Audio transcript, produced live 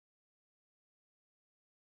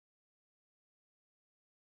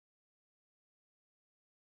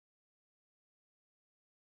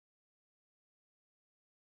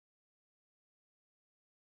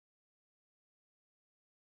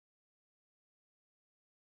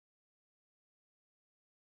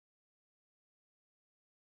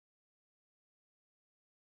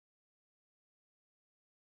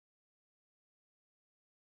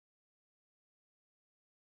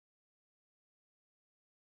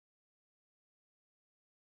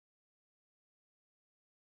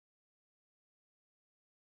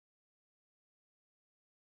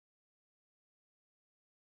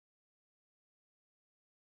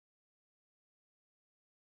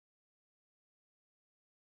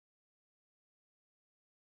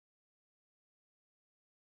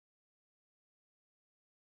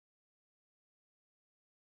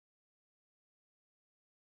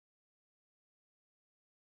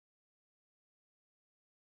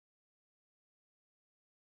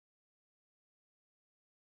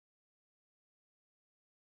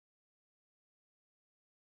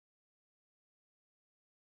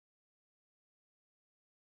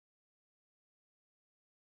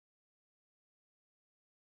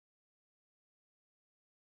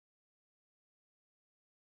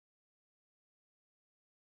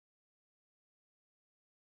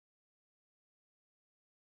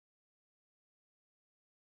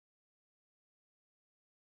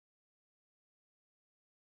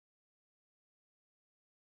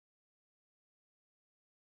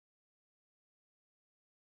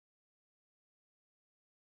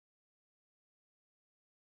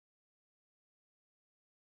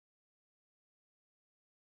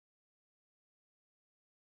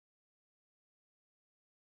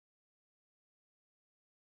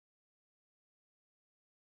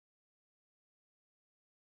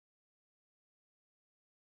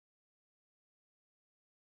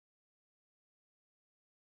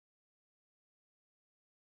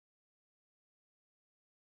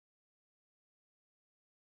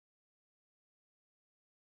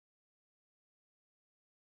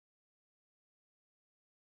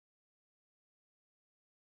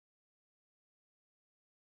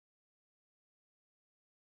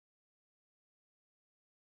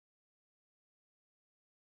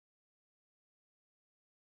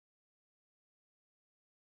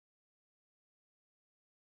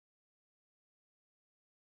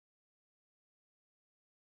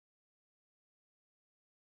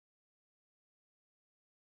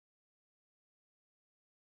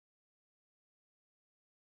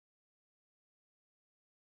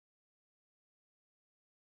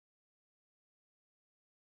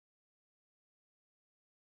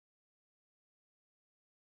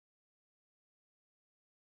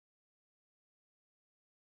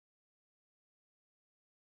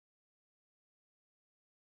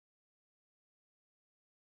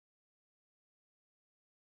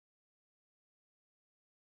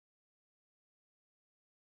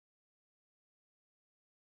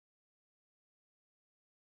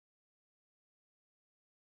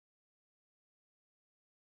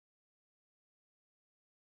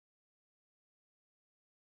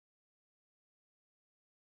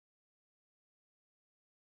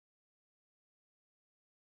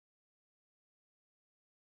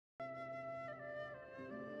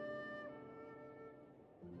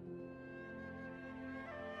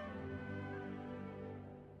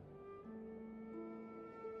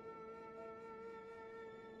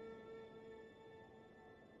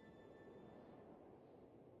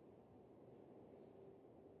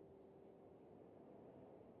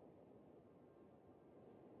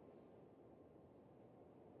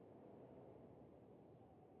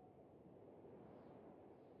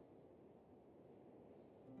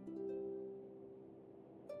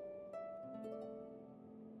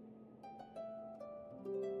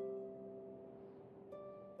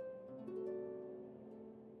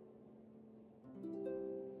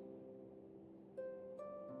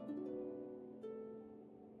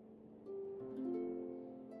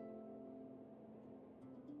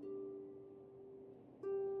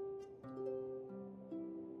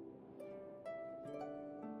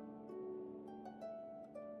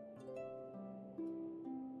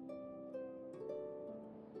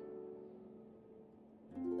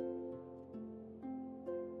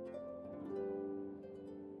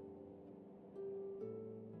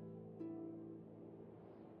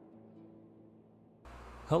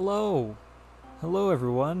Hello! Hello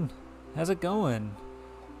everyone! How's it going?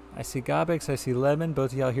 I see Gobix, I see Lemon,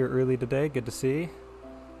 both of y'all here early today, good to see.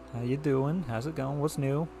 How you doing? How's it going? What's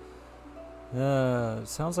new?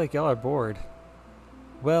 Sounds like y'all are bored.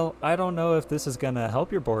 Well, I don't know if this is gonna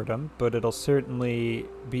help your boredom, but it'll certainly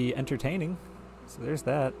be entertaining. So there's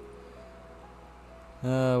that.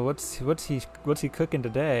 What's he cooking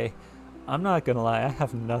today? I'm not gonna lie, I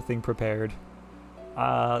have nothing prepared.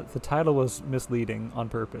 The title was misleading on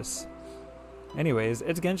purpose. Anyways,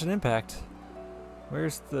 it's Genshin Impact.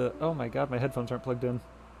 Where's the... Oh my god, my headphones aren't plugged in.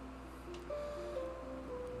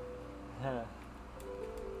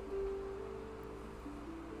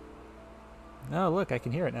 Oh, look, I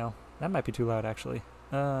can hear it now. That might be too loud, actually.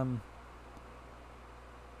 We'll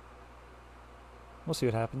see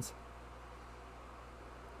what happens.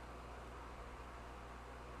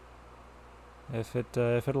 If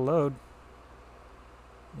it'll load.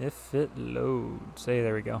 If it loads. Hey,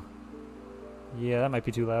 there we go. Yeah, that might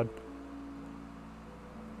be too loud.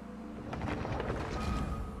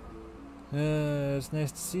 It's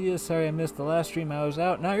nice to see you. Sorry I missed the last stream. I was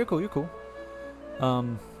out. No, you're cool, you're cool.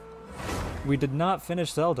 We did not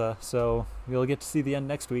finish Zelda, so you'll get to see the end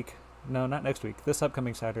next week. No, not next week. This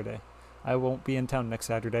upcoming Saturday. I won't be in town next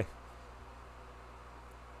Saturday.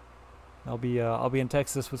 I'll be in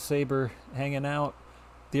Texas with Saber, hanging out.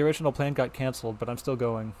 The original plan got canceled, but I'm still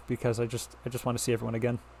going because I just want to see everyone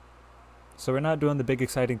again. So we're not doing the big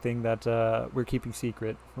exciting thing that we're keeping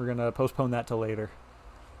secret. We're gonna postpone that till later.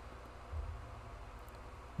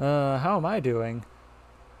 How am I doing?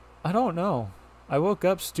 I don't know. I woke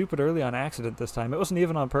up stupid early on accident this time. It wasn't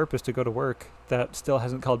even on purpose to go to work. That still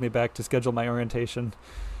hasn't called me back to schedule my orientation.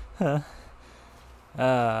 Huh.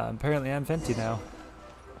 Apparently I'm Venti now.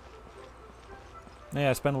 Yeah,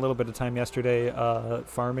 I spent a little bit of time yesterday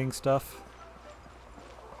farming stuff,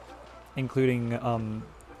 including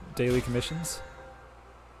daily commissions,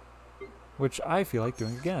 which I feel like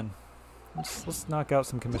doing again. Let's knock out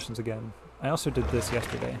some commissions again. I also did this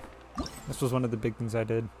yesterday. This was one of the big things I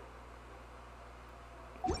did.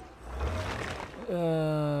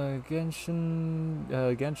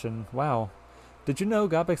 Genshin. Wow. Did you know,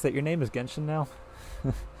 Gobix, that your name is Genshin now?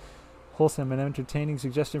 Wholesome and entertaining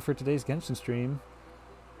suggestion for today's Genshin stream.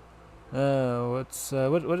 What's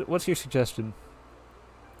your suggestion?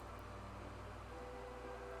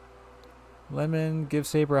 Lemon, give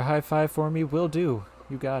Saber a high five for me. Will do.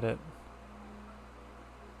 You got it.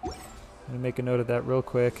 I'm gonna make a note of that real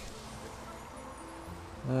quick.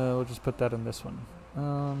 We'll just put that in this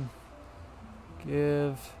one.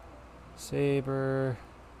 Give Saber.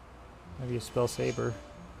 How do you spell Saber?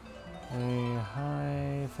 A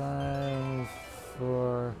high five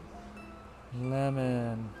for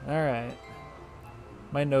Lemon. Alright.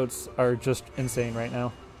 My notes are just insane right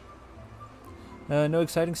now. No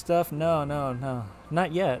exciting stuff? No.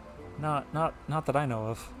 Not yet. Not that I know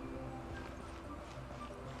of.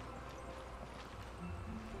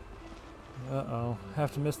 Uh-oh.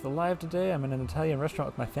 Have to miss the live today. I'm in an Italian restaurant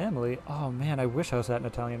with my family. Oh man, I wish I was at an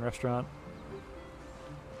Italian restaurant.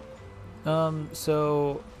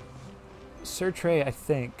 So Sir Trey, I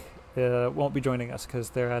think, won't be joining us because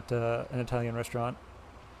they're at an Italian restaurant.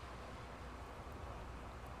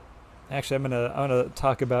 Actually, I'm gonna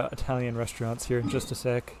talk about Italian restaurants here in just a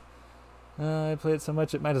sec. I played so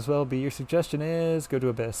much it might as well be. Your suggestion is go to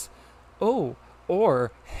Abyss. Oh,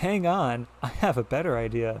 or hang on, I have a better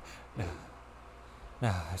idea. No,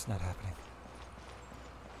 that's not happening.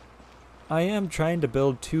 I am trying to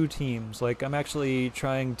build two teams. Like, I'm actually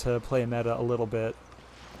trying to play meta a little bit,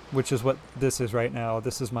 which is what this is right now.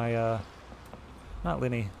 This is my, not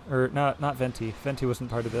Linny, or not Venti. Venti wasn't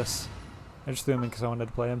part of this. I just threw him in because I wanted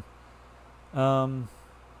to play him.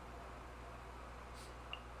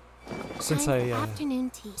 Since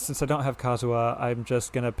I don't have Kazuha, I'm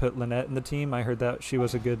just gonna put Lynette in the team. I heard that she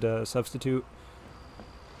was a good substitute.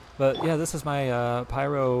 But yeah, this is my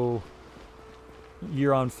Pyro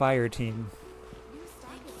You're on Fire team.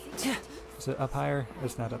 Is it up higher?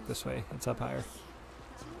 It's not up this way. It's up higher.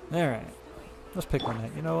 Alright. Let's pick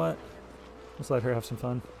Lynette. You know what? Let's let her have some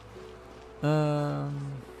fun.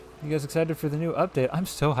 You guys excited for the new update? I'm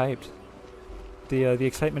so hyped. The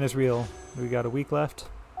excitement is real. We got a week left.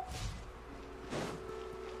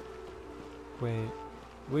 Wait.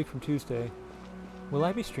 A week from Tuesday. Will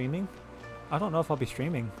I be streaming? I don't know if I'll be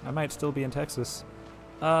streaming. I might still be in Texas.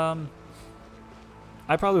 I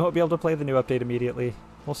probably won't be able to play the new update immediately.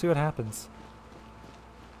 We'll see what happens.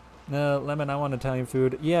 Lemon, I want Italian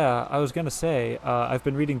food. Yeah, I was gonna say, I've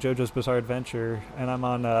been reading JoJo's Bizarre Adventure, and I'm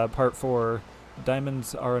on part 4.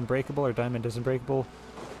 Diamonds are unbreakable, or Diamond is unbreakable.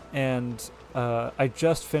 and I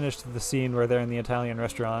just finished the scene where they're in the Italian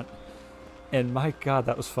restaurant, and my god,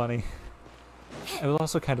 that was funny. I was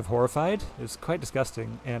also kind of horrified. It was quite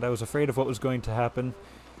disgusting, and I was afraid of what was going to happen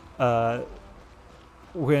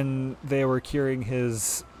when they were curing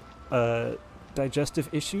his digestive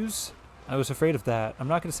issues. I was afraid of that. I'm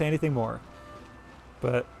not going to say anything more,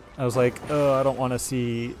 but I was like, oh, I don't want to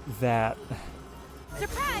see that.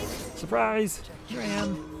 Surprise! Surprise! Here I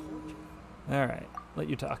am. Alright, let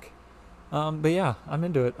you talk. But yeah, I'm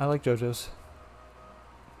into it. I like JoJo's.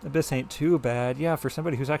 Abyss ain't too bad. Yeah, for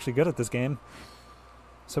somebody who's actually good at this game.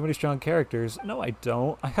 So many strong characters. No, I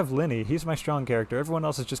don't. I have Linny. He's my strong character. Everyone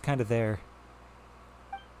else is just kind of there.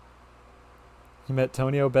 You met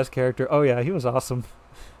Tonio, best character. Oh yeah, he was awesome.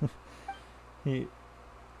 I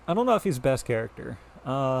don't know if he's best character.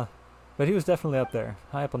 But he was definitely up there.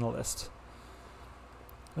 High up on the list.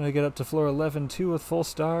 When I get up to floor 11 too with full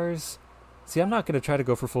stars. See, I'm not going to try to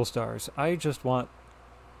go for full stars. I just want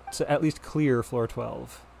to at least clear floor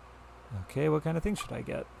 12. Okay, what kind of thing should I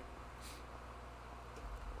get?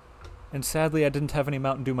 And sadly, I didn't have any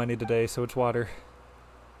Mountain Dew money today, so it's water.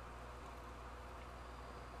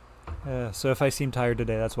 So if I seem tired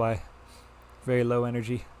today, that's why. Very low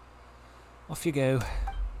energy. Off you go.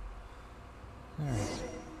 Alright.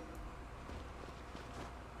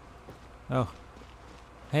 Oh.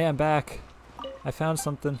 Hey, I'm back. I found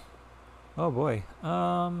something. Oh boy.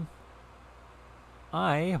 I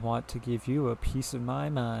want to give you a piece of my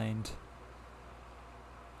mind.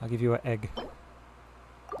 I'll give you an egg.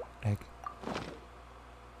 Egg.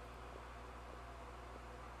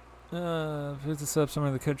 Put this up somewhere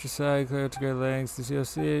in the countryside, clear out to great lengths to see how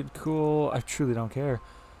see it. Cool. I truly don't care.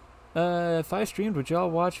 If I streamed, would y'all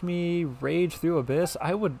watch me rage through Abyss?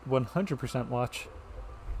 I would 100% watch.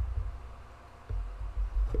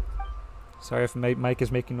 Sorry if my mic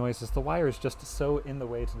is making noises. The wire is just so in the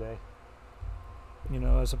way today. You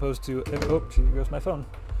know, as opposed to... Oh, here goes my phone.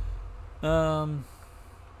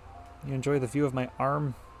 You enjoy the view of my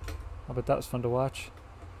arm? I bet that was fun to watch.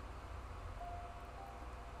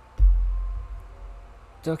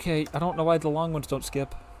 It's okay. I don't know why the long ones don't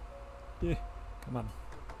skip. Yeah. Come on.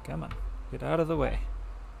 Come on. Get out of the way.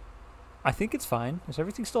 I think it's fine. Is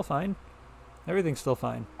everything still fine? Everything's still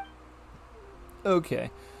fine. Okay.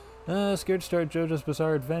 Scared to start JoJo's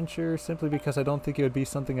Bizarre Adventure simply because I don't think it would be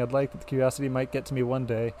something I'd like, but the curiosity might get to me one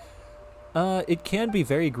day. It can be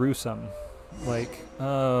very gruesome. Like,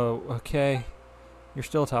 oh, okay. You're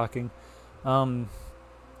still talking.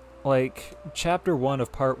 Like, chapter 1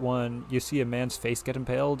 of part 1, you see a man's face get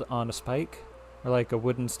impaled on a spike, or like a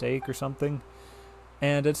wooden stake or something.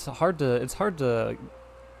 And it's hard to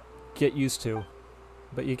get used to,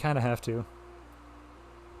 but you kind of have to.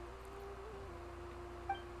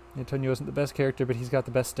 Antonio isn't the best character, but he's got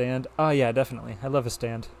the best stand. Oh yeah, definitely. I love his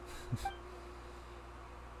stand.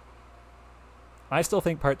 I still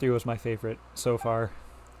think part 3 was my favorite so far.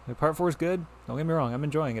 Like, part 4 is good. Don't get me wrong, I'm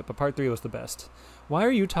enjoying it, but part 3 was the best. Why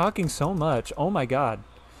are you talking so much? Oh my god.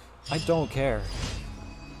 I don't care.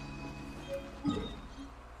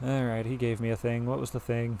 Alright, he gave me a thing. What was the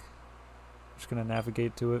thing? I'm just gonna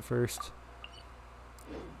navigate to it first.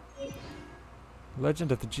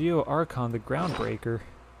 Legend of the Geo Archon, the Groundbreaker.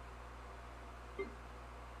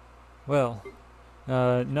 Well,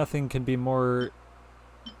 nothing can be more...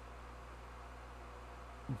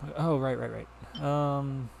 Oh, right.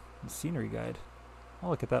 Scenery guide. I'll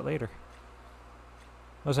look at that later.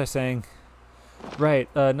 What was I saying? Right,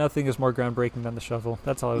 nothing is more groundbreaking than the shovel.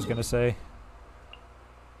 That's all I was going to say.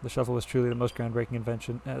 The shovel was truly the most groundbreaking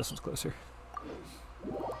invention. This one's closer.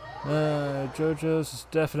 JoJo's is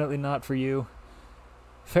definitely not for you.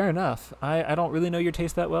 Fair enough. I don't really know your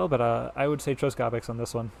taste that well, but I would say Troskobix on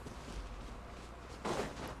this one.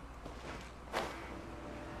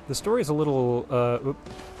 The story is a little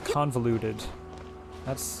convoluted.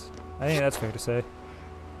 I think that's fair to say.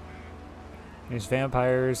 There's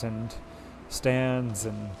vampires and stands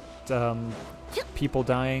and people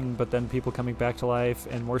dying, but then people coming back to life,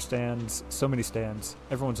 and more stands. So many stands.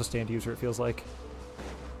 Everyone's a stand user, it feels like.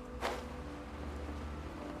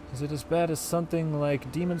 Is it as bad as something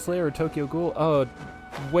like Demon Slayer or Tokyo Ghoul? Oh,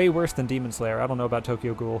 way worse than Demon Slayer. I don't know about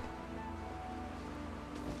Tokyo Ghoul.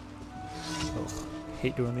 Oh,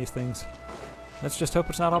 hate doing these things. Let's just hope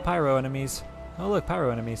it's not all pyro enemies. Oh look, pyro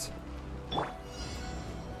enemies.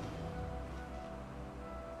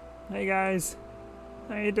 Hey guys,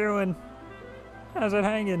 how you doing? How's it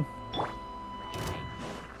hanging?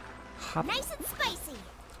 Hop. Nice and spicy.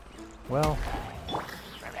 Well.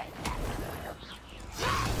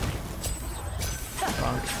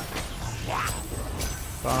 Bonk.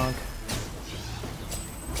 Bonk.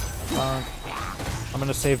 Bonk.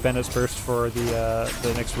 gonna save Bennett's burst for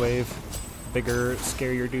the next wave. Bigger,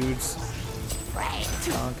 scarier dudes.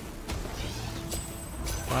 Bonk.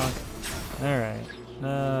 Bonk. Alright.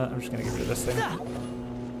 I'm just gonna get rid of this thing.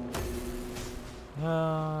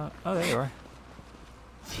 Oh, there you are.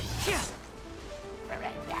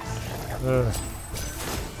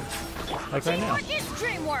 Like right now. Teamwork is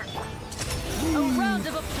dreamwork. A round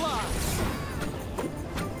of applause.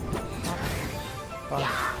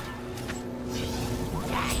 Bonk.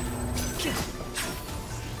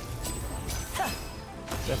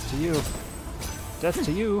 Death to you. Death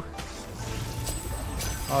to you.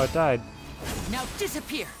 Oh, it died. Now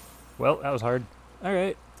disappear. Well, that was hard.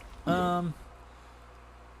 Alright.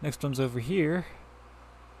 Next one's over here.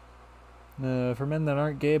 For men that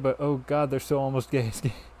aren't gay, but oh god, they're so almost gay.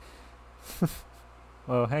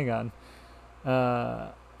 Oh, hang on.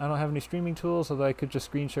 I don't have any streaming tools, although I could just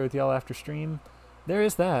screen share with y'all after stream. There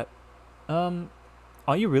is that.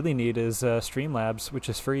 All you really need is Streamlabs, which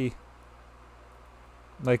is free.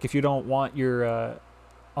 Like, if you don't want your...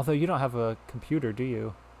 although you don't have a computer, do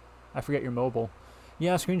you? I forget your mobile.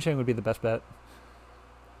 Yeah, screen sharing would be the best bet.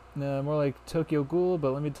 More like Tokyo Ghoul,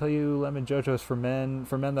 but let me tell you, Lemon JoJo's for men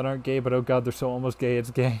that aren't gay, but oh god, they're so almost gay,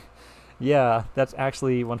 it's gay. Yeah, that's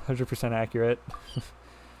actually 100% accurate.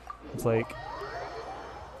 It's like...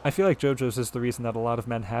 I feel like JoJo's is the reason that a lot of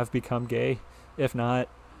men have become gay. If not...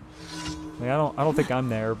 Like, I don't think I'm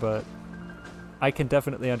there, but... I can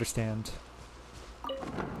definitely understand.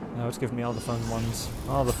 Now it's giving me all the fun ones.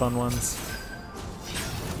 All the fun ones.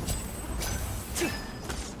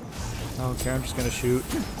 Okay, I'm just gonna shoot.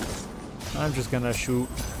 I'm just gonna shoot.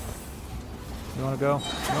 You wanna go?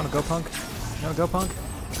 You wanna go, punk? You wanna go, punk?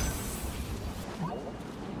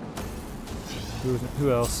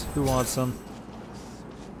 Who else? Who wants some?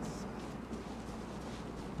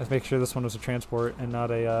 Let's make sure this one was a transport and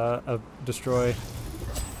not a destroy.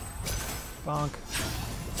 Bonk.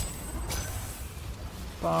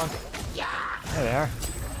 Bonk. There they are.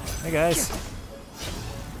 Hey guys.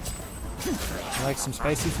 You like some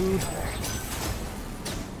spicy food?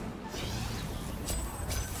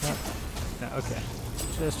 No, okay.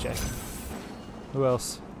 Just checking. Who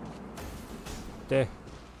else? There.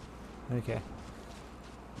 Okay.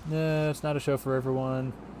 No, it's not a show for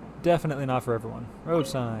everyone. Definitely not for everyone. Road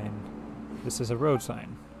sign. This is a road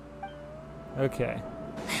sign. Okay.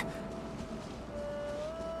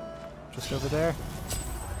 Just over there.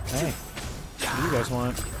 Hey. What do you guys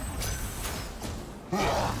want?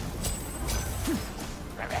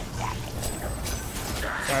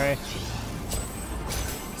 Sorry.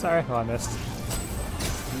 Sorry. Oh, I missed.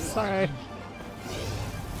 Sorry.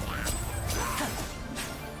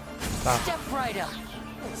 Stop. Step right up.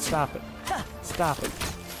 Stop it. Stop it.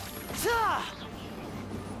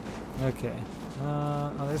 Okay.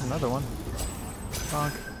 Oh, there's another one.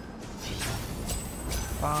 Bonk.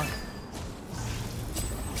 Bonk.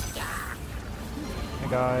 Hey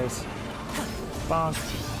guys. Bonk.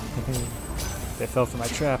 They fell for my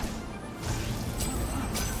trap.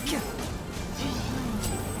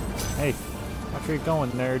 Hey, watch where you're going,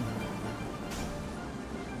 nerd.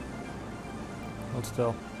 Hold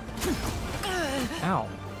still. Ow.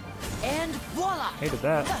 And voila! Hated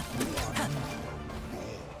that.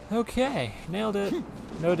 Okay, nailed it.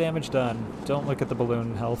 No damage done. Don't look at the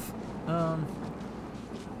balloon health.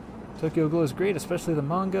 Tokyo Ghoul is great, especially the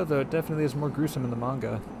manga, though it definitely is more gruesome in the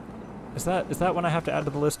manga. Is that one I have to add to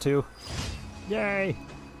the list too? Yay!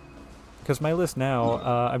 Because my list now,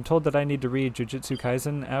 I'm told that I need to read Jujutsu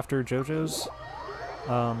Kaisen after JoJo's.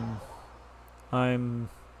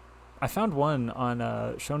 I found one on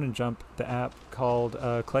Shonen Jump, the app, called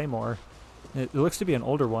Claymore. It looks to be an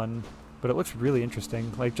older one, but it looks really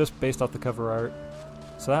interesting, like just based off the cover art.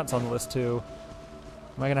 So that's on the list too.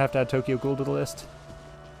 Am I gonna have to add Tokyo Ghoul to the list?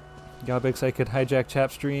 Gobix, I could hijack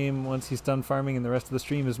Chap's stream once he's done farming and the rest of the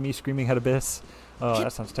stream is me screaming at Abyss. Oh,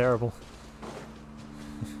 that sounds terrible.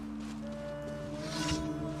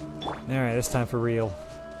 Alright, it's time for real.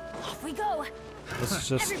 Off we go. Let's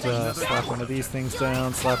just slap one of these things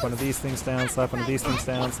down, slap one of these things down, slap one of these things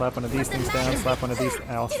down, slap one of these things down, slap one of these...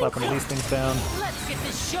 Ow, slap one of these things down. Let's get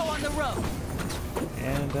this show on the road.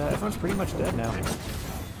 And everyone's pretty much dead now.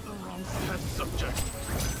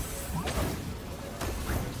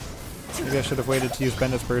 Maybe I should have waited to use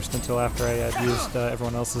Bennett's burst until after I had used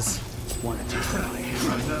everyone else's.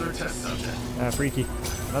 Another test subject. Freaky.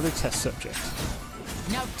 Another test subject.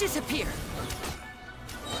 Now disappear.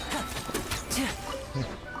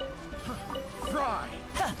 Fry.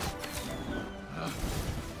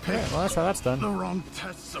 Alright, well that's how that's done. The wrong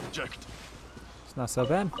test subject. It's not so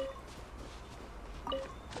bad. I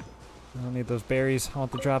don't need those berries. I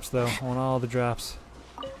want the drops though. I want all the drops.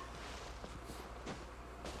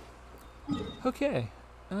 Okay.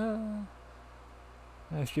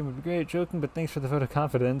 Stream would be great. Joking, but thanks for the vote of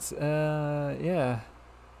confidence. Yeah.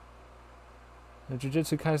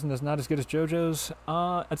 Jujutsu Kaisen is not as good as JoJo's.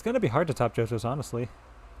 It's gonna be hard to top JoJo's, honestly.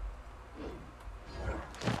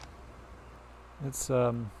 It's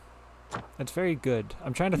very good.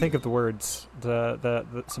 I'm trying to think of the words,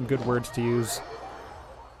 some good words to use.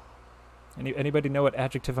 Anybody know what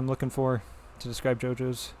adjective I'm looking for to describe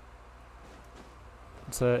JoJo's?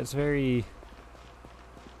 It's very,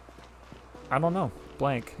 I don't know,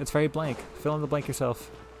 blank. It's very blank. Fill in the blank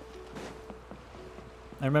yourself.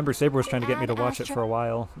 I remember Saber was trying to get me to watch it for a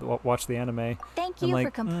while, watch the anime. Thank you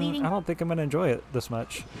for completing. I don't think I'm gonna enjoy it this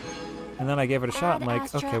much. And then I gave it a shot and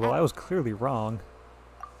like, okay, well I was clearly wrong.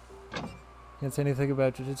 Can't say anything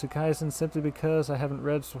about Jujutsu Kaisen simply because I haven't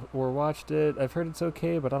read or watched it. I've heard it's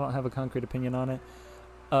okay, but I don't have a concrete opinion on it.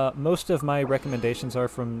 Most of my recommendations are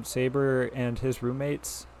from Saber and his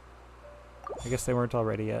roommates. I guess they weren't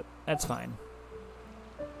already yet. That's fine.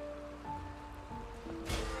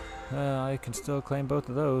 I can still claim both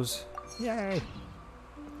of those. Yay!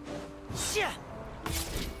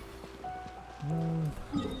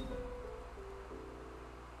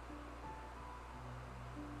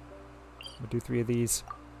 We'll do 3 of these.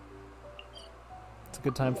 It's a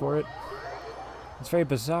good time for it. It's very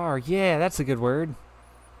bizarre. Yeah, that's a good word.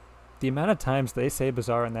 The amount of times they say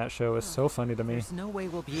bizarre in that show is so funny to me. There's no way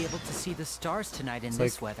we'll be able to see the stars tonight in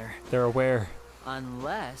this weather. They're aware.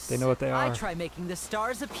 Unless they know what they are. I try making the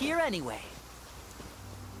stars appear anyway.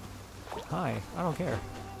 Hi, I don't care.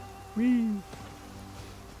 Whee!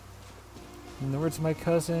 In the words of my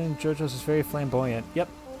cousin, JoJo's is very flamboyant. Yep.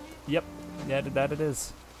 Yep. Yeah, that it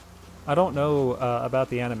is. I don't know about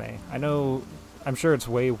the anime. I'm sure it's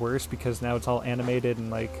way worse because now it's all animated and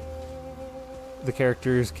like the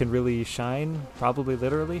characters can really shine, probably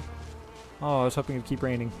literally. Oh, I was hoping it'd keep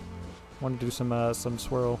raining. Want to do some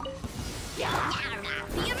swirl.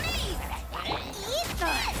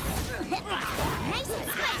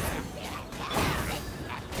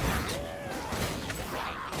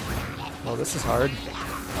 Well, this is hard.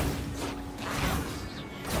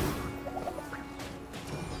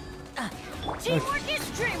 Teamwork is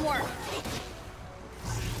dreamwork.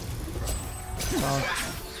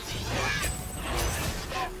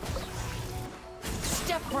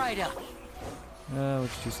 Step right up.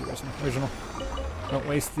 Which do you see? Original. Don't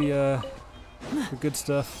waste the good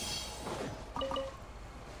stuff.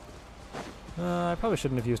 I probably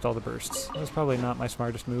shouldn't have used all the bursts. That was probably not my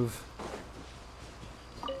smartest move.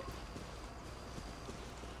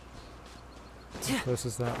 How close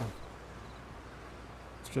is that one?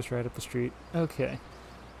 It's just right up the street. Okay.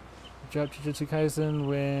 Drop Jujutsu Kaisen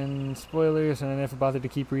when spoilers, and I never bothered to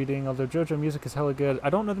keep reading, although JoJo music is hella good. I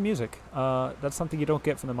don't know the music. That's something you don't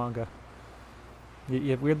get from the manga.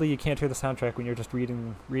 Weirdly, you can't hear the soundtrack when you're just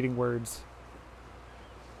reading words.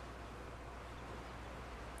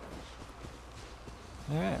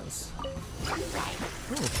 Alright, let's...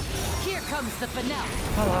 Here comes the finale.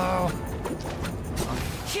 Hello!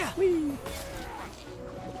 Whee!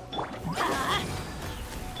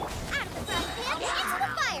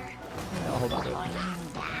 I'll hold on to it.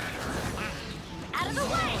 Out of the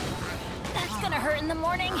way! That's gonna hurt in the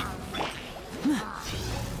morning.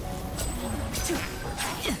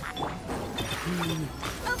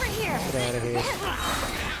 Over here! Get out of here.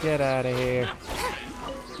 Get out of here.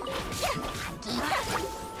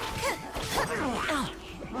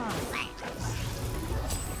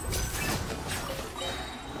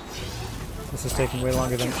 This is taking way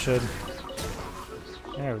longer than it should.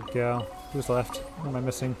 There we go. Who's left? What am I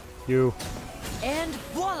missing? You. And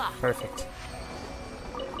voila! Perfect.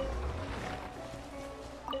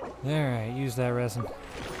 Alright, use that resin.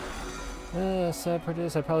 Sad part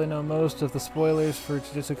is, I probably know most of the spoilers for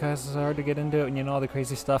Jujutsu Kaisen, so hard to get into it when you know all the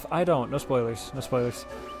crazy stuff. I don't. No spoilers. No spoilers.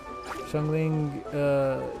 Xiangling,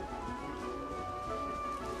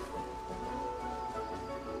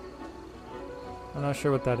 I'm not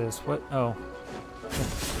sure what that is. What? Oh.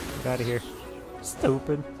 Get out of here.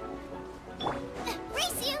 Stupid.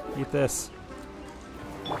 Eat this.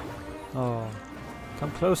 Oh.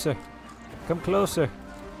 Come closer. Come closer.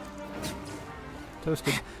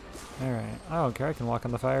 Toasted. Alright. I don't care. I can walk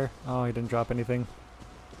on the fire. Oh, he didn't drop anything.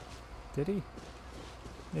 Did he? He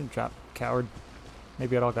didn't drop. Coward.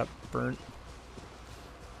 Maybe it all got burnt.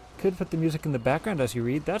 Could put the music in the background as you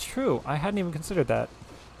read. That's true. I hadn't even considered that.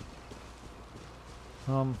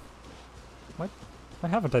 What? Why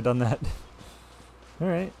haven't I done that?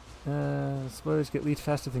 Alright. Spoilers get leaked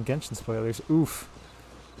faster than Genshin spoilers. Oof.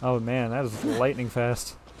 Oh man, that is lightning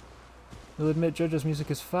fast. I'll admit JoJo's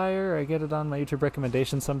music is fire. I get it on my YouTube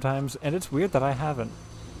recommendations sometimes, and it's weird that I haven't.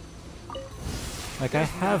 Like, I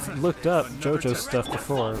have looked up JoJo's stuff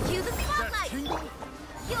before. Cue the spotlight.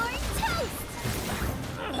 You're toast.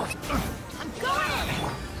 I'm going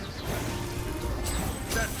in.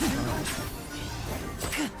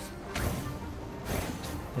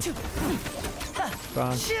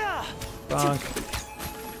 Bonk. Bonk.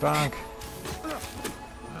 Bonk.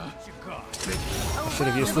 I should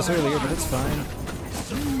have used this earlier, but it's fine.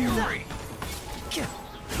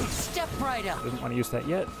 Step right up. Didn't want to use that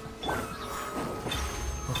yet.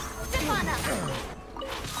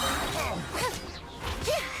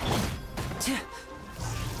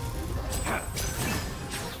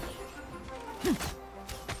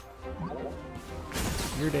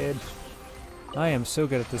 You're dead. I am so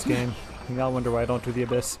good at this game. You all wonder why I don't do the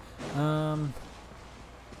Abyss.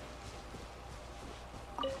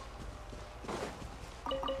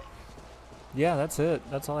 Yeah, that's it.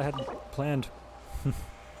 That's all I had planned.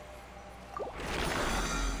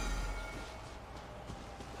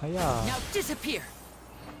 Hiya. Now disappear.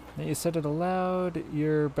 Now you said it aloud.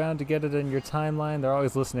 You're bound to get it in your timeline. They're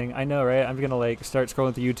always listening. I know, right? I'm gonna like start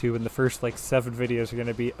scrolling through YouTube, and the first like 7 videos are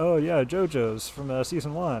gonna be, oh yeah, JoJo's from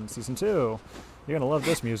season 1, season 2. You're gonna love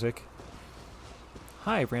this music.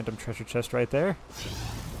 Hi, random treasure chest right there.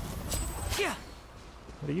 Yeah.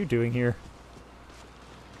 What are you doing here?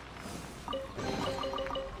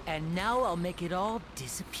 And now I'll make it all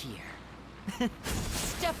disappear.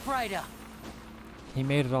 Step right up. He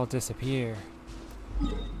made it all disappear.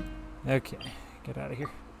 Okay, get out of here.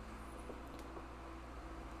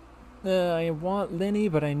 I want Lenny,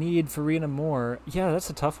 but I need Farina more. Yeah, that's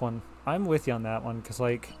a tough one. I'm with you on that one, because,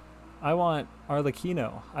 like, I want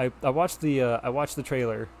Arlecchino. I watched the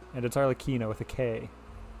trailer, and it's Arlecchino with a K.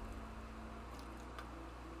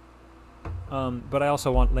 But I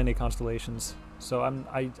also want Lenny Constellations. So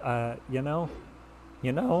you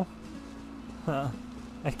know,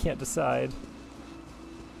 I can't decide.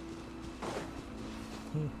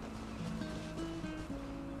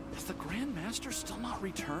 Is the Grand Master still not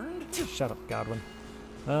returned? Shut up, Godwin.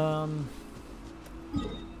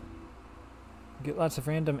 Get lots of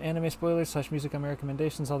random anime spoilers / music on my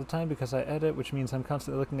recommendations all the time because I edit, which means I'm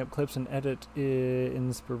constantly looking up clips and edit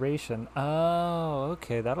inspiration. Oh,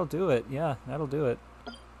 okay, that'll do it. Yeah, that'll do it.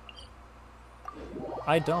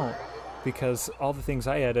 I don't, because all the things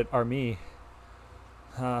I edit are me.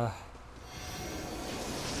 Alright.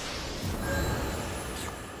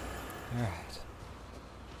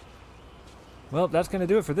 Well, that's gonna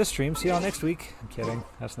do it for this stream. See y'all next week. I'm kidding.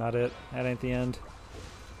 That's not it. That ain't the end.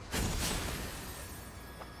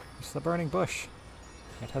 It's the burning bush.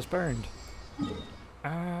 It has burned.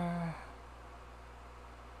 Or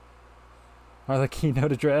the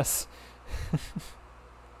keynote address.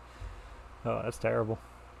 Oh, that's terrible.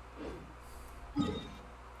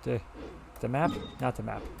 The map? Not the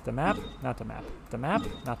map. The map? Not the map. The map?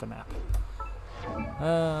 Not the map.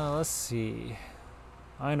 Let's see.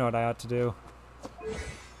 I know what I ought to do.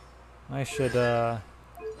 I should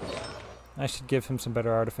give him some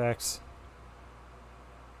better artifacts.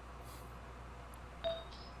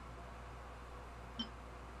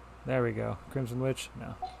 There we go. Crimson Witch?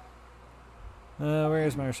 No. Where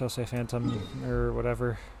is my shall say Phantom or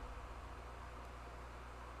whatever?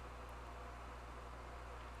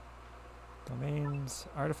 Domains,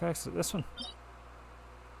 artifacts. This one.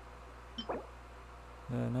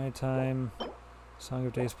 Nighttime. Song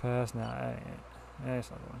of Days Past. Nah,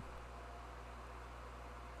 that's not the one.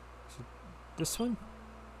 Is it this one?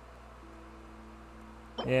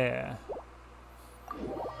 Yeah.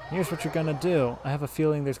 Here's what you're gonna do. I have a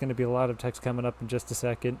feeling there's gonna be a lot of text coming up in just a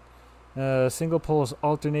second. Single polls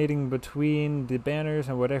alternating between the banners,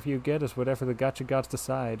 and whatever you get is whatever the gotcha gots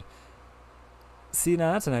decide. See,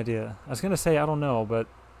 now that's an idea. I was gonna say I don't know, but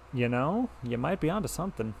you know, you might be onto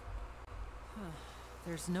something.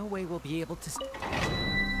 There's no way we'll be able to.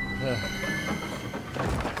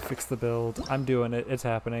 Fix the build. I'm doing it. It's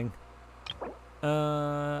happening.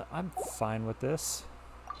 I'm fine with this.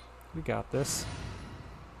 We got this.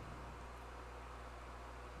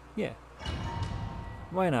 Yeah.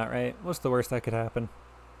 Why not, right? What's the worst that could happen?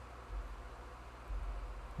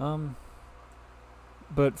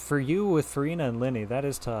 But for you with Farina and Lenny, that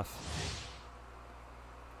is tough.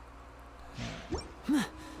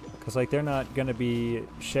 Because, like, they're not going to be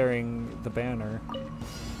sharing the banner.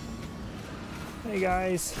 Hey,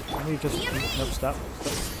 guys. Let me just... Nope, stop.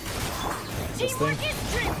 This thing.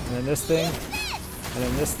 And then this thing. And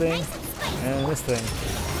then this thing. And then this thing.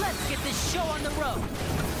 Let's get this show on the road.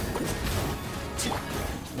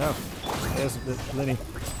 No. There's Lenny.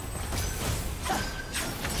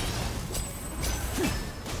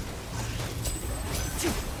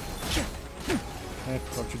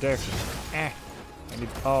 Don't you dare.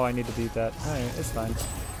 I need to beat that. Alright, it's fine.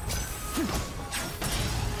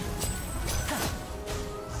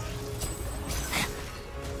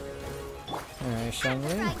 Alright,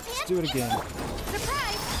 Shangling, let's do it again.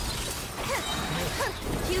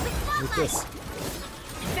 Like this.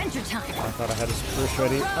 Adventure time. I thought I had his first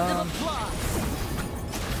ready.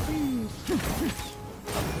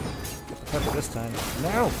 Pepper this time.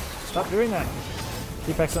 No! Stop doing that!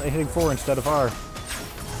 Keep accidentally hitting 4 instead of R.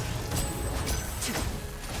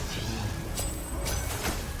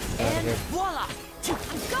 Get out of here. Voila!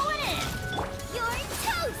 I'm going in. You're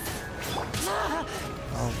toast.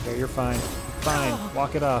 Okay, you're fine. Fine.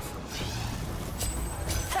 Walk it off.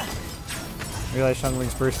 I realized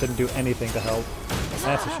Shangling's burst didn't do anything to help.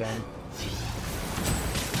 That's a shame.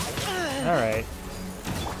 Alright.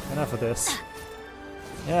 Enough of this.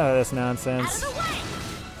 Yeah, that's nonsense. Out of the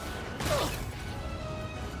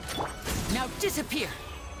way. Now disappear.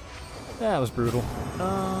 That was brutal.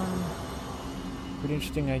 Pretty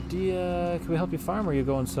interesting idea. Can we help you farm, or are you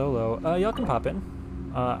going solo? Y'all can pop in.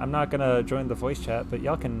 I'm not gonna join the voice chat, but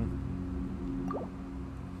y'all can.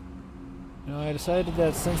 You know, I decided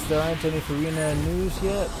that since there aren't any Farina news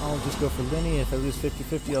yet, I'll just go for Linny. If I lose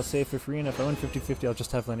 50-50, I'll save for Farina. If I win 50-50, I'll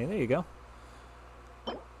just have Linny. There you go.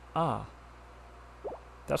 Ah.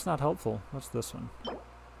 That's not helpful. What's this one?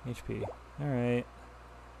 HP. Alright.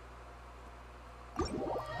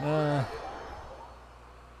 Oh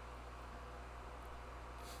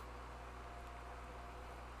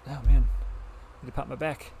man. Need to pop my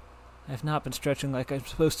back. I have not been stretching like I'm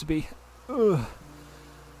supposed to be. Ugh.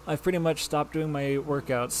 I've pretty much stopped doing my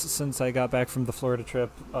workouts since I got back from the Florida trip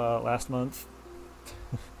last month.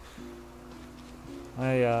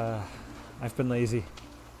 I've been lazy.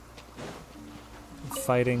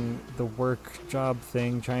 Fighting the work job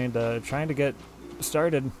thing, trying to get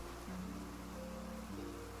started.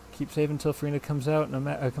 Keep saving until Farina comes out,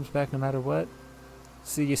 comes back no matter what.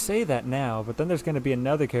 See, you say that now, but then there's going to be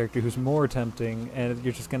another character who's more tempting, and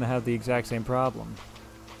you're just going to have the exact same problem.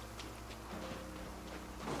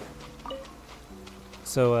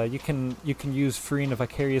 So you can use Farina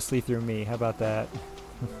vicariously through me. How about that?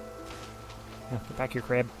 Yeah, get back your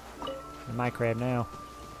crab. You're my crab now.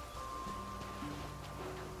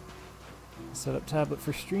 Set up tablet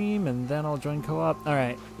for stream, and then I'll join co-op.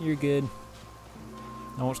 Alright, you're good.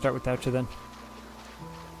 I won't start without you then.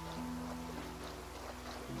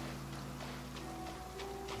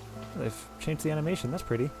 They've changed the animation. That's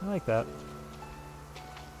pretty. I like that.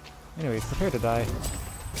 Anyways, prepare to die.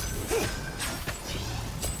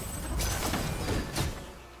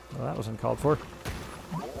 Well, that was uncalled for.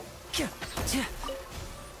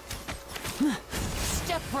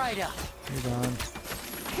 Step right up. You're gone.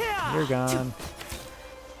 You're gone.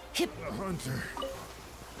 The hunter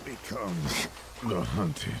becomes the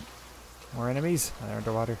hunted. More enemies? They're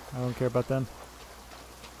underwater. I don't care about them.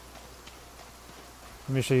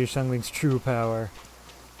 Let me show you Shangling's true power.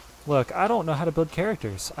 Look, I don't know how to build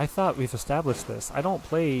characters. I thought we've established this. I don't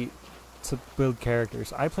play to build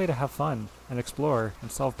characters. I play to have fun and explore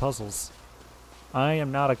and solve puzzles. I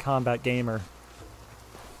am not a combat gamer.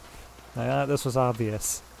 This was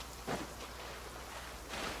obvious.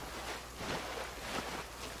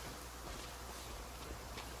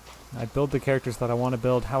 I build the characters that I want to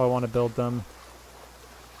build, how I want to build them.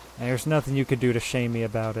 And there's nothing you could do to shame me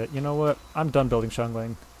about it. You know what? I'm done building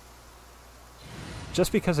Shangling.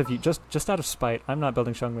 Just because of you, just out of spite, I'm not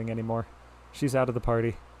building Shangling anymore. She's out of the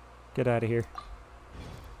party. Get out of here.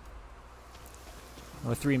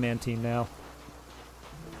 I'm a 3-man team now.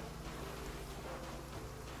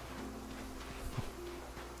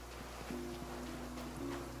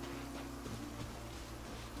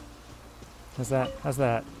 How's that? How's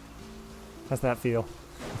that? How's that feel?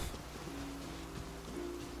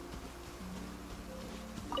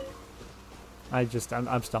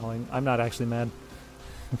 I'm stalling. I'm not actually mad.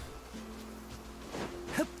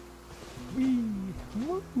 Wee!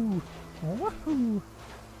 Woohoo! Woohoo!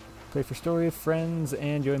 Play for story, friends,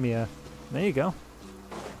 and Yoimiya. There you go.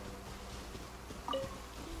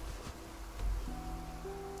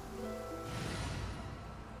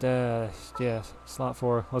 Yeah, slot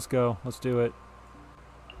 4. Let's go. Let's do it.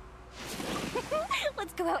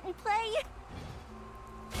 Let's go out and play.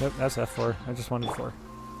 Yep, that's F4. I just wanted 4.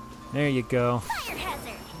 There you go. Fire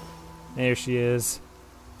hazard. There she is.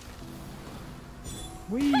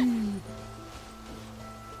 Whee!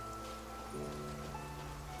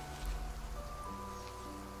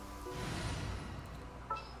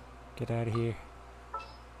 Get out of here.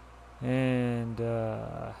 And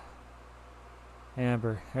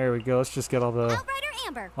Amber. There we go. Let's just get all the Outrider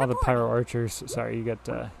Amber. all the report. pyro archers. Sorry, you get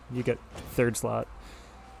 3rd slot.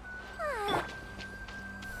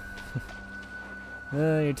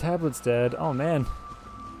 Your tablet's dead. Oh, man.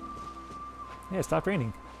 Yeah, it stopped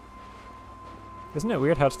raining. Isn't it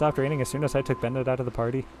weird how it stopped raining as soon as I took Bennett out of the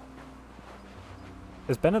party?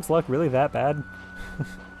 Is Bennett's luck really that bad?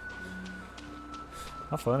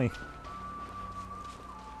 How funny.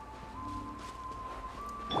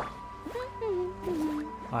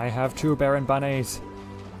 I have 2 Baron Bunnies.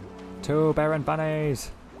 2 Baron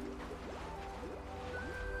Bunnies.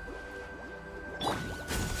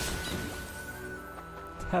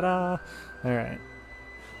 Ta-da! Alright.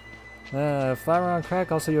 Flower on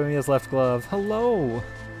crack, also Yoimiya's left glove. Hello!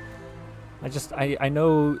 I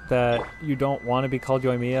know that you don't want to be called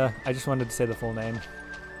Yoimiya. I just wanted to say the full name.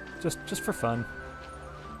 Just for fun.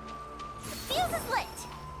 Fuse is lit.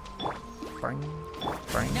 Bang.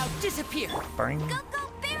 Bang. Now disappear. Bang. Go,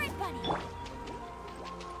 Baron Bunny.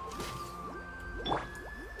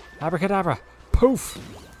 Abracadabra! Poof!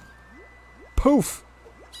 Poof!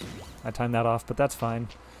 I timed that off, but that's fine.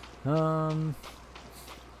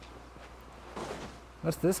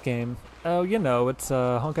 What's this game? Oh, you know, it's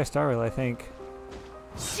Honkai Star Rail, I think.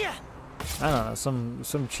 I don't know,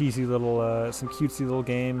 some cheesy little, some cutesy little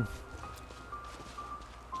game.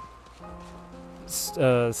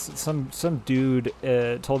 Some dude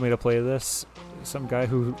told me to play this. Some guy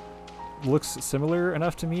who looks similar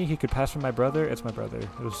enough to me. He could pass for my brother. It's my brother.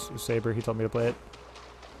 It was Saber. He told me to play it.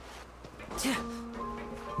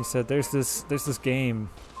 He said, "There's this game."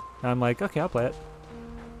 And I'm like, "Okay, I'll play it."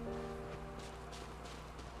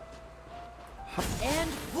 And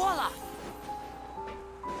voila!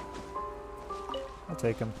 I'll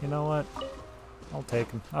take him. You know what? I'll take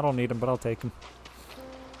him. I don't need him, but I'll take him.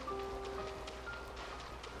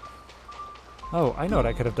 Oh, I know what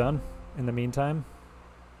I could have done in the meantime.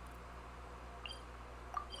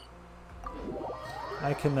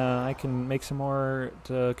 I can make some more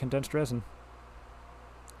condensed resin.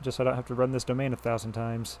 Just so I don't have to run this domain 1,000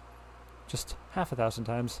 times. Just half 1,000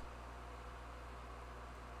 times.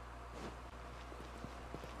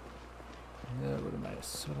 What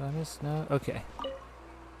did I miss now? Okay.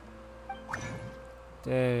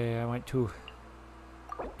 There, I want 2.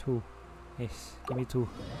 2. Yes, give me 2.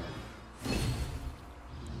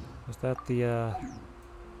 Was that the,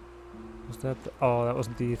 oh, that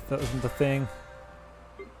wasn't the thing.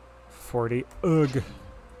 40. Ugh.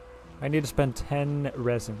 I need to spend 10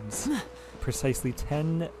 resins. Precisely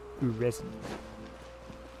 10 resin.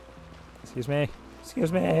 Excuse me.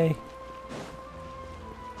 Excuse me.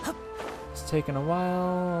 It's taking a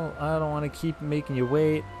while. I don't want to keep making you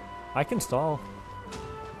wait. I can stall.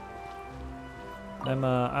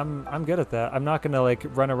 I'm good at that. I'm not gonna like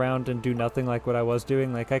run around and do nothing like what I was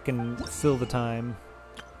doing. Like I can fill the time.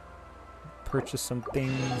 Purchase some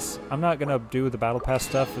things. I'm not gonna do the battle pass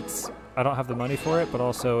stuff. I don't have the money for it, but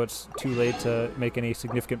also it's too late to make any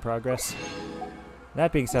significant progress.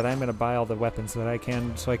 That being said, I'm gonna buy all the weapons that I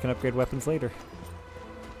can so I can upgrade weapons later.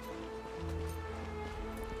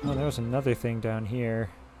 Oh, there was another thing down here.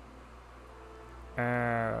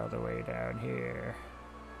 All the way down here.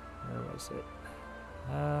 Where was it?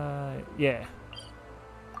 Yeah.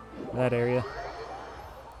 That area.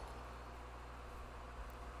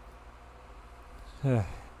 You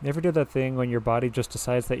ever do that thing when your body just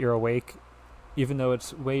decides that you're awake, even though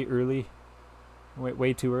it's way early?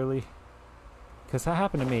 Way too early? Because that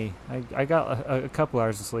happened to me. I got a couple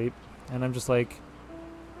hours of sleep, and I'm just like...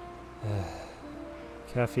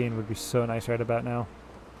 caffeine would be so nice right about now.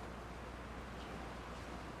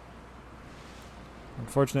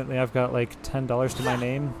 Unfortunately, I've got like $10 to my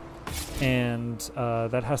name, and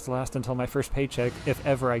that has to last until my first paycheck, if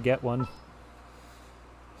ever I get one.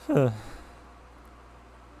 I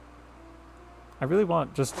really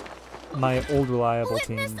want just my old reliable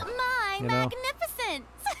team, you know? Magnificence!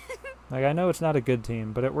 Like, I know it's not a good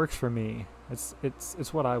team, but it works for me. It's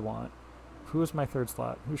what I want. Who is my third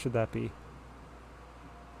slot? Who should that be?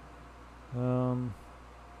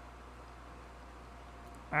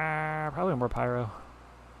 Probably more Pyro.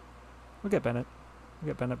 We'll get Bennett. We'll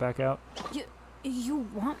get Bennett back out. You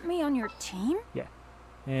want me on your team? Yeah.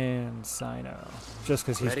 And Sino. Just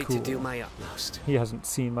because he's ready cool. to do my utmost. He hasn't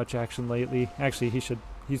seen much action lately. Actually, he should.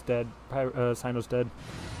 He's dead. Sino's dead.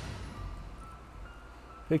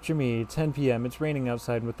 Picture me, 10 p.m. It's raining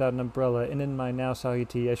outside without an umbrella, and in my now soggy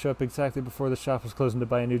tea, I show up exactly before the shop was closing to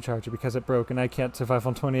buy a new charger because it broke, and I can't survive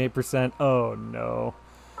on 28%. Oh no.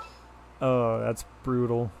 Oh, that's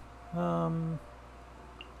brutal.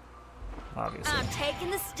 Obviously. I'm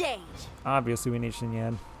taking the stage. Obviously we need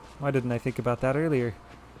Xinyan. Why didn't I think about that earlier?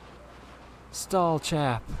 Stall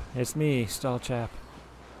chap. It's me, stall chap.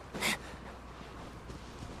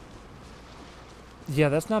 Yeah,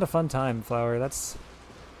 that's not a fun time, Flower.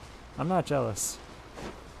 I'm not jealous.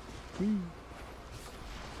 Whee.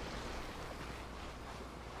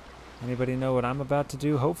 Anybody know what I'm about to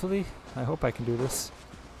do, hopefully? I hope I can do this.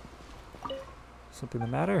 Something the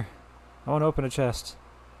matter? I want to open a chest.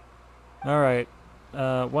 Alright.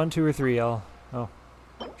 1, 2, or 3, y'all. Oh.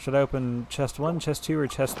 Should I open chest 1, chest 2, or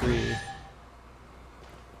chest 3?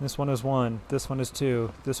 This one is 1. This one is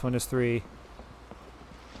 2. This one is 3.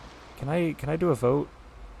 Can I do a vote?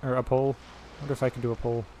 Or a poll? I wonder if I can do a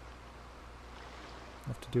poll. I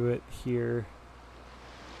have to do it here.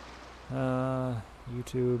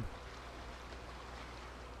 YouTube.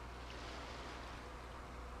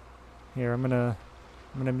 Here, I'm gonna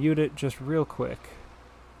mute it just real quick.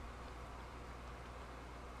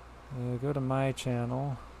 Go to my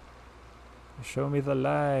channel. Show me the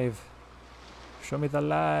live. Show me the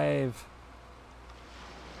live.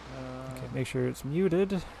 Okay, make sure it's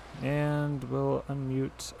muted, and we'll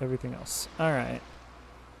unmute everything else. All right.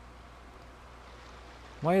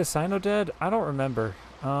 Why is Sino dead? I don't remember.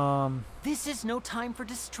 This is no time for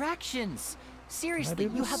distractions. Seriously,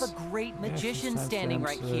 you have a great magician standing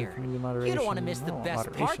right here. You don't want to miss the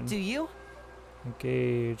best part, do you?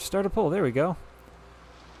 Engage. Start a poll. There we go.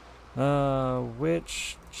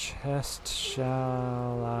 Which chest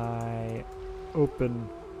shall I open?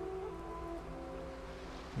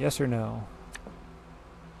 Yes or no?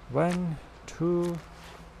 1, 2,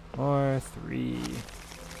 or 3?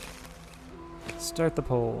 Start the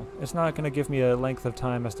poll. It's not going to give me a length of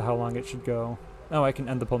time as to how long it should go. Oh, I can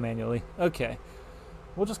end the poll manually. Okay.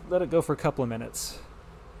 We'll just let it go for a couple of minutes.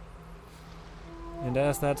 And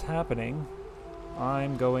as that's happening,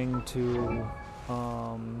 I'm going to,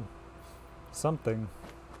 something.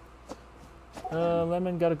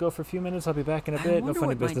 Lemon, gotta go for a few minutes. I'll be back in a bit. No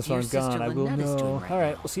funny business while I'm gone. I will know.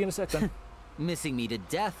 Alright, we'll see you in a sec then. Missing me to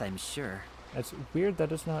death, I'm sure. It's weird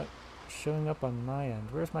that it's not showing up on my end.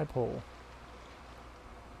 Where's my poll?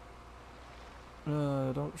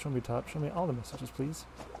 Don't show me top. Show me all the messages, please.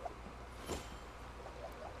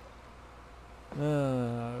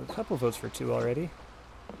 A couple votes for 2 already.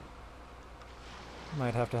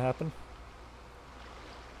 Might have to happen.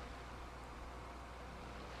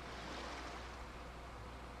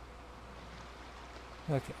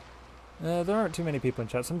 Okay. There aren't too many people in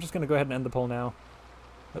chat, so I'm just going to go ahead and end the poll now.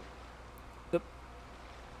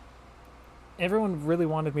 Everyone really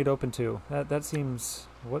wanted me to open 2. That seems...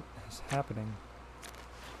 What is happening?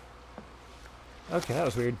 Okay, that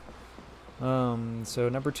was weird. So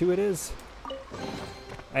number 2 it is.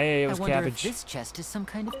 Hey, it was cabbage. I wonder cabbage. if this chest is some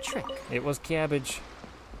kind of trick. It was cabbage.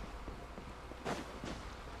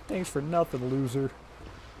 Thanks for nothing, loser.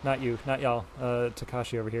 Not you, not y'all.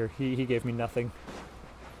 Takashi over here. He gave me nothing.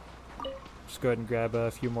 Just go ahead and grab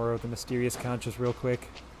a few more of the mysterious conches real quick.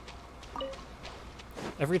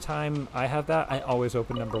 Every time I have that, I always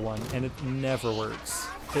open number 1, and it never works.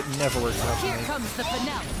 It never works out for me. Here comes the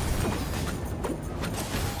finale.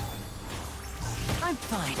 I'm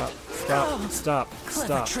fine. Stop.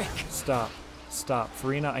 Stop.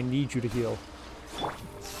 Farina, I need you to heal.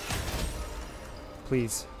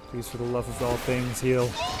 Please, for the love of all things,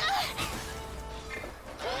 heal.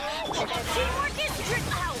 Teamwork is trick.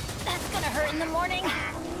 Ow! That's gonna hurt in the morning.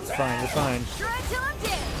 It's fine, you're fine. Try till I'm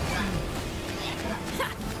dead.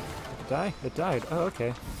 Die? It died. Oh,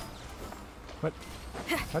 okay. What?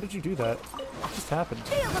 How did you do that? What just happened?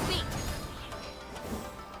 Feel the beat.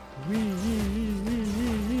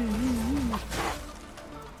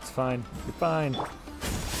 It's fine. You're fine. Okay.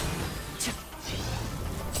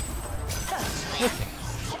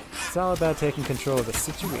 It's all about taking control of the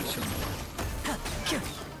situation.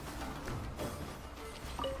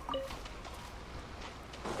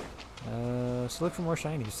 So look for more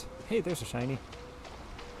shinies. Hey, there's a shiny.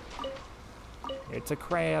 It's a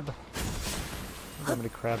crab. Look how many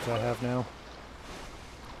crabs I have now.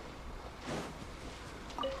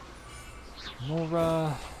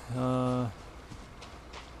 More,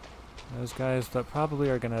 those guys that probably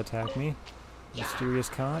are gonna attack me. Mysterious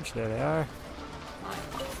conch, there they are.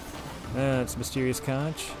 That's mysterious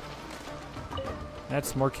conch.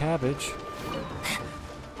 That's more cabbage.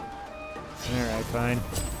 Alright, fine.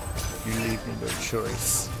 You leave me no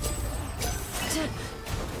choice.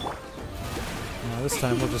 Now this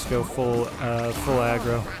time we'll just go full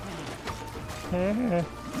aggro.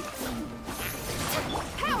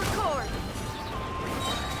 Power cord.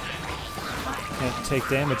 Can't take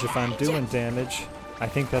damage if I'm doing damage. I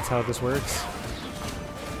think that's how this works.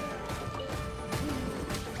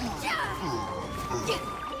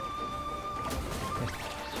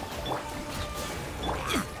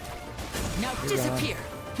 Now disappear.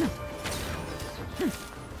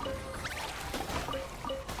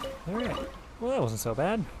 Alright. Well, that wasn't so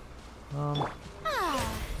bad.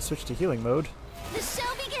 This switch to healing mode. The show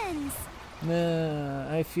begins!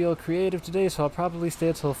 I feel creative today, so I'll probably stay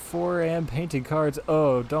until 4 a.m. painting cards.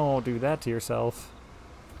 Oh, don't do that to yourself.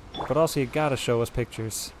 But also, you gotta show us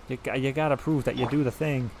pictures. You gotta prove that you do the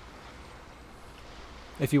thing.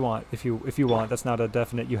 If you want. If you want. That's not a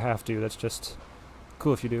definite you have to. That's just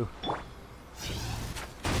cool if you do.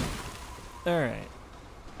 Alright.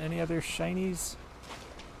 Any other shinies?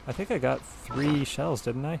 I think I got 3 shells,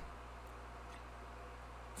 didn't I?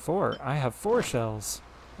 4. I have 4 shells.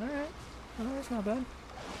 Alright. Oh, that's not bad.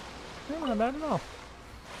 Not bad at all.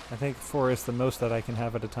 I think 4 is the most that I can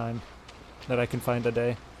have at a time. That I can find a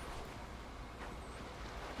day.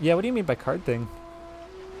 Yeah, what do you mean by card thing?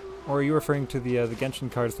 Or are you referring to the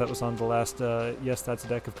Genshin cards that was on the last, yes, that's a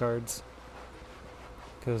deck of cards?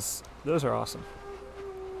 Because those are awesome.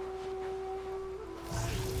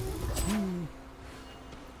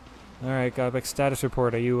 Alright, Godbeck, status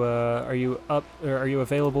report. Are you up, or are you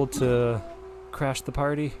available to crash the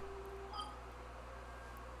party?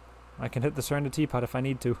 I can hit the surrender teapot if I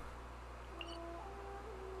need to.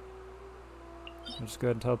 I'll just go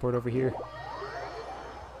ahead and teleport over here.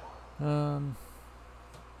 Oh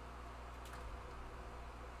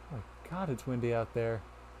my god, it's windy out there.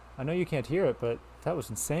 I know you can't hear it, but that was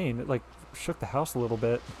insane. It like shook the house a little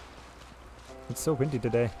bit. It's so windy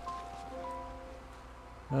today.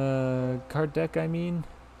 Card deck, I mean.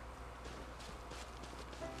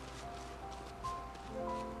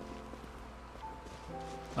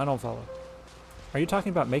 I don't follow. Are you talking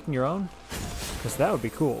about making your own? Because that would be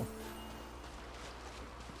cool.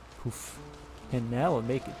 Poof. And now we'll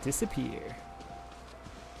make it disappear.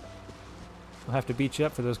 I'll have to beat you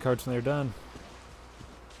up for those cards when they're done.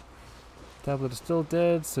 Tablet is still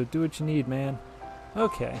dead, so do what you need, man.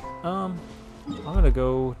 Okay, I'm gonna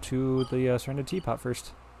go to the surrender teapot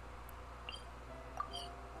first.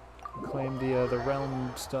 Claim the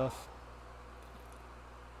realm stuff.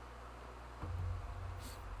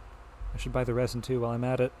 I should buy the resin too while I'm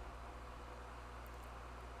at it.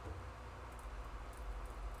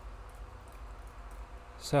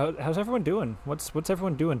 So how's everyone doing? What's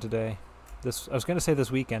everyone doing today? I was gonna say this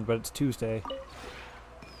weekend, but it's Tuesday.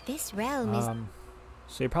 This realm is...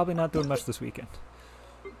 So you're probably not doing much this weekend.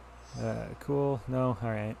 Cool. No,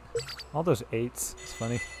 alright. All those 8s. It's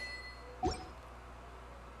funny.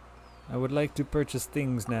 I would like to purchase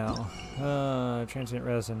things now. Transient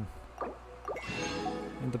resin.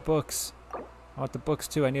 And the books. I want the books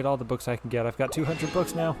too. I need all the books I can get. I've got 200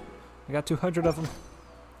 books now. I got 200 of them.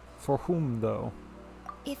 For whom, though?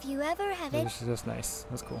 If you ever have it... That's nice.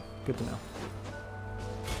 That's cool. Good to know.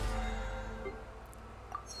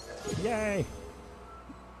 Yay!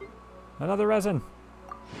 Another resin!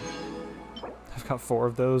 I've got 4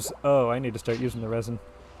 of those. Oh, I need to start using the resin.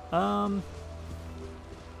 So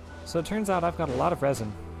it turns out I've got a lot of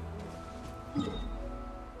resin.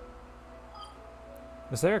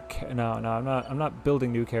 Is there a no, I'm not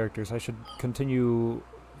building new characters. I should continue,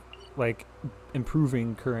 like,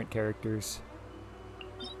 improving current characters.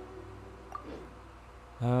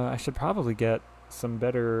 I should probably get some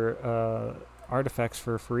better, artifacts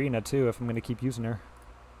for Farina, too, if I'm going to keep using her.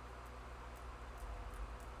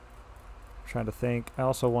 I'm trying to think. I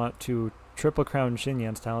also want to triple crown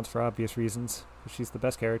Xinyan's talents for obvious reasons, because she's the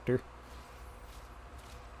best character.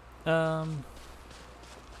 I'll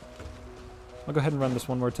go ahead and run this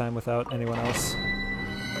one more time without anyone else.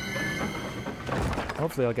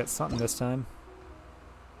 Hopefully I'll get something this time.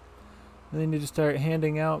 I need to start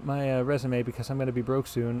handing out my resume because I'm going to be broke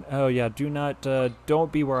soon. Oh yeah,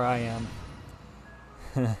 don't be where I am.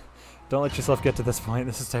 Don't let yourself get to this point.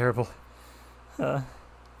 This is terrible.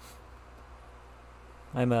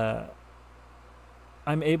 I'm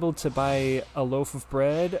able to buy a loaf of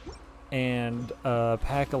bread and a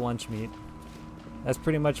pack of lunch meat. That's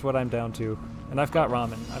pretty much what I'm down to. And I've got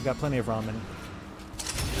ramen. I've got plenty of ramen.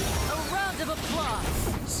 A round of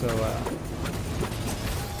applause. So,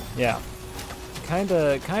 yeah.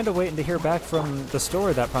 Kinda waiting to hear back from the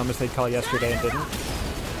store that promised they'd call yesterday and didn't.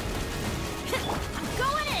 I'm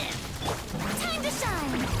going in. Time to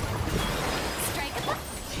shine. Strike a...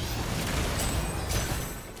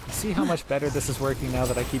 See how much better this is working now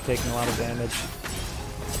that I keep taking a lot of damage.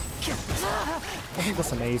 Isn't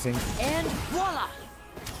this amazing? And voila!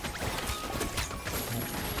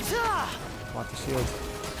 Want the shield.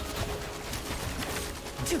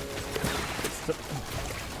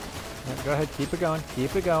 Yeah, go ahead, keep it going,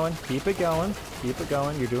 keep it going, keep it going, keep it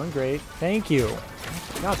going. You're doing great. Thank you.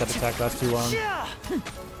 God, that attack lasts too long. There.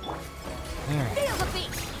 Feel the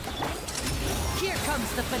beat. Here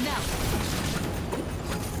comes the finale.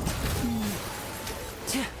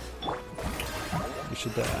 You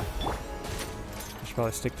should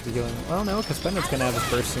probably stick to the healing. Well, no, because Bennett's gonna have his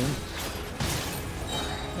burst soon.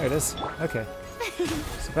 There it is. Okay.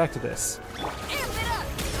 So back to this. Amp it up.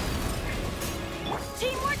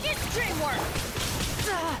 Teamwork is dreamwork.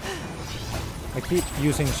 I keep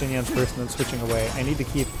using Xinyan's burst and then switching away. I need to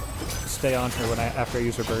stay on her after I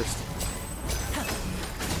use her burst.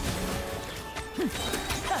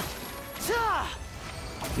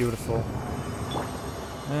 Beautiful.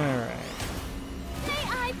 Alright. May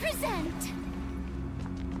I present?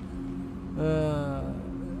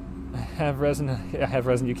 I have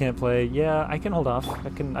resin you can't play. Yeah, I can hold off.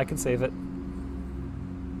 I can save it.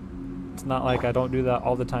 It's not like I don't do that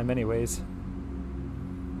all the time anyways.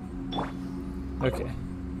 Okay.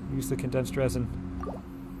 Use the condensed resin.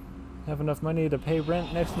 Have enough money to pay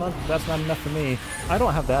rent next month? That's not enough for me. I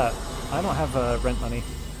don't have that. I don't have rent money.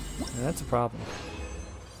 And that's a problem.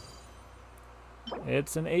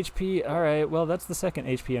 It's an HP. Alright, well that's the second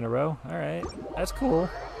HP in a row. Alright, that's cool.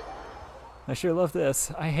 I sure love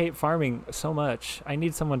this. I hate farming so much. I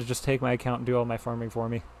need someone to just take my account and do all my farming for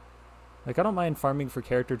me. Like, I don't mind farming for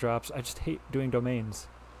character drops. I just hate doing domains.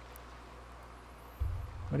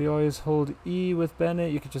 Why do you always hold E with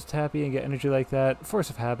Bennett? You could just tap E and get energy like that. Force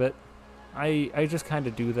of habit. I just kind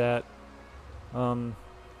of do that. I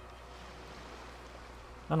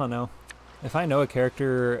don't know. If I know a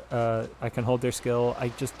character, I can hold their skill, I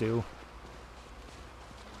just do.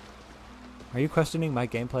 Are you questioning my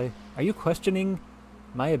gameplay? Are you questioning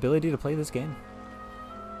my ability to play this game?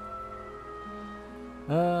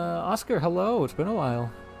 Oscar, hello. It's been a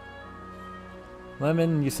while.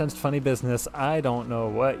 Lemon, you sensed funny business. I don't know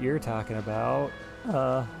what you're talking about.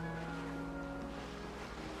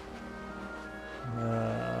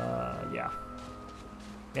 Yeah.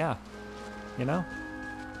 Yeah. You know?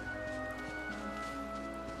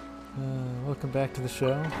 Welcome back to the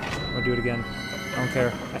show. I'm gonna do it again. I don't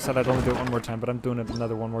care. I said I'd only do it one more time, but I'm doing it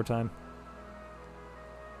another one more time.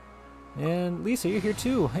 And Lisa, you're here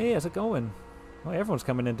too. Hey, how's it going? Oh, everyone's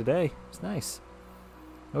coming in today. It's nice.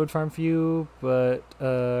 I would farm for you, but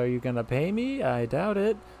are you gonna pay me? I doubt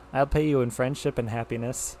it. I'll pay you in friendship and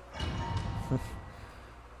happiness.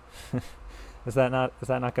 Is that not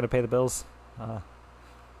gonna pay the bills? No,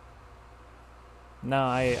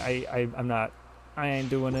 I'm not. I ain't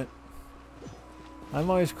doing it. I'm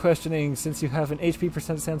always questioning, since you have an HP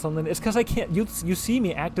percent stance on Lynn. It's because I can't. You see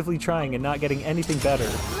me actively trying and not getting anything better.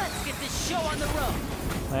 Let's get this show on the road.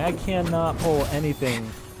 Like, I cannot pull anything.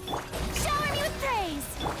 Shower me with praise.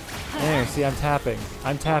 There, see, I'm tapping.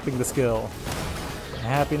 I'm tapping the skill.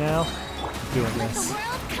 Happy now? I'm doing Let this. the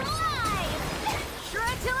world come alive.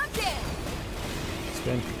 Try till I'm dead.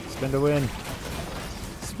 Spin. Spin to win.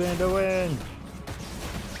 Spin to win.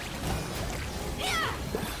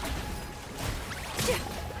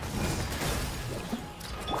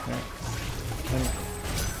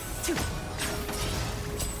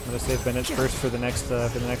 I'm gonna save Bennett first for the next run,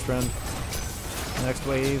 the next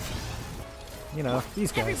wave. You know,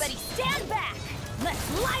 these guys. Everybody stand back.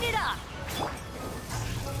 Let's light it up.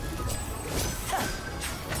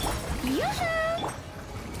 Yoo-hoo!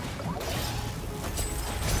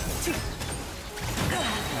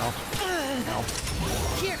 No. No.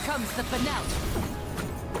 Here comes the finale.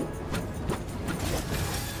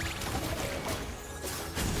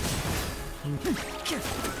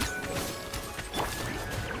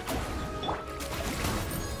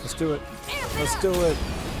 Let's do it. Let's do it.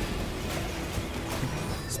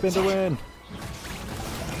 Spin to win.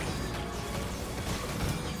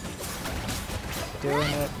 Doing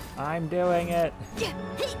it. I'm doing it.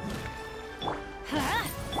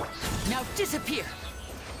 Now disappear.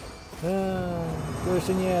 Go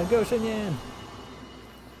Xinyan. Go Xinyan.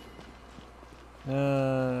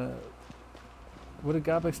 What did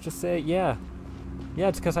Gobix just say? Yeah. Yeah,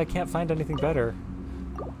 it's because I can't find anything better.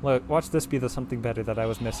 Look, watch this be the something better that I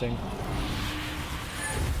was missing.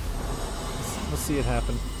 Let's see it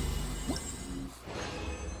happen.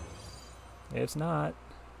 It's not.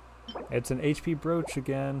 It's an HP brooch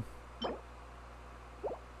again.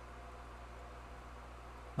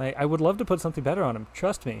 Like, I would love to put something better on him.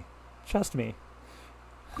 Trust me. Trust me.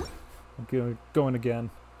 I'm going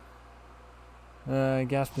again. I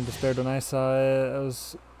gasped in despair when I saw it. I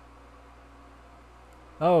was...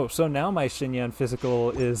 Oh, so now my Xinyan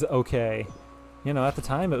physical is okay. You know, at the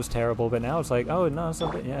time it was terrible, but now it's like, oh, no, it's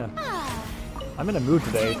not bad. Yeah. I'm in a mood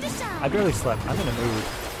today. I barely slept. I'm in a mood,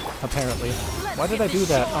 apparently. Why did I do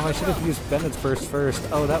that? Oh, I should have used Bennett's burst first.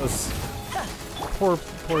 Oh, that was poor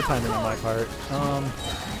timing on my part.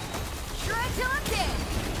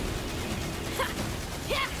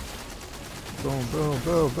 Boom, boom,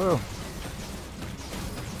 boom, boom.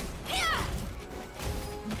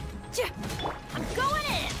 I'm going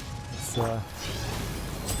It's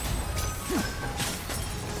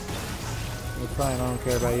You're fine, I don't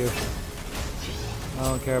care about you. I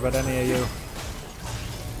don't care about any of you.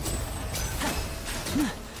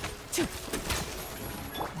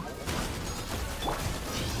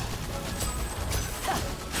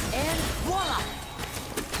 And voila!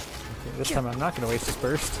 Okay, this time I'm not going to waste this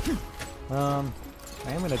burst. I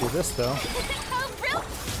am going to do this though. Oh, bro!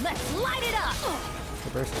 Let's light it up!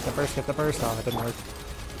 Get the burst, get the burst. Oh, that didn't work.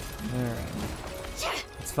 Alright.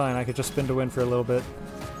 It's fine, I could just spin to win for a little bit.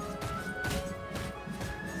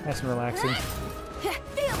 Nice and relaxing.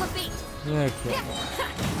 Feel the beat! Okay.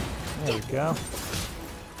 There we go.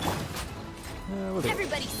 We'll do it.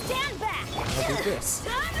 Everybody stand back! I'll do this.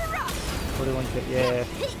 Time to rock! 41 k. Yeah,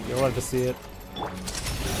 you'll love to see it.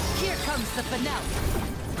 Here comes the finale.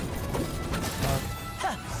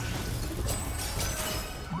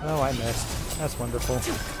 Oh, I missed. That's wonderful.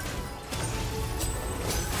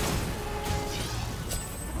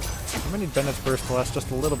 I'm gonna need Bennett's burst to last just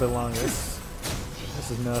a little bit longer. This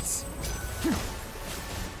is nuts.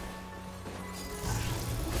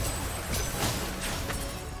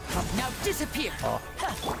 Now disappear. Oh,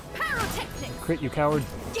 Pyrotechnic! crit, you coward.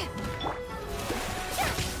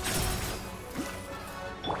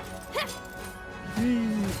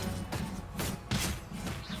 You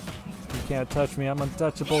can't touch me. I'm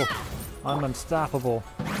untouchable. I'm unstoppable.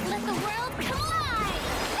 Let the world collide!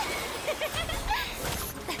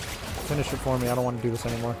 Finish it for me. I don't want to do this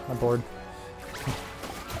anymore. I'm bored.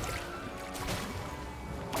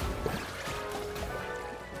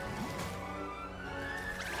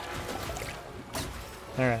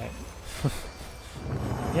 Alright.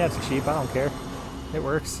 Yeah, it's cheap. I don't care. It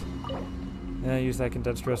works. Yeah, use that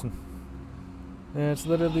condensed resin. It's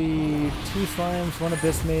literally 2 slimes, 1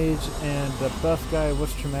 abyss mage, and a buff guy.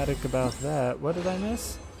 What's traumatic about that? What did I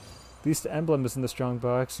miss? Beast emblem is in the strong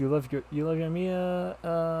box. You love your Mia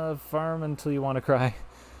farm until you want to cry.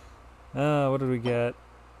 What did we get?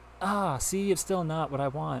 Ah, see, it's still not what I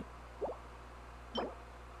want.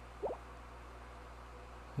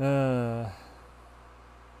 There's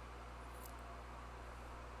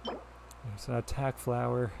an attack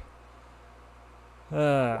flower.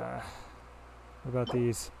 What about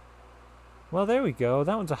these? Well, there we go.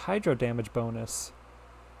 That one's a hydro damage bonus.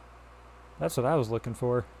 That's what I was looking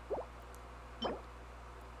for.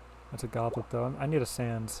 That's a goblet, though. I need a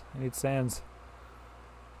sands. I need sands.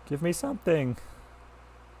 Give me something.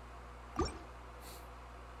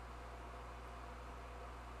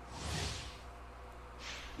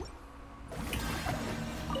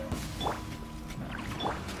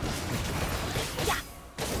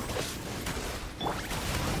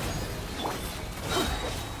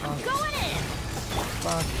 Going in!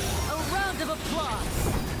 Fuck. A round of applause.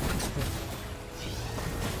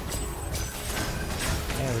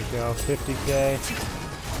 There we go. 50k.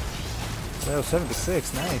 Oh,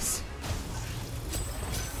 76. Nice.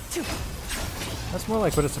 That's more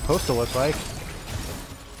like what it's supposed to look like.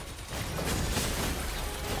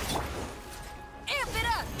 Amp it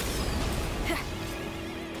up!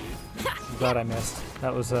 I'm glad I missed.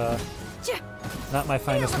 That was not my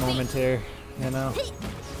finest moment here, you know.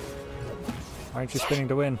 Aren't you spinning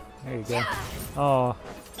to win? There you go. Oh.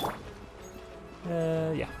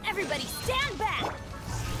 Yeah. Everybody stand back!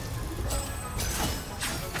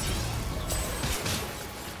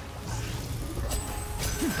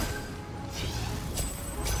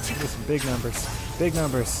 Some big numbers. Big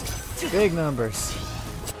numbers. Big numbers.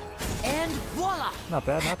 And voila! Not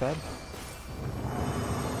bad, not bad.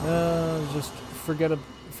 Just forget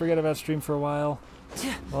about stream for a while.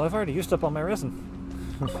 Well, I've already used up all my resin.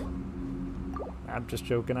 I'm just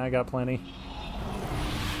joking, I got plenty.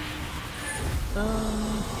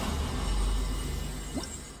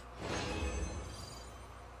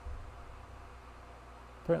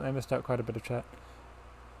 Apparently I missed out quite a bit of chat.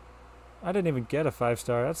 I didn't even get a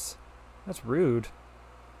 5-star. That's rude.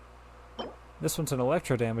 This one's an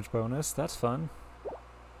electro damage bonus. That's fun.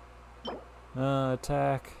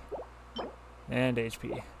 Attack and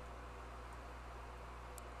HP.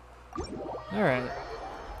 Alright.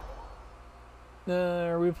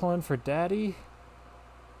 Are we pulling for Daddy?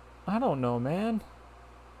 I don't know, man.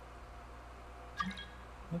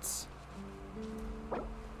 Let's...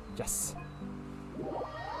 Yes.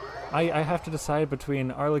 I have to decide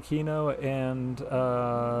between Arlecchino and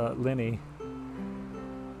Linny.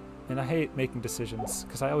 And I hate making decisions,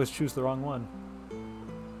 because I always choose the wrong one.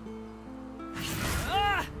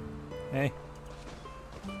 Hey.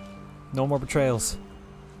 No more betrayals.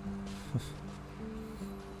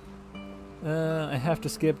 I have to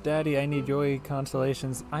skip Daddy, I need Joy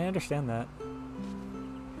constellations. I understand that.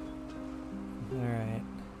 Alright.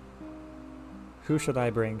 Who should I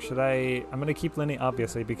bring? Should I... I'm gonna keep Lenny,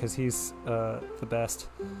 obviously, because he's the best.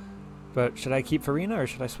 But should I keep Farina, or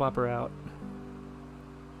should I swap her out?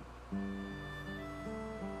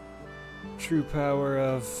 True power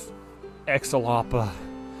of Exalapa.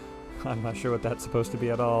 I'm not sure what that's supposed to be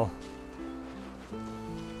at all.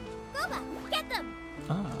 Boba, get them!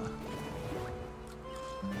 Ah.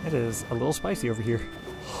 It is a little spicy over here.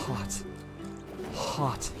 Hot.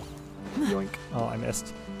 Hot. Yoink. Oh, I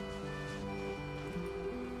missed.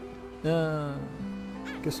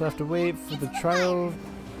 Guess I'll have to wait for the trial.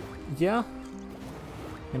 Yeah?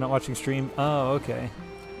 You're not watching stream? Oh, okay.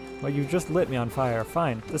 Well, you just lit me on fire.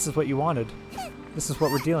 Fine. This is what you wanted. This is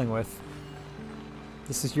what we're dealing with.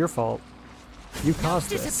 This is your fault. You caused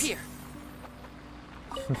this. Disappear.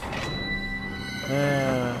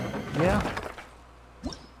 Yeah.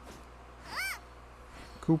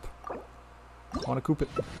 Coop. I want to coop it.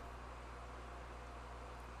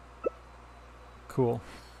 Cool.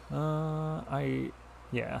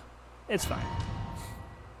 Yeah. It's fine.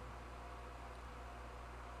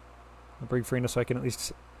 I'll bring Farina so I can at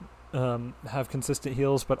least have consistent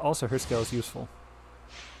heals, but also her skill is useful.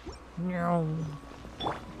 Shower me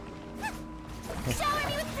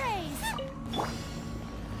with praise!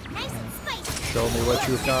 Nice and spicy! Show me what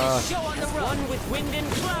you've got. Show on the run with wind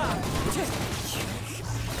and cloud.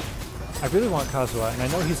 I really want Kazuha, and I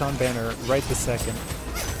know he's on banner right this second,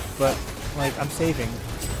 but, like, I'm saving.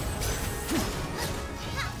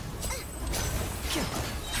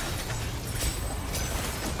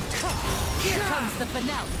 Here comes the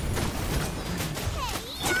finale.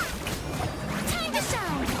 Time to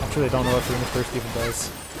shine! I truly don't know what Farina's first even does.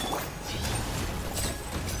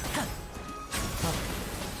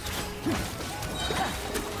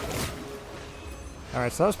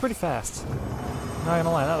 Alright, so that was pretty fast. Not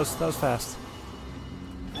gonna lie, that was fast.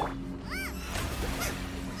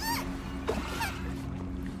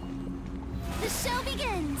 The show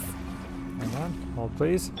begins! Hang on, hold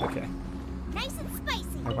please. Okay. Nice and spicy!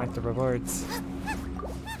 I want the rewards.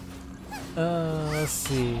 Let's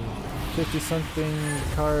see. 50-something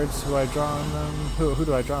cards. Who I draw on them? Who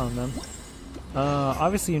do I draw on them?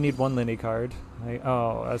 Obviously you need one Linny card.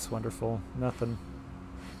 Oh, that's wonderful. Nothing.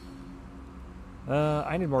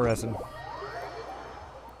 I need more resin.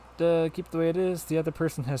 Keep it the way it is. The other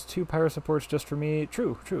person has 2 pyro supports just for me.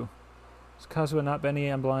 True. It's Kazuha, not Benny.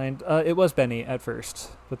 I'm blind. It was Benny at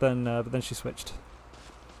first, but then she switched.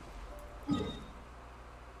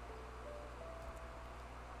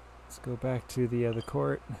 Let's go back to the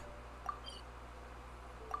court.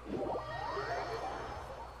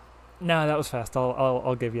 No, that was fast.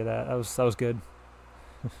 I'll give you that. That was good.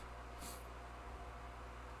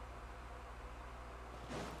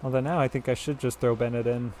 Although now I think I should just throw Bennett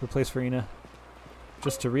in, replace Farina,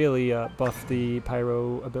 just to really buff the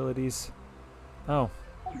pyro abilities. Oh.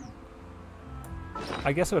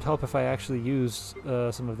 I guess it would help if I actually used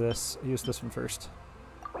some of this. Use this one first.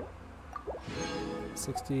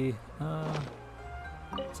 60. Is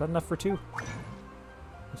that enough for 2?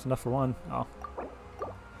 That's enough for 1. Oh.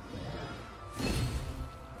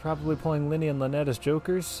 Probably pulling Linny and Lynette as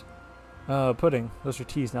jokers. Pudding. Those are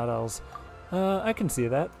T's, not L's. I can see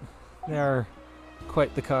that. They are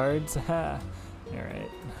quite the cards. Ha. Alright.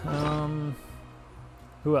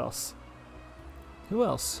 Who else? Who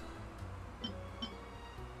else?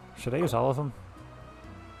 Should I use all of them?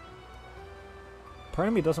 Part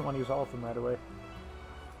of me doesn't want to use all of them right away.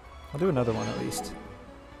 I'll do another one at least.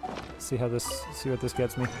 See what this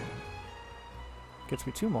gets me. Gets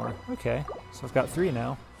me 2 more. Okay. So I've got 3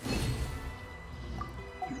 now.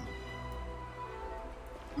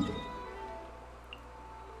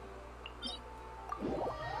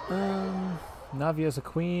 Navia as a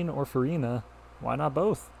queen or Farina. Why not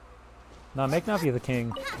both? No, make Navia the king.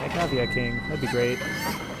 Make Navia a king. That'd be great.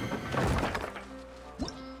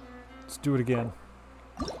 Let's do it again.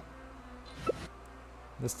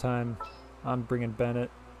 This time, I'm bringing Bennett.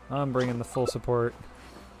 I'm bringing the full support.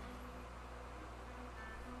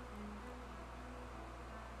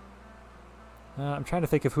 I'm trying to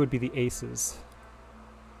think of who would be the aces.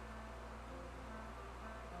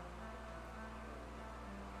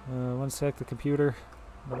 One sec, the computer.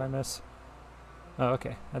 What did I miss? Oh,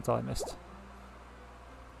 okay. That's all I missed.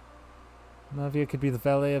 Navia could be the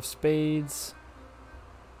valet of spades.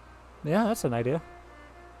 Yeah, that's an idea.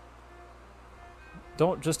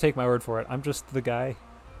 Don't just take my word for it. I'm just the guy.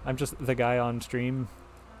 I'm just the guy on stream.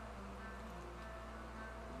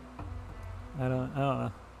 I don't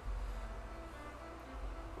know.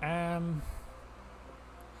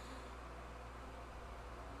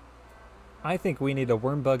 I think we need a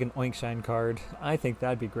Wormbug and Oinkshine card. I think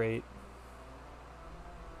that'd be great.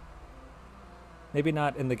 Maybe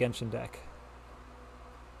not in the Genshin deck.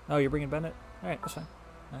 Oh, you're bringing Bennett? Alright, that's fine.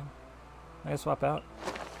 I can swap out.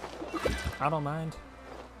 I don't mind.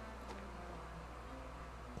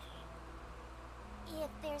 If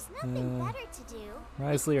there's nothing better to do,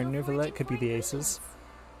 Risley or go Neuvillette foraging could be for the ingredients. aces.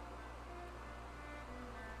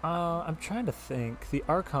 I'm trying to think. The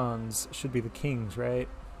Archons should be the kings, right?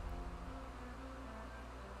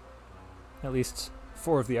 At least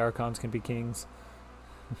 4 of the Archons can be kings.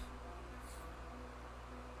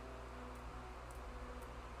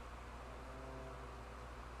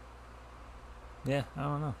 Yeah, I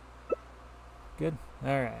don't know. Good.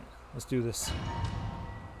 Alright, let's do this.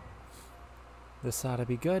 This ought to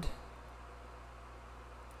be good.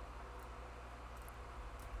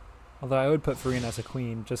 Although I would put Farina as a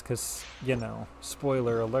queen, just because, you know,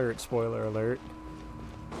 spoiler alert, spoiler alert.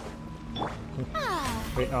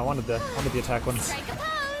 Wait, no, I wanted the attack ones. Strike a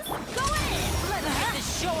pose. Go in. Let's get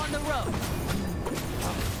this show on the road.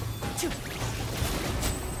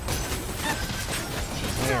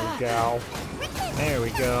 There we go. There we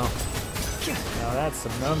go. Now that's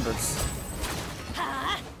some numbers.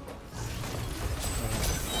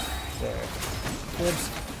 There. Dibs.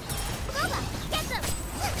 Get them.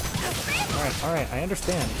 Alright, I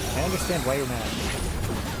understand. I understand why you're mad.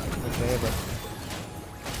 Okay, but...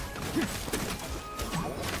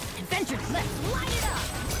 Adventure, let's light it up.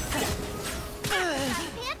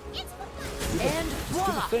 And do the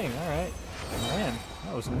voila. thing, alright. Man,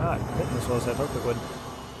 that was not hitting as well as I hoped it would.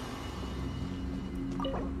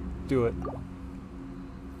 Do it.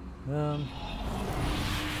 I'm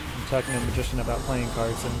talking to a magician about playing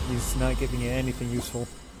cards and he's not giving you anything useful.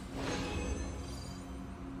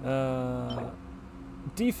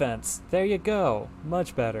 Defense. There you go.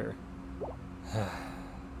 Much better.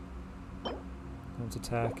 Let's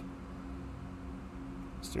attack.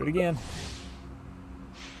 Let's do it again.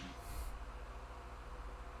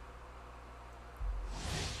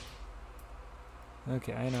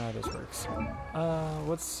 Okay, I know how this works.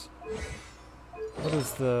 What's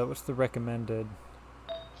the recommended?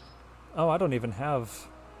 Oh, I don't even have.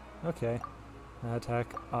 Okay,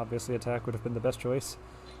 attack. Obviously, attack would have been the best choice.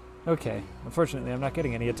 Okay, unfortunately, I'm not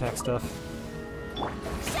getting any attack stuff.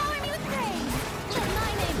 Shower me with praise. Let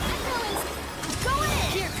my name echo as go in.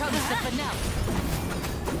 Here comes the finale.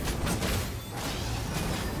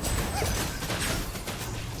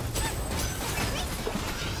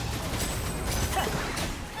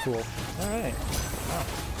 Cool. Alright. Wow.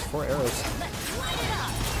 4 arrows. Let's light it up.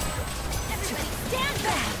 Everybody stand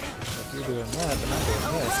back. If you're doing that, then I'm A doing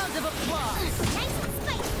this. round of applause. Nice and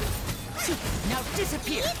spicy. Now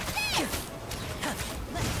disappear.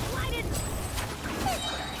 Let's light it.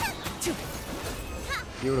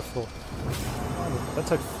 Beautiful. That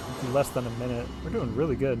took less than a minute. We're doing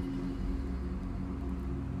really good.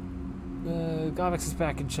 Govix is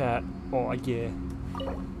back in chat. Oh yeah.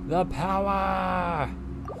 The power!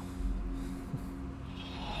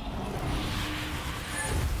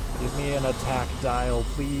 Give me an attack dial,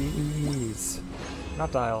 please.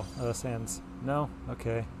 Not dial, sands. No?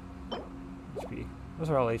 Okay. HP. Those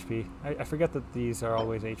are all HP. I forget that these are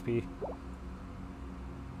always HP.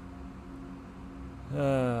 We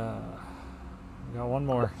got one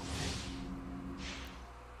more.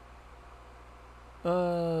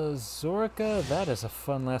 Zorka, that is a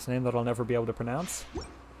fun last name that I'll never be able to pronounce.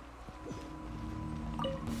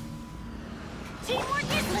 Teamwork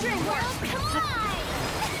is teamwork. Come on.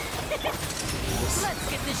 Let's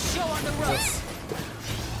get this show on the road.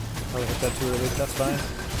 Probably hit that too early, but that's fine.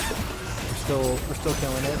 We're still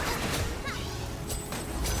killing it.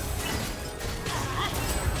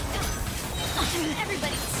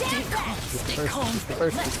 Everybody stand back. Stay calm. It's the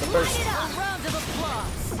first. A round of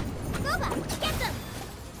applause. Boba, get them.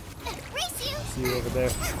 Race you. See you over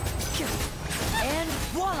there. And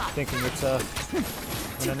voila. Thinking you're tough.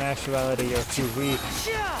 When in actuality, you're too weak.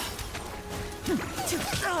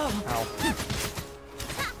 Ow.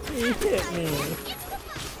 He hit me.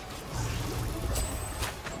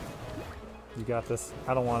 You got this.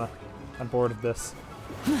 I don't wanna. I'm bored of this.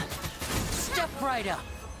 Step right up.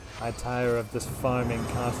 I tire of this farming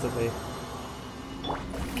constantly. Look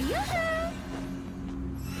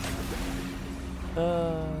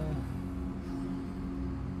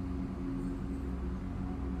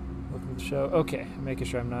at the show. Okay, I'm making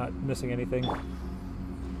sure I'm not missing anything.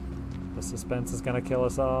 The suspense is gonna kill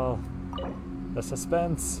us all. The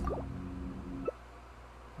suspense.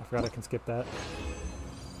 I forgot I can skip that.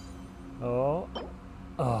 Oh.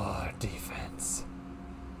 Oh, defense.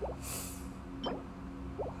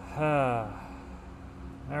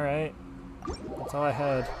 Alright. That's all I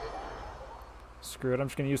had. Screw it, I'm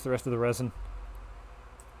just gonna use the rest of the resin.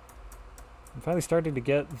 I'm finally starting to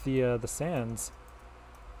get the sands.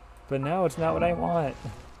 But now it's not what I want.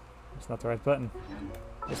 It's not the right button.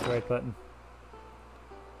 It's the right button.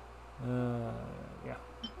 Yeah.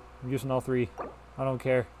 I'm using all 3. I don't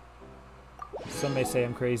care. Some may say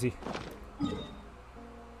I'm crazy.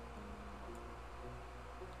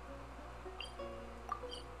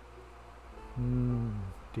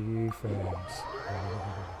 Defense.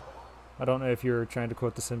 I don't know if you're trying to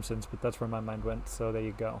quote The Simpsons, but that's where my mind went, so there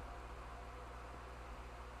you go.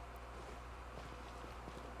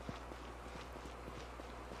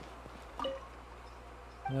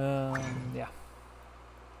 Yeah.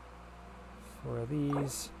 4 of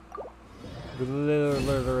these. We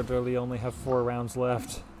literally only have 4 rounds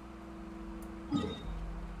left.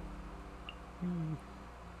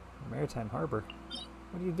 Maritime Harbor.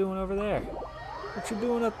 What are you doing over there? What you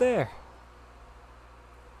doing up there?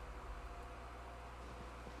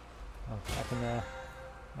 Oh,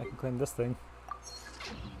 I can claim this thing.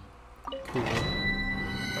 Cool.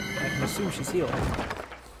 I can assume she's healed.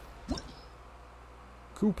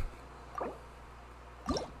 Coop.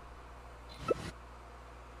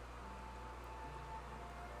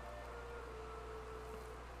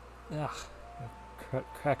 Ugh,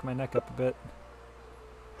 crack my neck up a bit.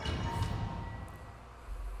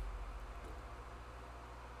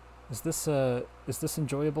 Is this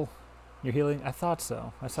enjoyable? You're healing? I thought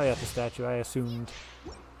so. I saw you at the statue. I assumed.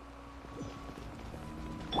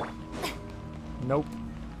 Nope.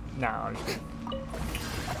 No, I'm just kidding.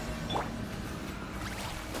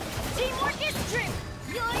 Teamwork is true.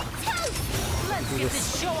 You're toast. Let's get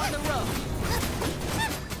this show on the road.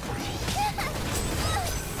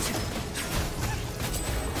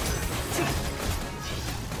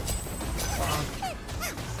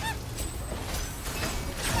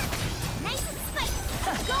 Nice and spicy.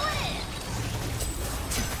 Going in.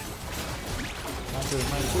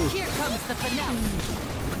 Mine too. Here comes the finale.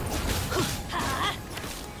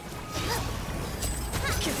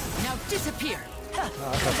 Now disappear. Oh, I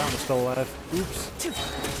thought that was still alive. Oops.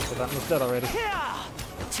 But that was dead already. I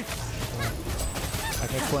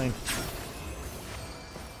can explain.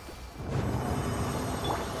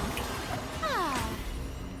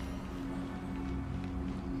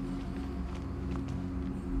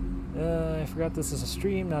 I forgot this is a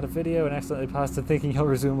stream, not a video, and accidentally paused it thinking you'll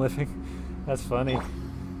resume living. That's funny.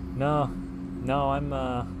 No, I'm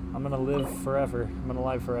gonna live forever. I'm gonna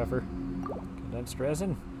live forever. Condensed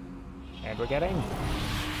resin. And we're getting.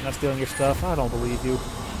 Not stealing your stuff. I don't believe you.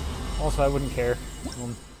 Also, I wouldn't care.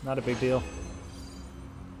 Not a big deal.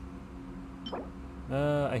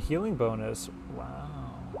 A healing bonus.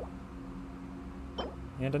 Wow.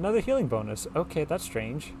 And another healing bonus. Okay, that's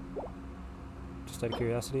strange. Just out of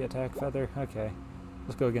curiosity, attack feather. Okay.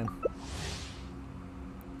 Let's go again.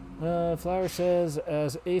 Flower says,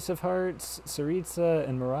 as Ace of Hearts, Saritza,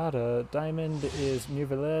 and Murata, Diamond is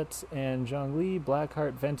Murvilette, and Zhongli,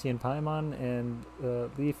 Blackheart, Venti, and Paimon, and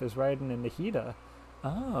Leaf is Raiden and Nahida.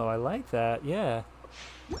 Oh, I like that, yeah.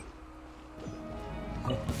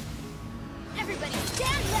 Everybody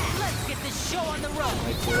stand back. Let's get this show on the road.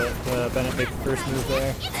 Like to let Bennett make the first move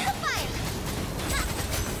there. Into the fire.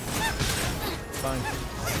 Fine.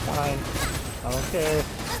 Fine. I don't care.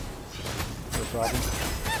 No problem.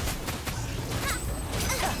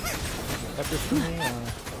 Pepper for me?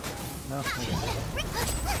 No? Okay.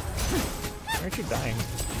 Aren't you dying? You're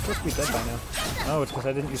supposed to be dead by now. Oh, it's because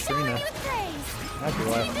I didn't use Serena. That'd be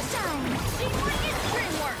why. Teamwork is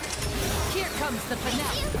dreamwork. Here comes the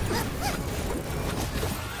finale.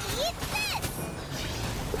 Eat this.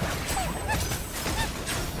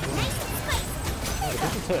 Nice and spicy. Oh,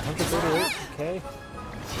 this is hit 138. Okay.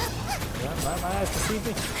 Yeah, my eyes deceive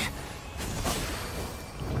me.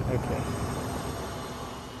 Okay.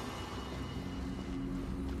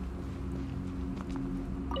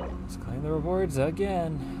 Let's claim the rewards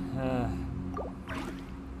again.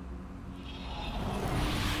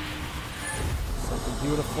 Something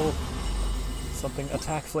beautiful. Something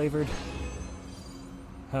attack flavored.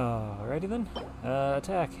 Alrighty then.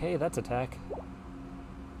 Attack. Hey, that's attack.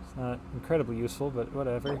 It's not incredibly useful, but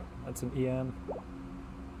whatever. That's an EM.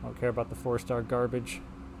 I don't care about the 4-star garbage.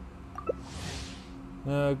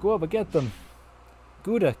 Guoba, get them.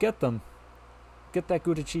 Gouda, get them. Get that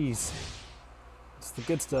Gouda cheese. It's the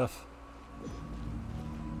good stuff.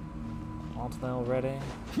 Alt now ready.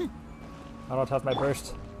 I don't have my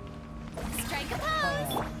burst. Strike a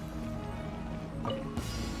pose.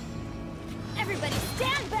 Everybody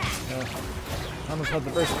stand back. I almost had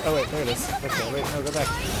the burst. Oh wait, there it is. Okay, wait, no, go back.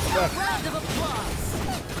 Go back. Round of applause.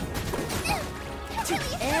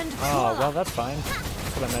 And Oh, well, that's fine.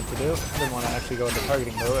 That's what I meant to do. I didn't want to actually go into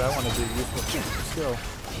targeting mode. I want to do useful skill.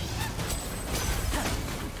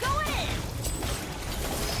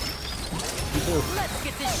 too. Let's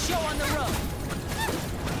get this show on the road.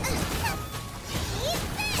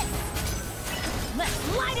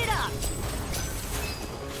 Let's light it up!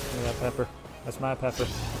 Give me that pepper. That's my pepper.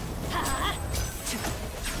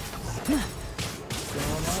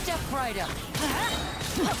 Step right up.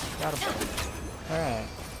 Got him. Alright.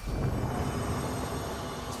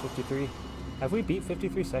 It's 53. Have we beat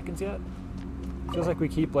 53 seconds yet? Feels like we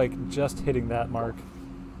keep, like, just hitting that mark.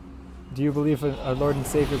 Do you believe in our Lord and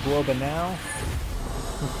Savior Globa now?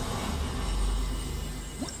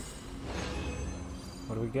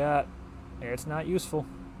 What do we got? It's not useful.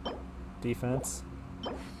 Defense.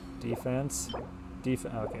 Defense.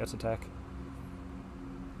 Defense. Okay, that's attack.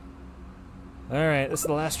 Alright, this is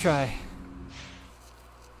the last try.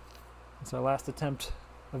 It's our last attempt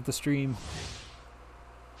of the stream.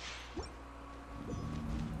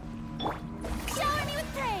 Shower me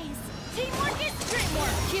with praise! Teamwork is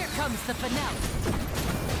dreamwork! Here comes the finale.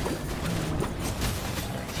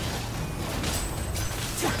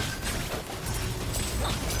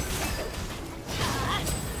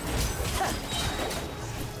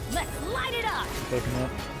 Let's light it up! Taking it.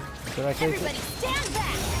 Did I take Everybody it? stand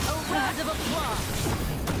back! A round of applause.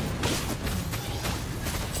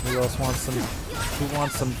 Who else wants some? Who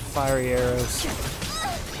wants some fiery arrows?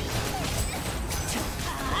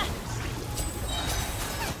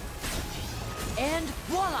 And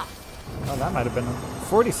voila! Oh, that might have been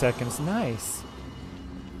 40 seconds. Nice.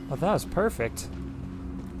 Oh, that was perfect.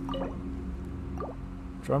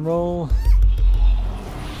 Drum roll.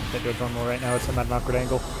 Can't do a drum roll right now. It's at an awkward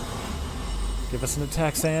angle. Give us an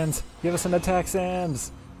attack, Sans. Give us an attack,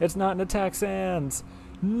 Sans. It's not an attack, Sans.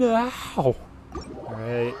 No. All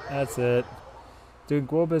right, that's it. Doing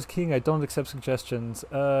Guoba as king. I don't accept suggestions.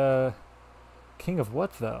 King of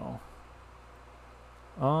what though?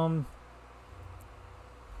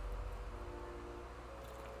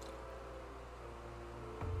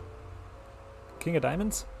 King of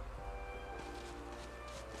Diamonds?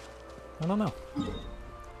 I don't know.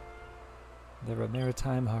 They're a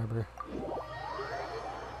maritime harbor.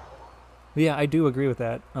 But yeah, I do agree with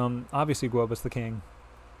that. Obviously Guoba's the king.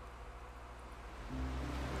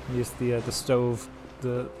 He's the stove,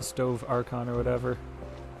 the stove archon or whatever.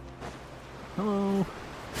 Hello.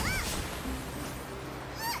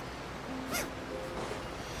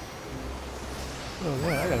 Oh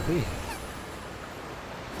yeah, I gotta pee.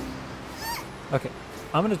 Okay,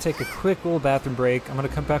 I'm gonna take a quick little bathroom break. I'm gonna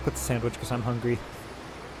come back with the sandwich because I'm hungry.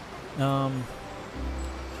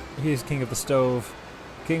 He's king of the stove.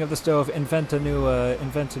 King of the stove. Invent a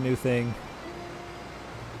new thing.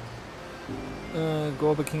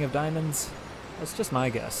 Guoba king of diamonds. That's just my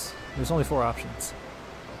guess. There's only 4 options.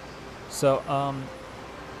 So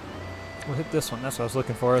we'll hit this one. That's what I was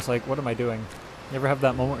looking for. It's like, what am I doing? You ever have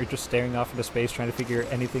that moment where you're just staring off into space trying to figure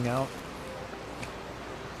anything out?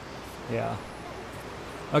 Yeah.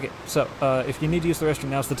 Okay, so if you need to use the restroom,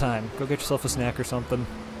 now's the time. Go get yourself a snack or something.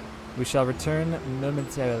 We shall return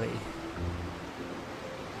momentarily.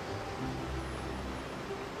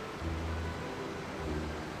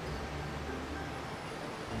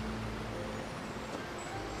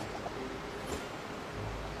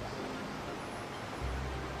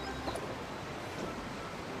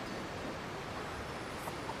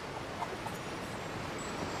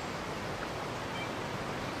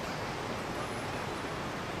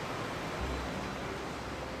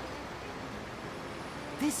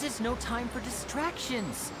 This is no time for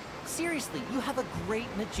distractions. Seriously, you have a great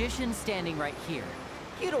magician standing right here.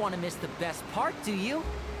 You don't want to miss the best part, do you?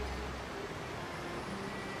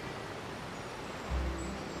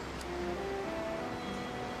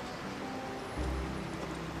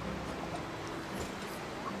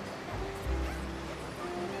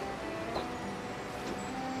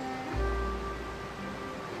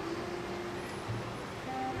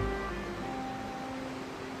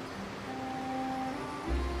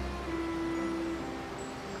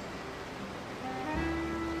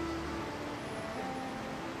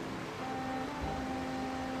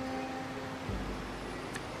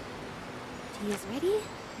 Tea is ready.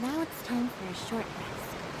 Now it's time for a short rest.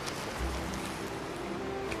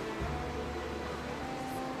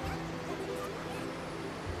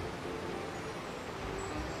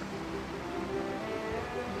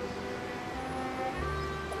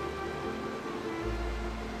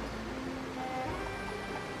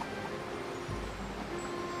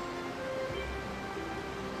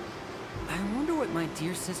 I wonder what my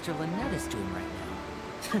dear sister Lynette is doing right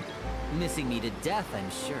now. Missing me to death,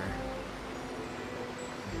 I'm sure.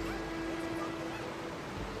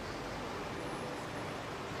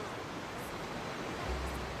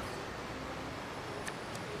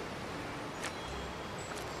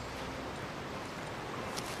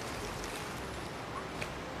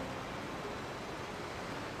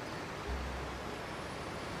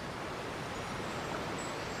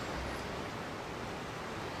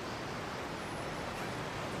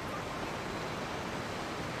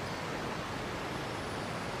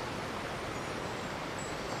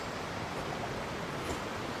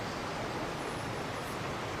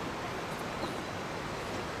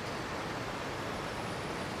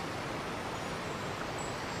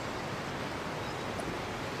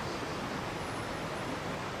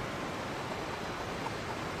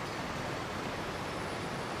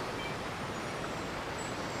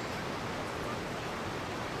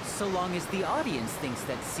 So long as the audience thinks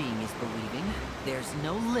that seeing is believing, there's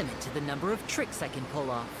no limit to the number of tricks I can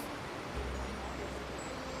pull off.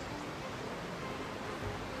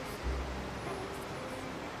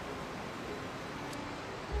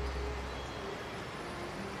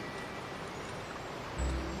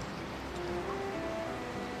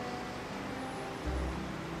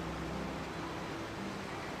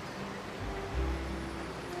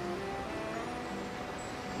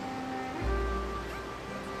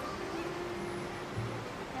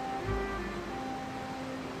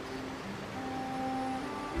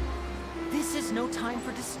 This is no time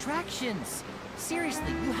for distractions.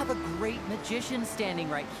 Seriously, you have a great magician standing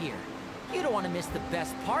right here. You don't want to miss the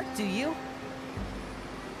best part, do you?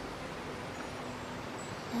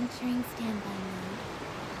 Entering standby mode.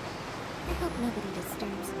 I hope nobody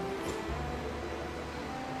disturbs me.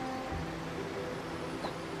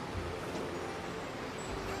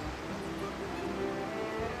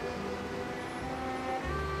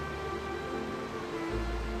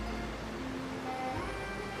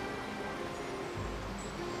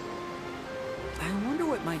 I wonder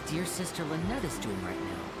what my dear sister Lynette is doing right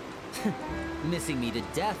now. Missing me to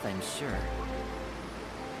death, I'm sure.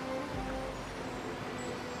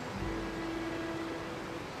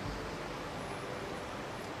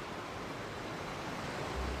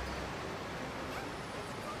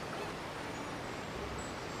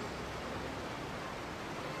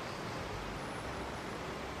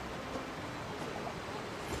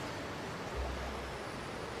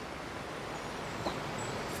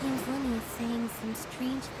 Seems Lenny is saying some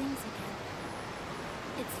strange things again.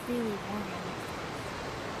 It's really worrying.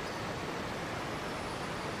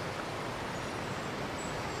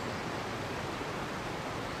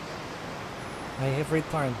 I have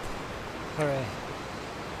returned. Hooray.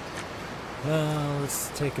 Let's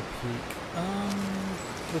take a peek.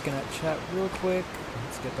 Looking at chat real quick.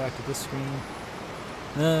 Let's get back to this screen.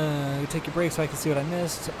 You take your break so I can see what I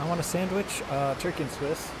missed. I want a sandwich. Turkey and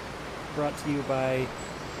Swiss. Brought to you by,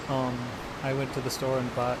 I went to the store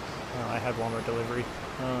and bought, I had Walmart delivery.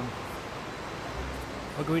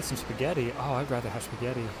 I'll go eat some spaghetti. Oh, I'd rather have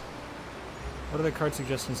spaghetti. What other card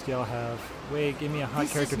suggestions do y'all have? Wait, give me a hot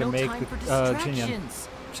character to make the Xinyan.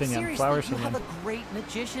 Xinyan, flower Seriously, you have Xinyan. a great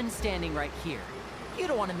magician standing right here. You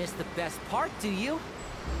don't want to miss the best part, do you?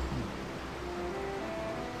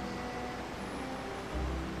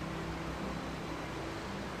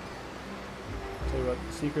 Tell you what,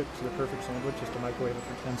 the secret to the perfect sandwich is to microwave it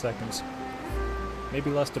for 10 seconds. Maybe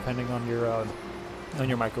less depending on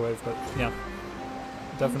your microwave, but yeah.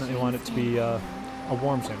 Definitely want it to be a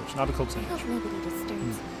warm sandwich, not a cold I sandwich. hope nobody disturbs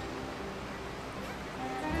me.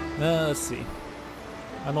 Let's see.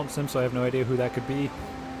 I don't sim, so I have no idea who that could be.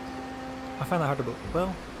 I find that hard to believe.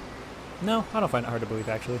 Well, no, I don't find it hard to believe,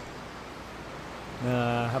 actually.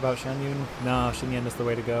 How about Shanyun? No, Xinyan is the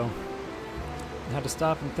way to go. I had to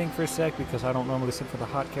stop and think for a sec because I don't normally sim for the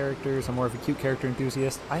hot characters. I'm more of a cute character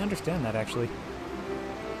enthusiast. I understand that, actually.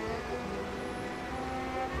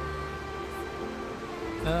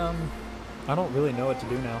 I don't really know what to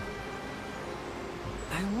do now.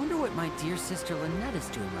 I wonder what my dear sister Lynette is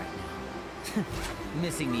doing right now.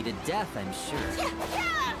 Missing me to death, I'm sure.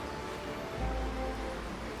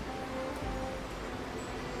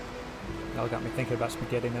 Y'all got me thinking about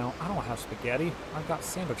spaghetti now. I don't have spaghetti. I've got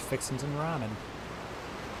sandwich fixins and ramen.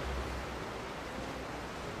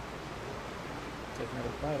 Take another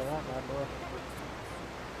bite of that bad boy.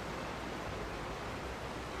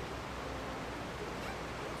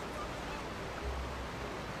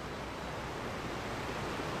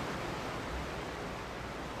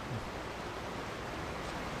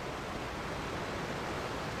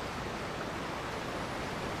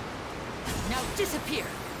 Now disappear!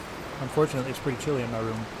 Unfortunately, it's pretty chilly in my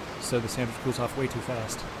room, so the sandwich cools off way too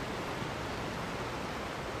fast.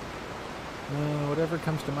 Whatever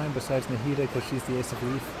comes to mind besides Nahida, because she's the ace of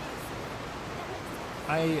leaf.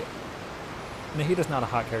 Nahida's not a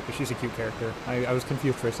hot character, she's a cute character. I was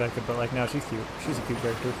confused for a second, but like, no, she's cute. She's a cute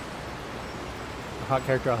character. A hot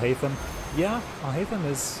character, Alhaitham. Yeah, Alhaitham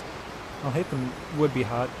would be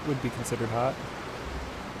hot, would be considered hot.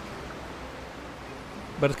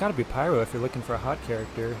 But it's gotta be Pyro if you're looking for a hot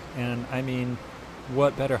character, and I mean,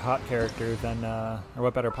 what better hot character than, or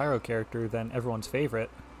what better Pyro character than everyone's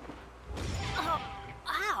favorite? Oh,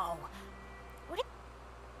 ow!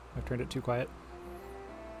 I've turned it too quiet.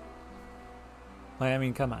 Like, I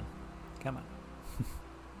mean, come on. Come on.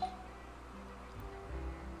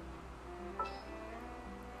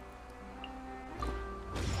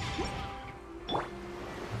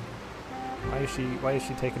 Why is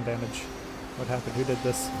she taking damage? What happened? Who did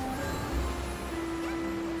this?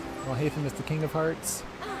 Well, Hatham is the King of Hearts.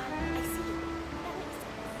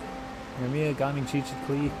 Mia, Gaming, Chi-Chi,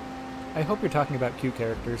 Klee. I hope you're talking about cute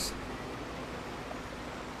characters.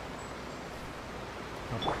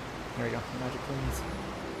 Oh, there we go. Magic Queens.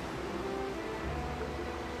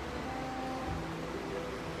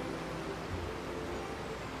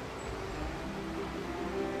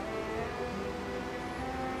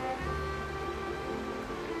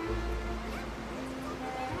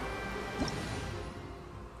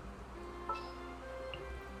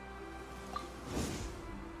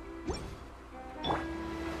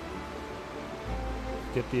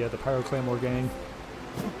 Get the Pyro Claymore gang.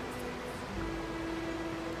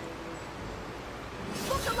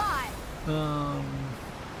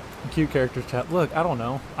 Cute characters chat. Look, I don't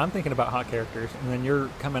know. I'm thinking about hot characters, and then you're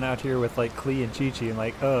coming out here with like Klee and Chi-Chi, and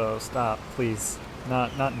like, oh, stop, please,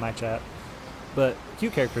 not in my chat. But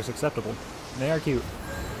cute characters acceptable. They are cute.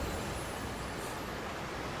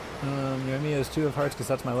 Yoimiya is 2 of hearts because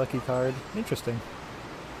that's my lucky card. Interesting.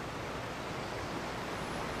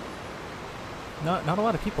 Not a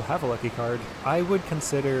lot of people have a lucky card. I would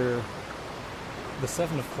consider the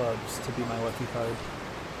 7 of clubs to be my lucky card.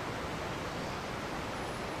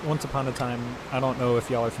 Once upon a time, I don't know if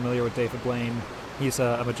y'all are familiar with David Blaine. He's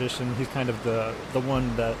a magician. He's kind of the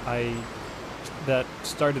one that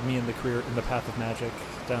started me in the career in the path of magic,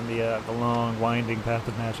 down the long winding path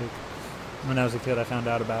of magic. When I was a kid, I found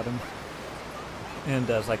out about him, and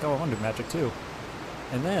I was like, oh, I want to do magic too.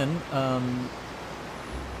 And then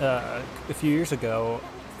a few years ago,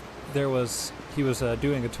 he was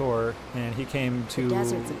doing a tour, and he came to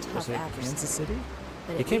Kansas City.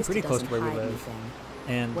 He came pretty close to where we live. Anything.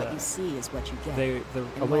 And what you see is what you get.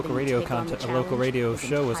 a local radio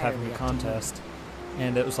show was having a contest,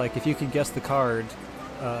 and it was like, if you can guess the card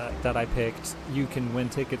that I picked, you can win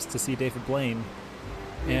tickets to see David Blaine.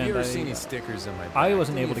 And have you ever seen any stickers on my back? I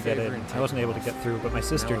wasn't able to get in. I wasn't able to get through, but my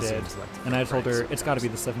sister did, and I told her it's got to be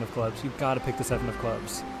the 7 of clubs. You've got to pick the 7 of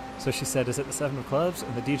clubs. So she said, "Is it the 7 of clubs?"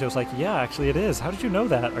 And the DJ was like, "Yeah, actually it is. How did you know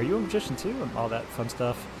that? Are you a magician too?" And all that fun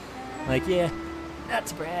stuff. I'm like, yeah.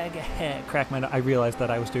 That's brag. I realized that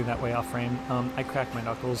I was doing that way off frame. I cracked my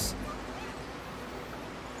knuckles.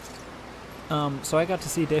 So I got to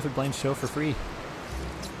see David Blaine's show for free.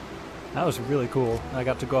 That was really cool. I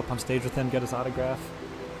got to go up on stage with him, get his autograph.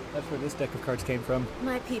 That's where this deck of cards came from.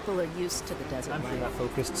 My people are used to the desert I'm life. sure that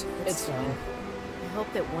focused. It's fine. I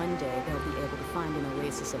hope that one day they'll be able to find an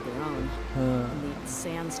oasis of their own and leave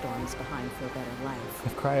sandstorms behind for a better life.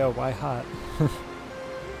 If cryo, why hot?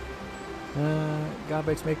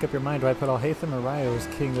 Godbikes, make up your mind. Do I put Alhaitham or Ryo as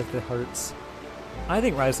King of the Hearts? I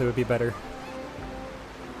think Ryo would be better.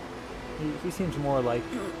 He seems more like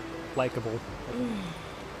likable.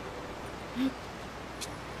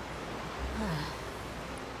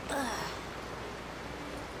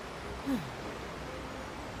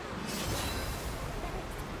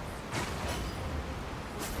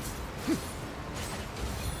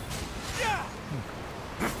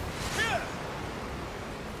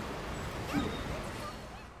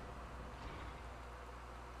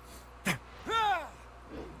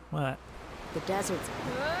 What? The desert's...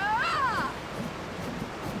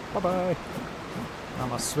 Bye-bye. I'm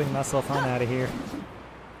gonna swing myself on out of here.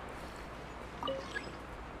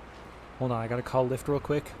 Hold on, I gotta call Lift real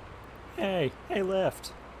quick. Hey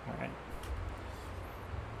Lift. Alright.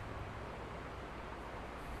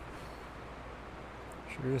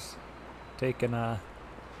 Sure is taking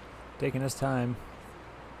his time.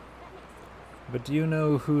 But do you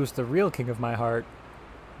know who's the real king of my heart?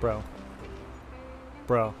 Bro.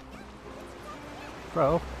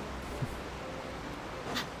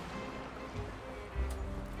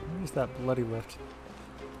 Where's that bloody Lift?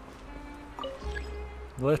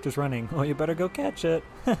 The Lift is running. Oh, you better go catch it.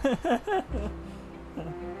 Ha.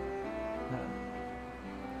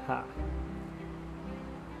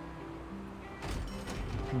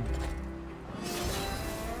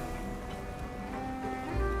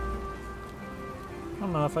 I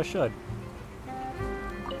don't know if I should.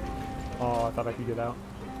 Oh, I thought I could get out.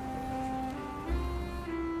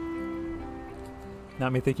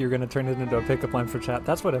 Not me think you were going to turn it into a pickup line for chat.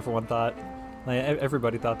 That's what everyone thought. Like,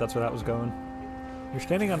 everybody thought that's where that was going. You're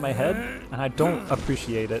standing on my head, and I don't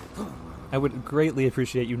appreciate it. I would greatly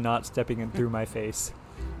appreciate you not stepping in through my face.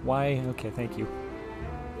 Why? Okay, thank you.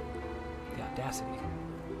 The audacity.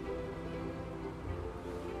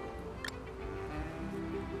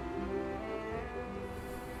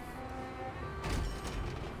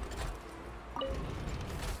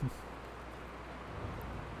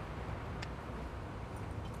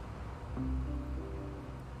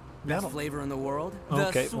 Best flavor in the world.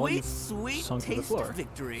 Okay, the well, sweet sunk to the taste floor. of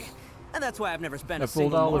victory. And that's why I've never spent I've a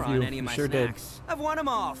single fooled all more of on you. any of my Sure did. snacks. I've won them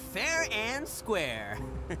all fair and square.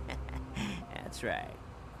 That's right.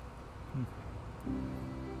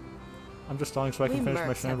 I'm just stalling so I can finish my mercs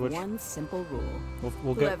have sandwich. one simple rule.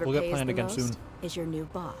 We'll get playing again soon. Is your new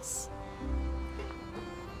boss.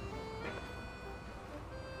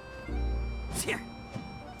 Tja!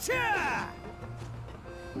 Tja!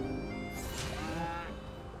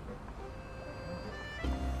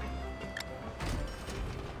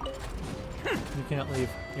 You can't leave.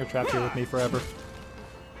 You're trapped here with me forever.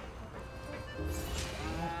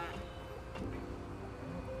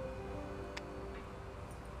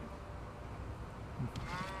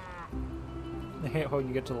 I hate how when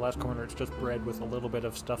you get to the last corner, it's just bread with a little bit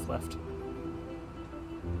of stuff left.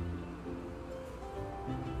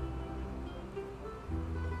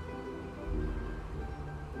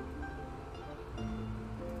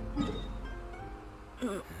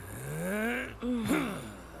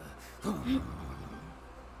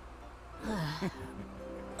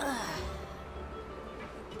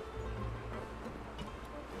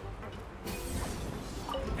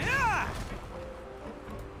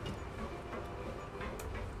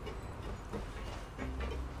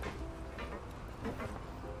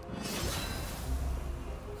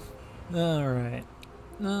 Alright.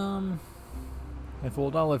 I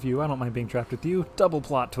fooled all of you. I don't mind being trapped with you. Double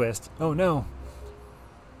plot twist. Oh no.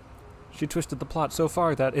 She twisted the plot so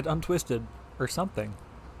far that it untwisted. Or something.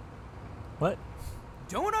 What?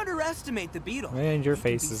 Don't underestimate the beetle. And your He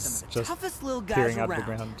can face be is some of the just toughest little guys peering out of around.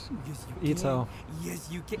 the ground. Yes, you Ito. can. Yes,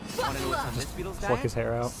 you can. Want to know what's on this beetle's Pluck diet? his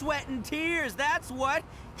hair out. Sweat and tears. That's what.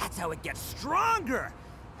 That's how it gets stronger.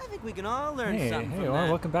 I think we can all learn something from well, that.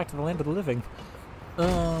 welcome back to the land of the living. I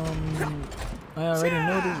already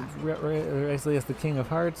noted Raisley as the King of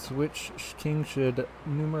Hearts. Which king should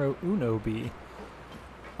numero uno be?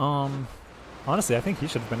 Honestly, I think he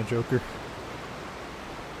should have been a Joker.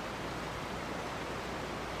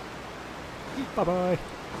 Bye-bye.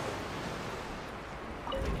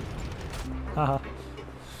 Haha.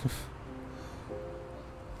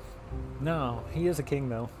 No, he is a king,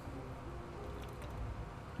 though.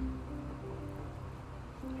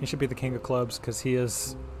 He should be the king of clubs, because he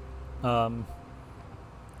is, the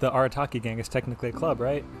Arataki gang is technically a club,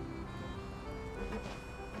 right?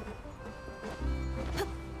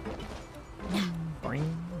 Boing,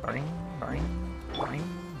 boing, boing, boing,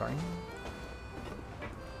 boing.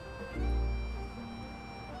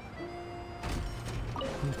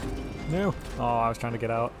 No! Oh, I was trying to get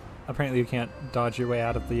out. Apparently you can't dodge your way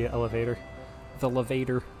out of the elevator. The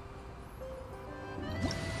levator.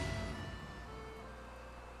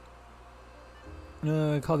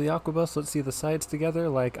 Call the Aquabus, let's see the sides together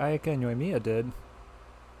like Ayaka and Yoimiya did.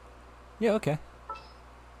 Yeah, okay.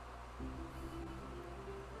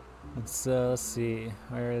 Let's see.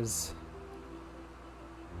 Where is...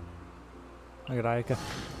 I got Ayaka.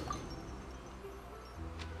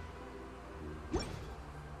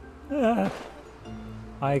 Ah.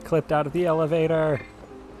 I clipped out of the elevator!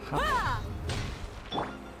 Ha.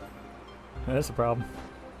 That's a problem.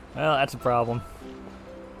 Well, that's a problem.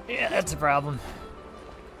 Yeah, that's a problem.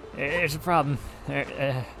 There's a problem.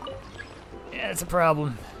 Yeah, it's a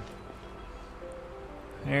problem.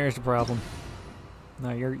 There's a problem. No,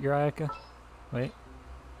 you're Ayaka? Wait.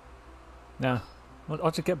 No.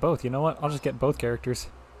 I'll just get both, you know what? I'll just get both characters.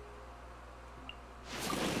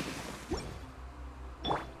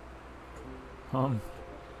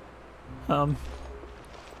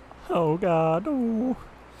 Oh god, oh.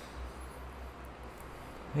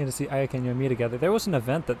 I need to see Ayaka and Yoimiya together. There was an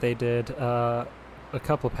event that they did, a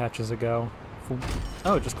couple patches ago.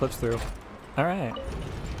 Oh, it just clips through. Alright.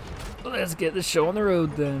 Let's get this show on the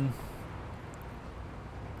road then.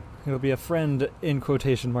 It'll be a friend in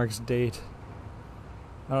quotation marks date.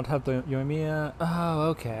 I don't have the Yoimiya. Oh,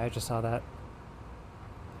 okay, I just saw that.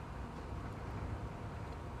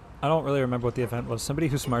 I don't really remember what the event was. Somebody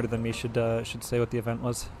who's smarter than me should say what the event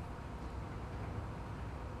was.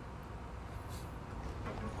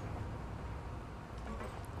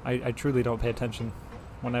 I truly don't pay attention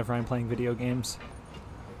whenever I'm playing video games.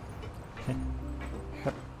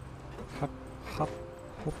 Hop, hop, hop,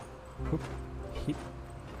 hop, hop, heap,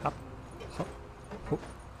 hop, hop, hop.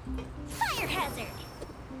 Fire hazard!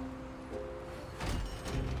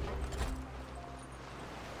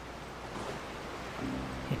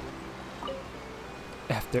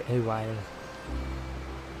 After a while.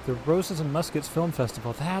 The Roses and Muskets Film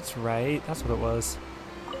Festival. That's right. That's what it was.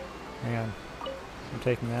 Hang on. I'm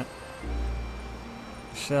taking that.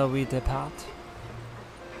 Shall we depart?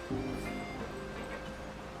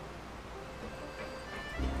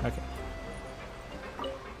 Okay.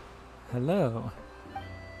 Hello.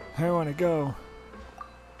 I want to go.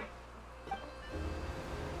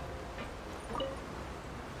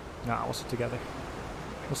 Nah, we'll sit together.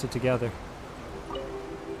 We'll sit together.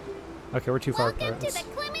 Okay, we're too far apart. Welcome to the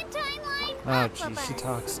Clementine Line Oh, Aqua jeez, she Bus.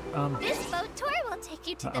 talks. This boat tour will take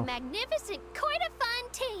you to the magnificent Court of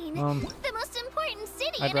Fontaine, the most important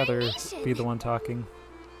city I'd in our rather nation. be the one talking.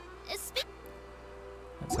 Espe-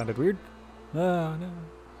 That sounded weird. Oh,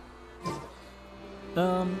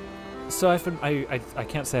 no. So I've been, I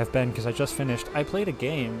can't say I've been because I just finished. I played a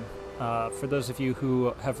game. For those of you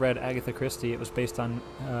who have read Agatha Christie, it was based on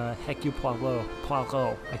Hercule Poirot.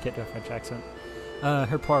 I can't do a French accent.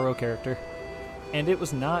 Her Poirot character. And it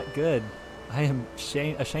was not good. I am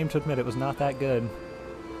ashamed to admit it was not that good.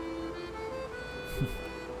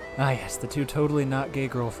 Ah yes, the two totally not gay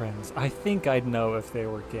girlfriends. I think I'd know if they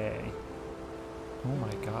were gay. Oh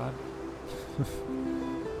my god.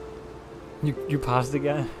 You paused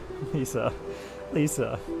again? Lisa.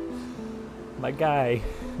 My guy.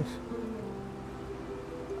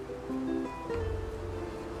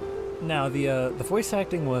 Now, the voice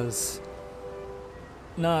acting was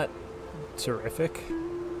not terrific.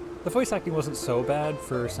 The voice acting wasn't so bad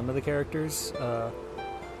for some of the characters.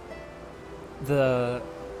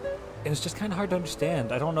 It was just kind of hard to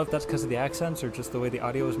understand. I don't know if that's because of the accents or just the way the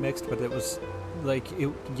audio was mixed, but it was like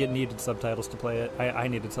you needed subtitles to play it. I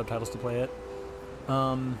needed subtitles to play it.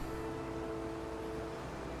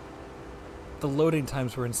 The loading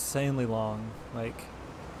times were insanely long, like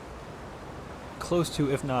close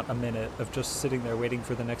to, if not a minute, of just sitting there waiting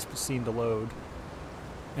for the next scene to load.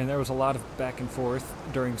 And there was a lot of back and forth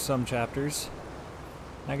during some chapters.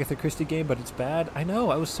 Agatha Christie game, but it's bad. I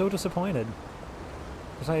know, I was so disappointed.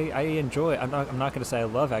 Because I enjoy, I'm not going to say I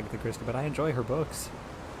love Agatha Christie, but I enjoy her books.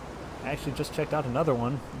 I actually just checked out another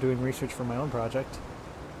one, doing research for my own project.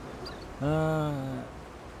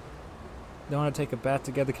 They want to take a bath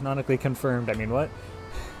together, canonically confirmed. I mean, what?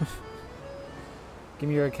 Give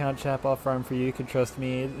me your account, chap. I'll farm for you. You can trust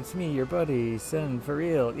me. It's me, your buddy. Sin, for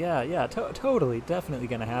real. Yeah, totally. Definitely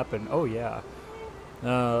gonna happen. Oh, yeah.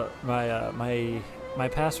 My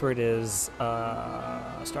password is,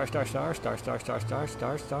 star.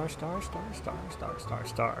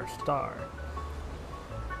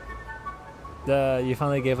 You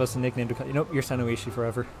finally gave us a nickname to call. Nope, you're Sanoishi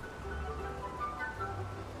forever.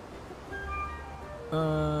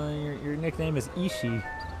 Your nickname is Ishi.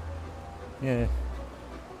 Yeah.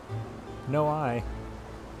 No I.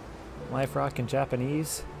 Life rock in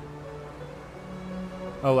Japanese.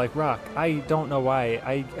 Oh, like rock. I don't know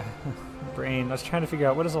why. Brain. I was trying to figure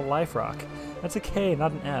out what is a life rock. That's a K,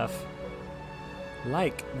 not an F.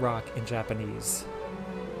 Like rock in Japanese.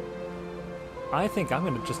 I think I'm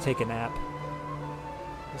gonna just take a nap.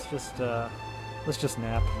 Let's just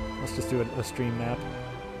nap. Let's just do a stream nap.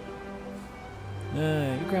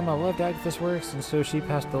 Your grandma loved Agatha's works, and so she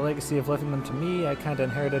passed the legacy of loving them to me. I kinda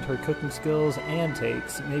inherited her cooking skills and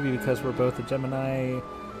takes, maybe because we're both a Gemini.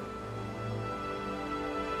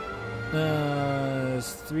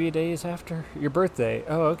 It's 3 days after your birthday.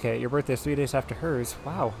 Oh, okay, your birthday is 3 days after hers.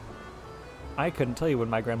 Wow. I couldn't tell you when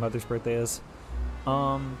my grandmother's birthday is.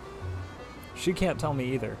 She can't tell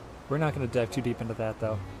me either. We're not gonna dive too deep into that,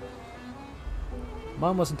 though.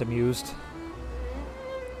 Mom wasn't amused.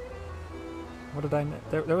 What did I...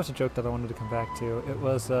 There was a joke that I wanted to come back to. It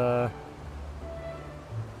was,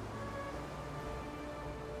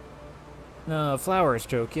 no, Flowers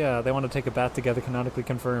joke, yeah. They want to take a bath together, canonically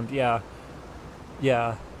confirmed. Yeah.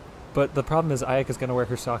 But the problem is Ayaka's going to wear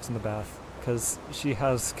her socks in the bath, because she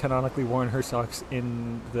has canonically worn her socks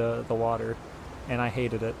in the water, and I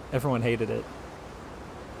hated it. Everyone hated it.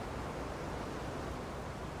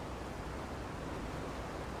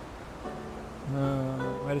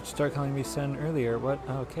 Why did you start calling me Sen earlier? What?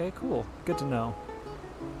 Okay, cool. Good to know.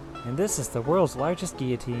 And this is the world's largest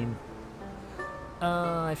guillotine.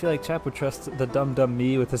 I feel like Chap would trust the dumb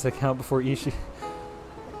me with this account before Ishi.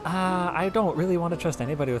 I don't really want to trust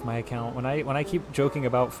anybody with my account. When I keep joking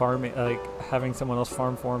about farming, like having someone else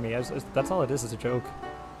farm for me, that's all it is a joke.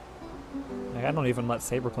 Like, I don't even let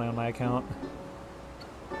Saber play on my account.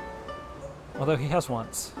 Although he has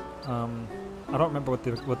once. I don't remember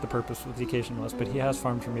what the purpose of the occasion was, but he has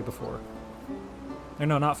farmed for me before. Or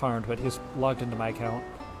no, not farmed, but he's logged into my account.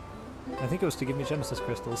 I think it was to give me Genesis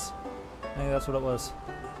crystals. I think that's what it was.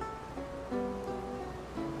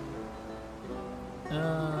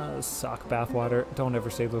 Sock bathwater. Don't ever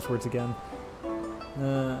say those words again.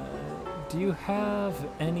 Do you have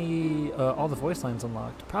any all the voice lines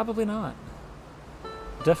unlocked? Probably not.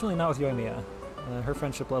 Definitely not with Yoimiya. Her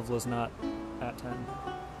friendship level is not at 10.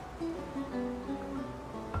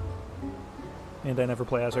 And I never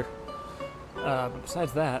play as her. But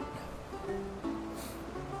besides that...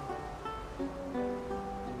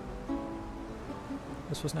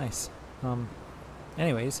 This was nice.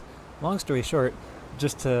 Anyways, long story short,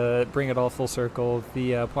 just to bring it all full circle,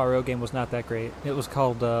 the Poirot game was not that great. It was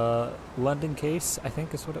called London Case, I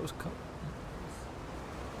think is what it was called.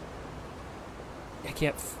 I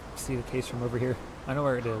can't see the case from over here. I know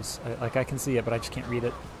where it is. I can see it, but I just can't read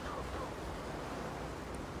it.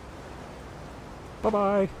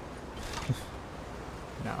 Bye-bye!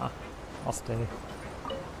 Nah, I'll stay.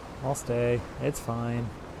 I'll stay. It's fine.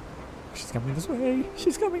 She's coming this way.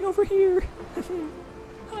 She's coming over here.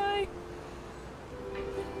 Hi.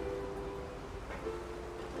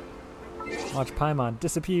 Watch Paimon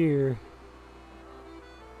disappear.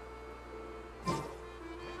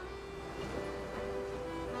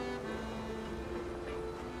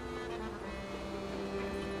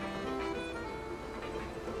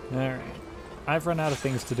 Alright. I've run out of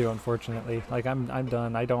things to do, unfortunately. Like, I'm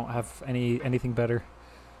done. I don't have anything better.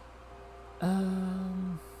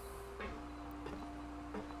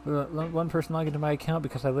 One person logged into my account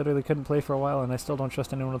because I literally couldn't play for a while and I still don't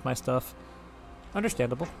trust anyone with my stuff.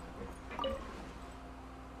 Understandable.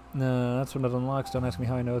 No, that's when it unlocks. Don't ask me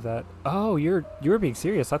how I know that. Oh, you were being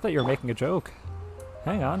serious. I thought you were making a joke.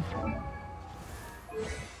 Hang on.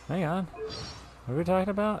 Hang on. What are we talking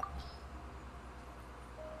about?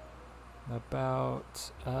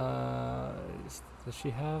 About, does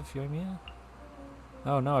she have Yoimiya?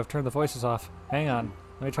 Oh no, I've turned the voices off. Hang on.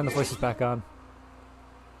 Let me turn the voices back on.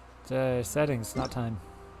 Settings, not time.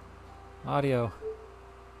 Audio.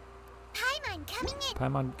 Paimon coming in.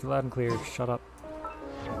 Paimon, loud and clear. Shut up.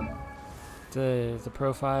 The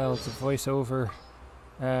profile, the voiceover.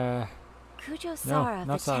 Kujo Sara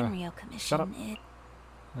no, of the Sara. Tenryou Commission. Shut up.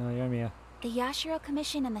 Yoimiya. The Yashiro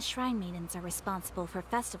Commission and the Shrine Maidens are responsible for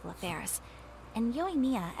festival affairs, and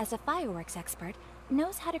Yoimiya, as a fireworks expert,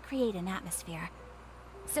 knows how to create an atmosphere.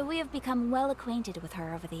 So we have become well acquainted with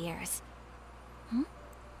her over the years.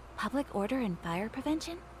 Public order and fire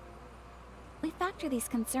prevention? We factor these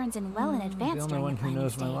concerns in well in advance the only during one the who planning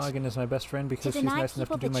knows my stage. login is my best friend because To she's deny nice enough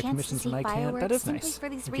people to do the my chance to commissions see when I can't. fireworks That is simply nice. for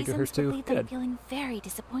these You could do hers reasons would too. leave them Good. feeling very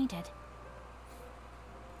disappointed.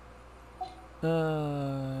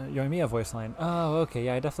 Yoimiya voice line. Oh, okay.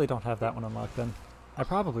 Yeah, I definitely don't have that one unlocked then. I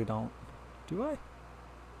probably don't. Do I?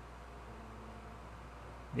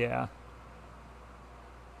 Yeah.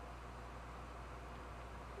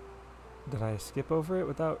 Did I skip over it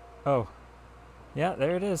without... Oh. Yeah,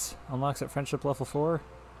 there it is. Unlocks at friendship level 4.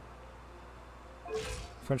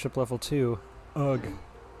 Friendship level 2. Ugh.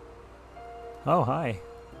 Oh, hi.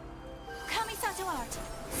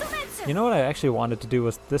 You know what I actually wanted to do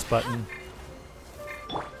was this button.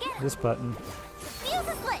 This button.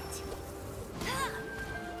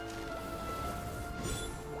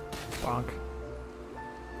 Bonk.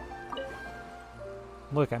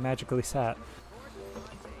 Look, I magically sat.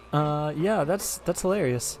 Yeah, that's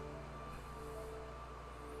hilarious.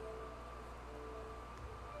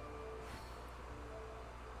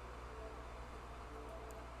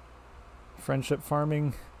 Friendship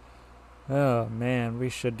farming. Oh man, we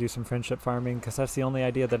should do some friendship farming because that's the only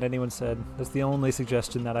idea that anyone said. That's the only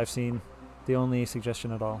suggestion that I've seen. The only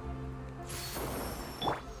suggestion at all.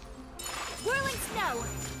 Whirling snow.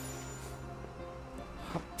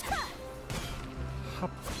 Hop.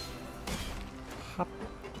 Hop. Hop.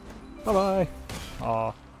 Bye bye.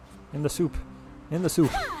 Aw. In the soup. In the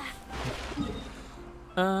soup.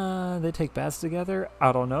 They take baths together?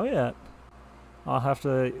 I don't know yet. I'll have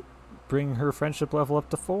to bring her friendship level up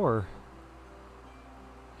to 4.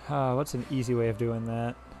 What's an easy way of doing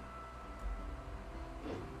that?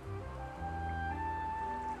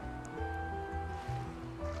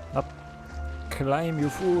 Up. Climb, you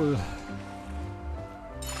fool.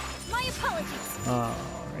 My apologies.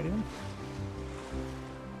 Alrighty then.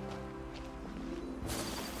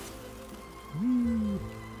 Woo.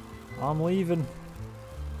 I'm leaving.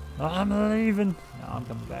 I'm leaving. No, I'm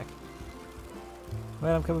coming back.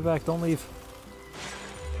 Wait, I'm coming back. Don't leave.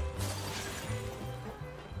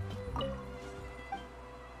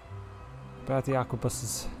 About the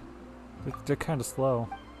aquabuses. They're kind of slow.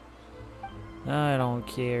 I don't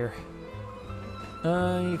care.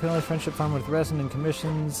 You can only friendship farm with resin and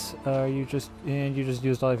commissions. You just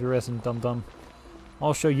used all of your resin, dumb.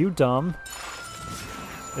 I'll show you dumb.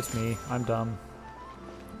 It's me. I'm dumb.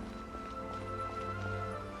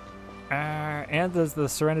 And there's the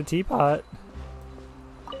Serenity Teapot.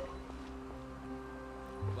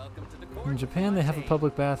 In Japan, they have a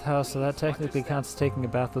public bathhouse, so that technically counts as taking a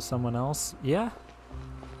bath with someone else. Yeah.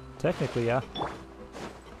 Technically, yeah.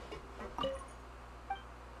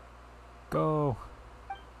 Go.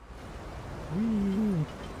 Whee.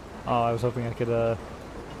 Oh, I was hoping I could, No,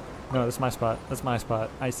 that's my spot. That's my spot.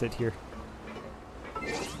 I sit here.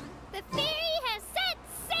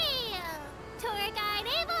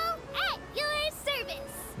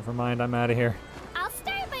 Never mind, I'm out of here. I'll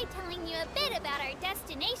start by telling you a bit about our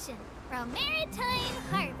destination, Maritime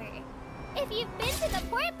Harbor. If you've been to the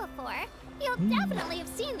port before, you'll definitely have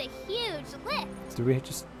seen the huge lift. Do we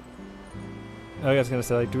just... Oh, I was gonna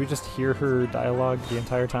say, like, do we just hear her dialogue the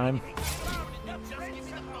entire time?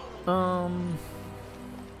 I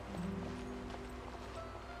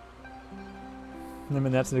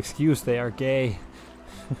mean, that's an excuse. They are gay.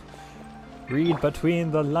 Read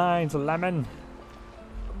between the lines, lemon.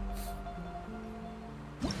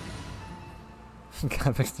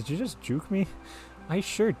 Convex, did you just juke me? I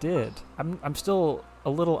sure did. I'm still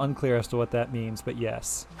a little unclear as to what that means, but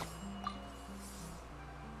yes.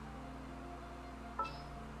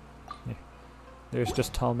 Yeah. There's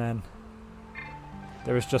just tall man.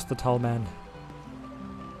 There was just the tall man.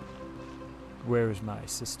 Where is my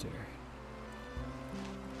sister?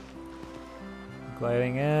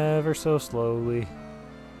 Gliding ever so slowly.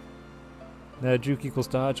 Juke equals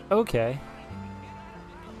dodge. Okay.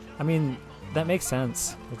 I mean, that makes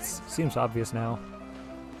sense. It seems obvious now.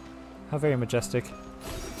 How very majestic.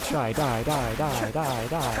 Die, die, die, die, die, die,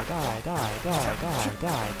 die, die, die, die,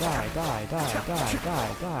 die, die, die, die, die,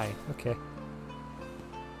 die, die. Okay.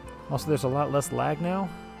 Also, there's a lot less lag now.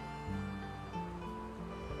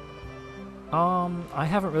 I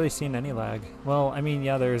haven't really seen any lag. Well, I mean,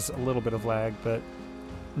 yeah, there's a little bit of lag, but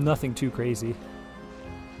nothing too crazy.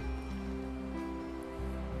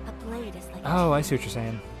 A blade is like Oh, I see what you're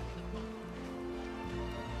saying.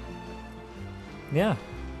 Yeah.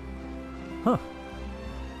 Huh.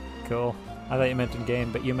 Cool. I thought you meant in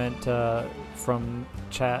game, but you meant from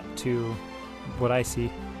chat to what I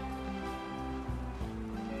see.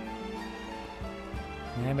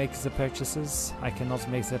 May I make the purchases? I cannot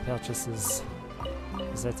make the purchases.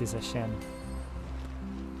 That is a shame.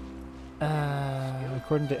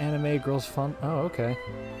 According to anime, girls fun. Oh, okay.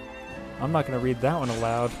 I'm not gonna read that one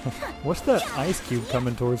aloud. What's that ice cube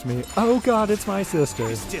coming towards me? Oh god, it's my sister.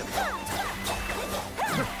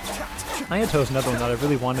 Ayato's another one that I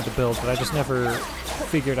really wanted to build, but I just never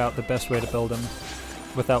figured out the best way to build him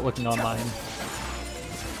without looking online.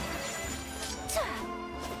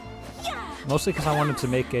 Mostly because I wanted to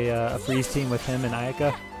make a freeze team with him and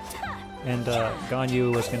Ayaka, and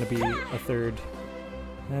Ganyu was going to be a third,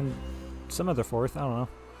 and some other fourth, I don't know.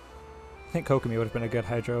 I think Kokomi would have been a good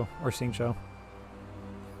Hydro, or Xingqiu.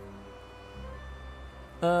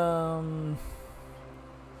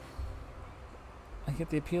 I get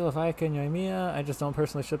the appeal of Ayaka and Yoimiya, I just don't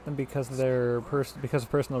personally ship them because of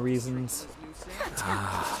personal reasons.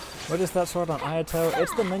 What is that sword on Ayato?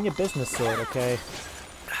 It's the Minya business sword, okay?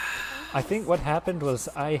 I think what happened was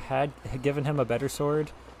I had given him a better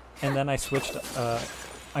sword, and then I switched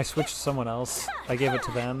someone else. I gave it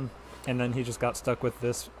to them, and then he just got stuck with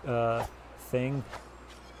this thing,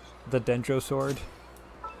 the Dendro sword.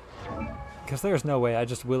 Because there's no way I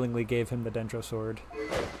just willingly gave him the Dendro sword.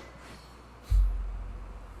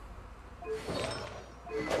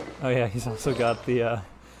 Oh yeah, he's also got the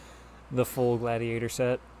full gladiator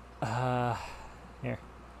set. Here.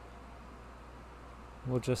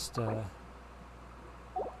 We'll just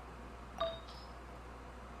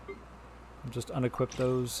unequip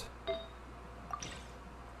those.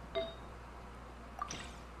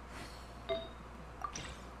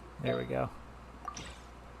 There we go.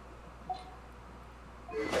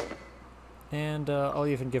 And I'll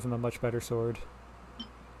even give him a much better sword.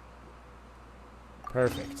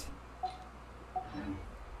 Perfect.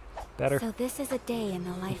 Better. So this is a day in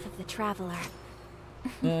the life of the traveler.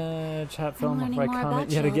 Chat film before I comment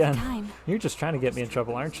yet again. You're just trying to get me in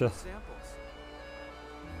trouble, aren't you?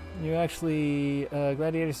 You actually,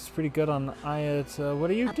 Gladiators is pretty good on Ayat. What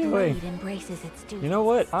are you doing? You know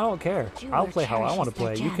what? I don't care. I'll play how I want to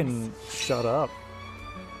play. You can shut up.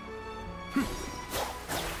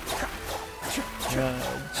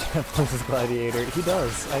 Chat plays as Gladiator. He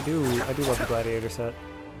does. I do love the Gladiator set.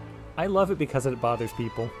 I love it because it bothers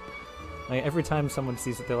people. Like, every time someone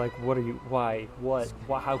sees it, they're like, what are you, why, what,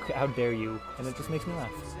 how dare you? And it just makes me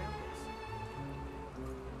laugh.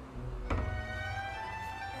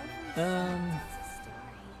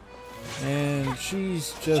 And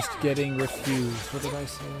she's just getting refused. What did I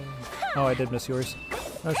say? Oh, I did miss yours.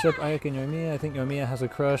 No ship, Ayaka and Yoimiya. I think Yoimiya has a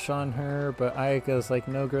crush on her, but Ayaka's like,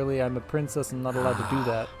 no girly, I'm a princess and not allowed to do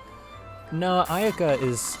that. No, Ayaka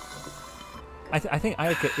is... I think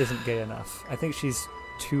Ayaka isn't gay enough. I think she's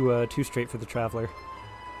too straight for the traveler.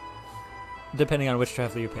 Depending on which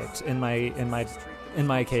traveler you picked. In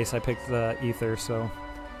my case, I picked the Ether, so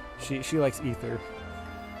she likes Ether.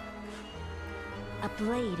 A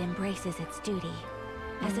blade embraces its duty.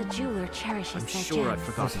 as a jeweler cherishes I'm their sure I've gems.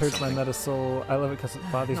 forgotten This hurts my something. meta soul. I love it because it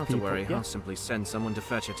bothers Not to people. worry, Yeah. I'll simply send someone to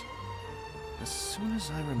fetch it. As soon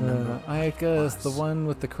as I remember. Ayaka is the one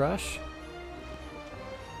with the crush.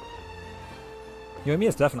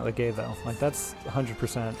 Yoimiya's definitely gay though. Like that's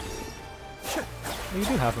 100%. Oh, you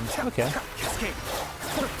do have him. Okay. Escape.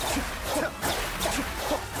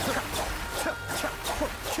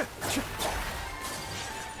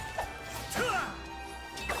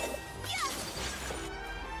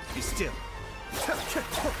 Be still.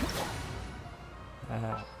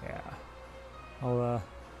 Yeah. I'll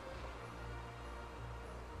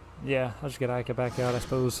yeah, I'll just get Ayaka back out, I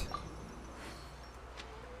suppose.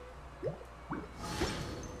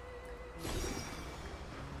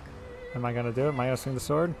 Am I gonna do it? Am I gonna swing the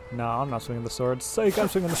sword? No, I'm not swinging the sword. Psych, I'm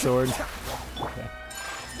swinging the sword. Okay.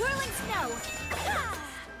 Whirling snow!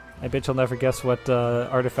 I bet you'll never guess what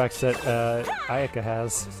artifacts that Ayaka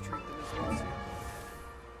has.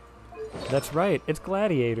 That's right, it's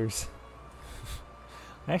gladiators.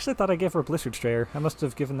 I actually thought I gave her a Blizzard Strayer. I must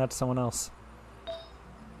have given that to someone else.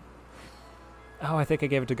 Oh, I think I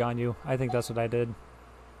gave it to Ganyu. I think that's what I did.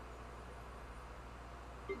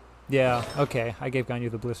 Yeah, okay. I gave Ganyu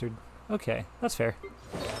the Blizzard. Okay, that's fair.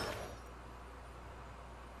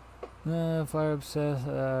 Fire obsessed.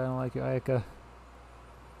 I don't like you, Ayaka.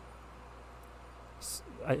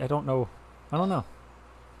 I don't know. I don't know.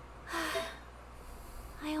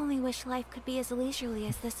 I only wish life could be as leisurely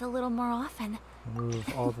as this a little more often.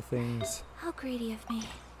 Remove all the things. How greedy of me.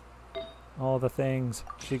 All the things.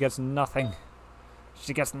 She gets nothing.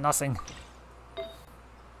 She gets nothing.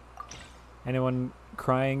 Anyone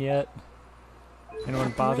crying yet?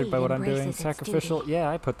 Anyone bothered by what I'm doing? embraces its Sacrificial? duty. Yeah,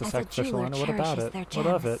 I put the As a sacrificial jeweler on it. What about cherishes it? their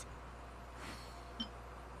What of it? gems.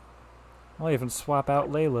 I'll even swap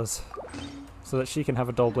out Layla's so that she can have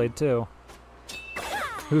a dull blade too.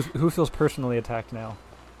 Who feels personally attacked now?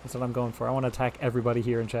 That's what I'm going for. I want to attack everybody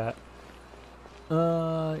here in chat.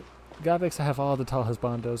 Gabix, I have all the tall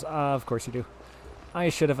husbandos. Ah, of course you do. I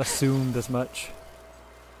should have assumed as much.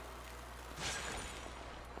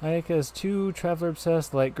 Ayaka is too traveler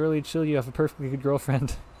obsessed, like girly chill, you have a perfectly good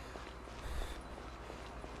girlfriend.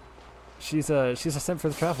 She's a simp for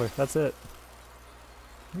the traveler, that's it.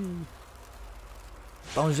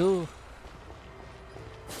 Bonjour.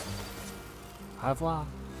 Au revoir.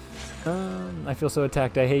 I feel so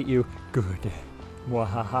attacked, I hate you. Good.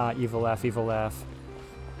 Wahaha, evil laugh, evil laugh.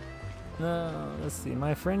 Let's see,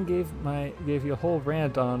 my friend gave you a whole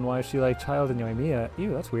rant on why she liked Child and Yoimiya.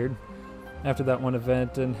 Ew, that's weird. After that one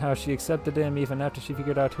event, and how she accepted him even after she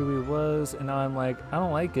figured out who he was, and now I'm like, I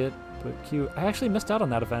don't like it, but cute. I actually missed out on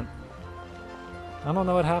that event. I don't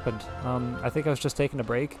know what happened. I think I was just taking a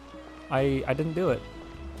break. I didn't do it.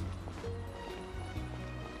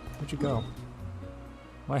 Where'd you go?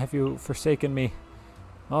 Why have you forsaken me?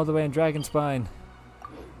 All the way in Dragon Spine.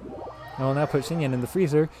 I will now put Xinyan in the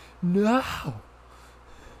freezer. No!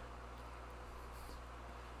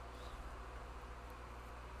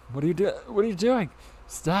 What are you doing? What are you doing?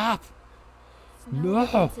 Stop! Snow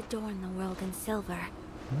No! adorn the world in silver.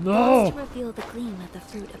 No! To reveal the gleam of the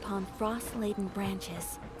fruit upon frost-laden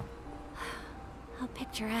branches. How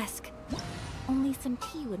picturesque. Only some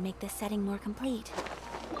tea would make this setting more complete.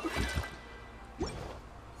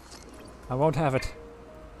 I won't have it.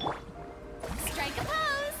 Strike a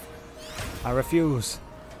pose! I refuse.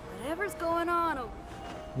 Whatever's going on over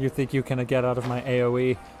You think you can get out of my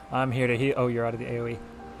AoE? I'm here to heal. Oh, you're out of the AoE.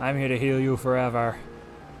 I'm here to heal you forever.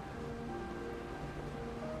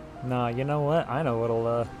 Nah, you know what? I know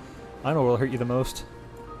what'll hurt you the most.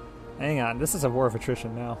 Hang on, this is a war of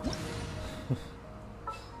attrition now.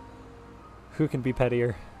 Who can be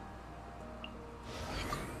pettier?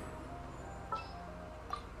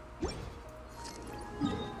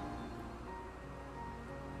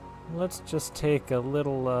 Let's just take a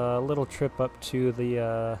little trip up to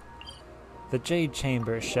the Jade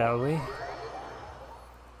Chamber, shall we?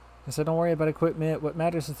 I said, don't worry about equipment. What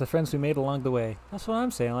matters is the friends we made along the way. That's what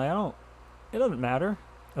I'm saying. Like, it doesn't matter.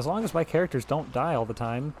 As long as my characters don't die all the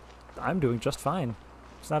time, I'm doing just fine.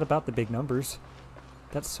 It's not about the big numbers.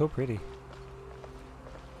 That's so pretty.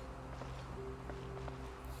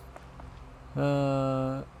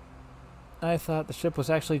 I thought the ship was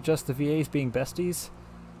actually just the VAs being besties.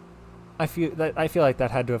 I feel like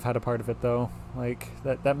that had to have had a part of it, though. Like,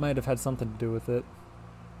 that might have had something to do with it.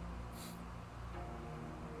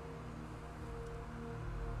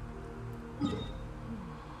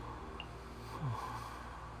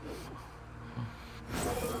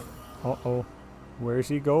 Uh-oh. Where's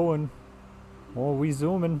he going? Oh, we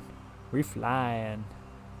zooming. We flying.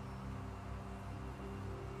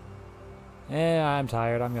 Yeah, I'm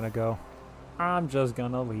tired. I'm gonna go. I'm just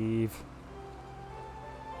gonna leave.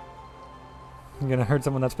 I'm gonna hurt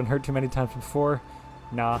someone that's been hurt too many times before.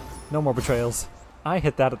 Nah, no more betrayals. I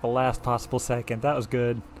hit that at the last possible second. That was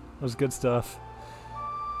good. That was good stuff.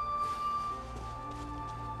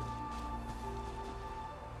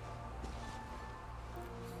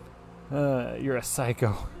 You're a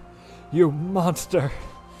psycho. You monster!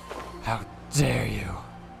 How dare you!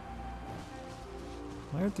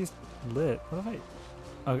 Why aren't these lit? What have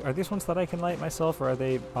I... are these ones that I can light myself, or are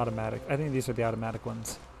they automatic? I think these are the automatic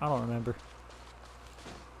ones. I don't remember.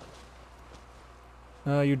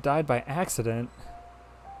 You died by accident.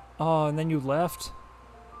 Oh, and then you left?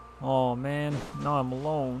 Oh, man. Now I'm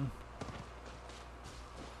alone.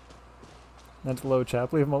 That's low,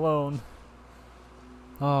 chap. Leave him alone.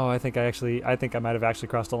 Oh, I think I might have actually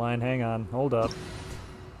crossed the line. Hang on. Hold up.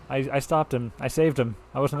 I stopped him. I saved him.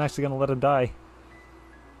 I wasn't actually going to let him die.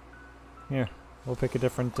 Here. We'll pick a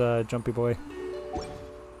different jumpy boy.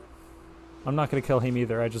 I'm not going to kill him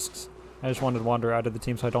either. I just wanted to wander out of the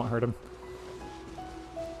team so I don't hurt him.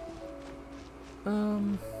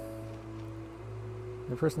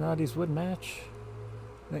 Their personalities would match.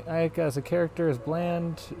 Ayaka as a character is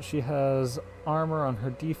bland. She has armor on her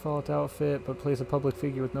default outfit, but plays a public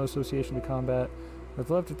figure with no association to combat. I'd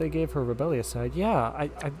love if they gave her a rebellious side. Yeah, I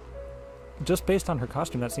just based on her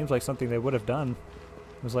costume, that seems like something they would have done.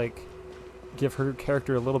 It was like, give her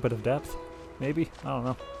character a little bit of depth, maybe? I don't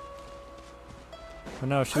know. But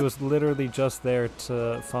no, she was literally just there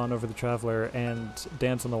to fawn over the Traveler and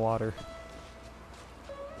dance in the water.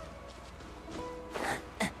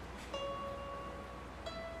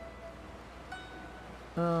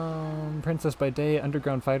 Princess by day,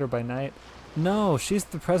 underground fighter by night. No, she's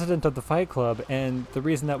the president of the Fight Club, and the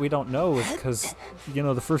reason that we don't know is because, you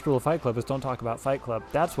know, the first rule of Fight Club is don't talk about Fight Club.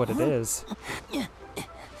 That's what it is.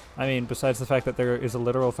 I mean, besides the fact that there is a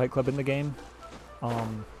literal Fight Club in the game,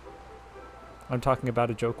 I'm talking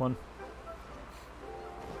about a joke one.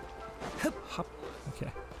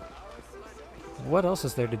 Okay. What else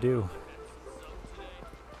is there to do?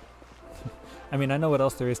 I mean, I know what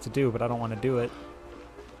else there is to do, but I don't want to do it.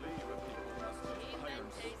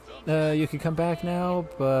 You can come back now,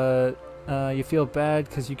 but you feel bad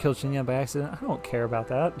because you killed Xinyan by accident. I don't care about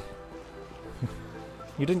that.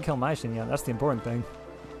 You didn't kill my Xinyan, that's the important thing.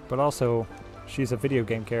 But also, she's a video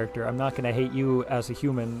game character. I'm not going to hate you as a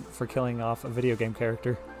human for killing off a video game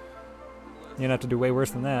character. You're going to have to do way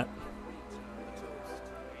worse than that.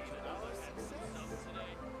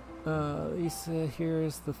 Lisa,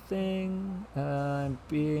 here's the thing. I'm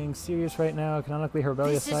being serious right now. Canonically, her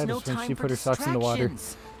rebellious side is when she put her socks in the water.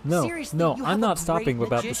 No, Seriously, no, you I'm have not a stopping great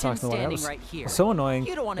about the socks in the water. That was right here. so annoying,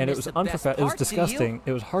 You don't wanna and it miss was the best unprofessional. It was part, do you? disgusting.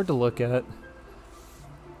 It was hard to look at.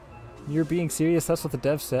 You're being serious? That's what the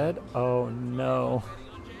dev said? Oh no.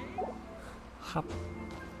 Hop.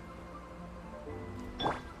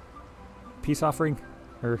 Peace offering?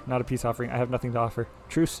 Or not a peace offering. I have nothing to offer.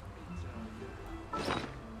 Truce.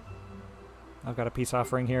 I've got a peace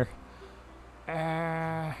offering here.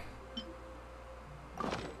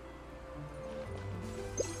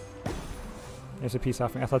 There's a peace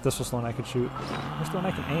offering. I thought this was the one I could shoot. Where's the one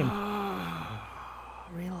I can aim?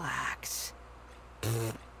 Relax.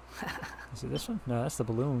 Is it this one? No, that's the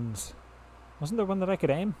balloons. Wasn't there one that I could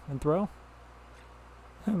aim and throw?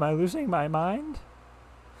 Am I losing my mind?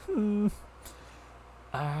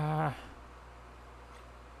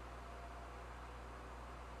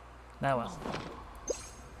 Now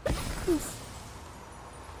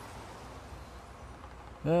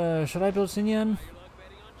well. Should I build Xinyan?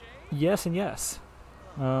 Yes and yes.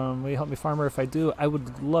 Will you help me, farmer? If I do, I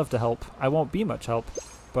would love to help. I won't be much help,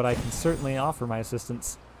 but I can certainly offer my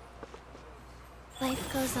assistance.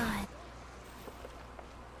 Life goes on.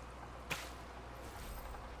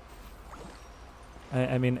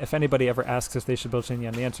 I mean, if anybody ever asks if they should build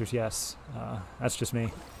Xinyan, the answer is yes. That's just me.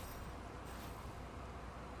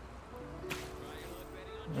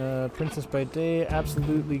 Princess by day,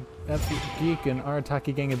 absolute geek, and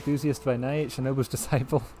Arataki gang enthusiast by night, Shinobu's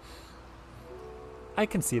disciple. I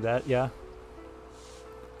can see that, yeah.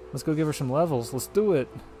 Let's go give her some levels. Let's do it.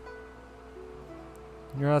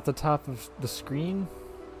 You're at the top of the screen?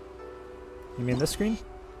 You mean this screen?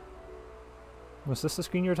 Was this the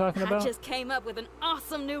screen you were talking about? I just came up with an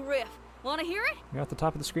awesome new riff. Want to hear it? You're at the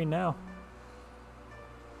top of the screen now.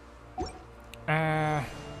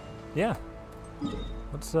 Yeah.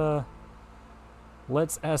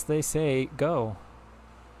 Let's, as they say, go.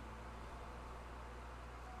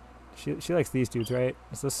 She likes these dudes, right?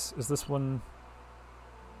 Is this one?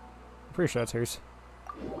 I'm pretty sure that's hers.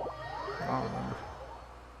 I don't remember.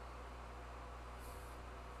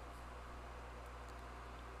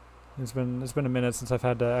 It's been a minute since I've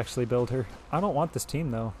had to actually build her. I don't want this team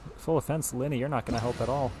though. Full offense, Linny, you're not going to help at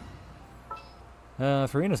all.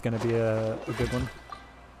 Farina's going to be a good one.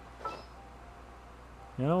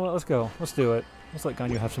 You know what? Let's go. Let's do it. Let's let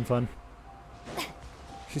Ganyu have some fun.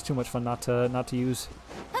 She's too much fun not to use.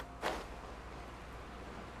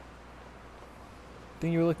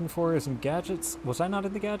 Thing you were looking for is some gadgets. Was I not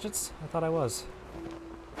in the gadgets? I thought I was.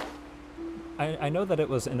 I know that it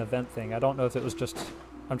was an event thing. I don't know if it was just...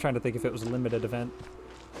 I'm trying to think if it was a limited event.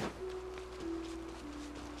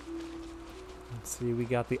 Let's see, we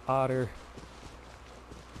got the otter.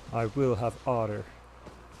 I will have otter.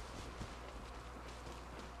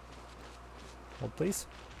 Hold please.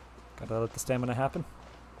 Gotta let the stamina happen.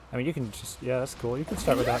 I mean, you can just... Yeah, that's cool. You can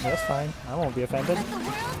start without me. That's fine. I won't be offended. Let the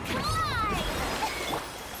world collide!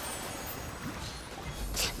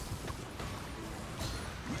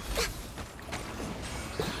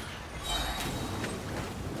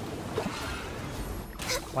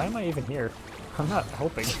 Why am I even here? I'm not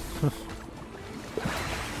helping.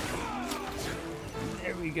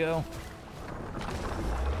 There we go.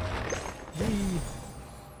 Whee.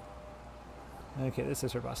 Okay, this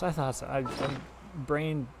is her boss. I thought so.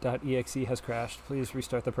 Brain.exe has crashed. Please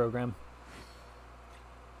restart the program.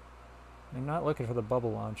 I'm not looking for the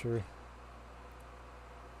bubble launcher.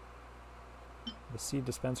 The seed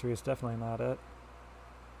dispensary is definitely not it.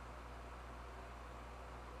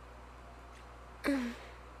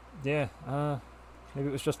 Yeah, maybe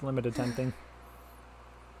it was just a limited time thing.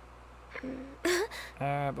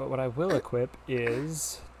 But what I will equip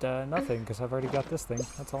is nothing, because I've already got this thing.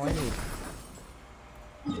 That's all I need.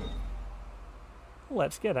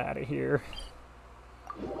 Let's get out of here.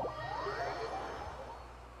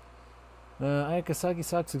 Ayakasagi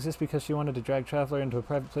socks exist because she wanted to drag Traveler into a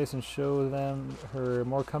private place and show them her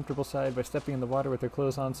more comfortable side by stepping in the water with her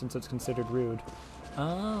clothes on, since it's considered rude.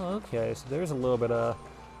 Oh, okay, so there's a little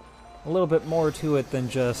bit more to it than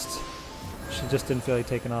just she just didn't feel like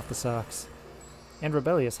taking off the socks. And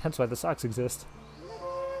rebellious, hence why the socks exist.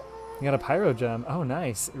 You got a pyro gem. Oh,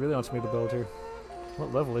 nice. It really wants me to build her.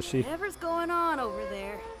 What level is she? Whatever's going on over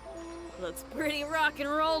there. Looks pretty rock and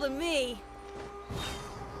roll to me.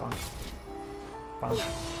 Bonk. Bonk.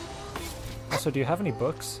 Also, do you have any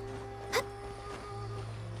books?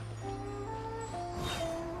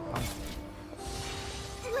 Bonk.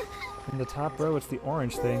 In the top row, it's the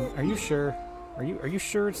orange thing. Are you sure? Are you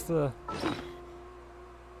sure it's the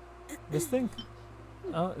this thing?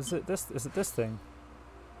 Oh, is it this? Is it this thing?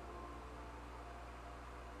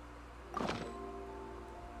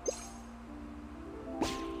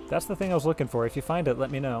 That's the thing I was looking for. If you find it,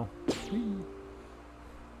 let me know.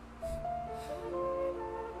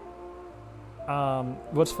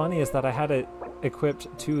 What's funny is that I had it equipped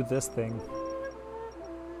to this thing.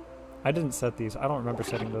 I didn't set these. I don't remember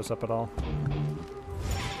setting those up at all.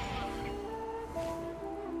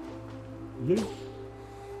 Yay.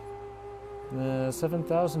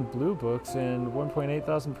 7,000 blue books and 1.8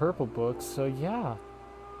 thousand purple books. So yeah,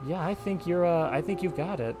 I think you're. I think you've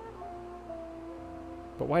got it.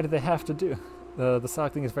 But why do they have to do? The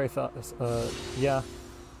sock thing is very yeah.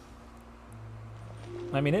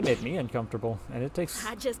 I mean, it made me uncomfortable, and it takes.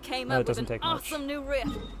 I just came up with an awesome new riff.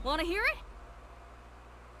 Wanna hear it?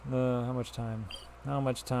 How much time? How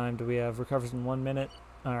much time do we have? Recovers in 1 minute.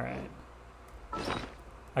 All right.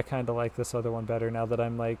 I kind of like this other one better now that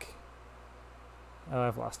I'm like. Oh,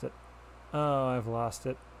 I've lost it. Oh, I've lost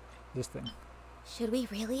it. This thing. Should we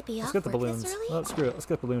really be Let's off get the work balloons. this early? Oh, screw it. Let's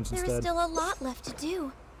get balloons There instead. is still a lot left to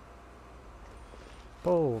do.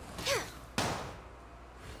 Bold.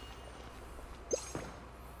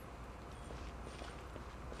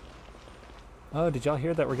 Oh, did y'all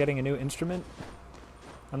hear that we're getting a new instrument?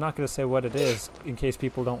 I'm not going to say what it is in case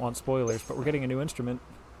people don't want spoilers, but we're getting a new instrument.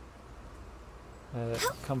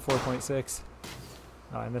 Come 4.6.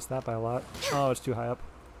 Oh, I missed that by a lot. Oh, it's too high up.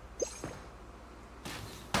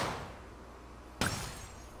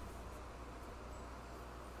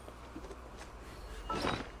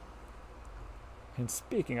 And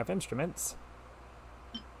speaking of instruments,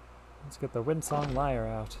 let's get the Windsong Lyre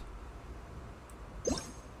out.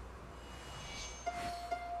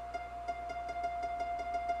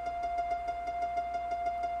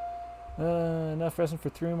 Enough resin for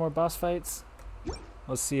 3 more boss fights.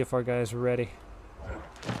 Let's see if our guys are ready.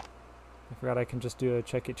 I forgot I can just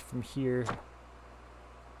check it from here.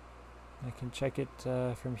 I can check it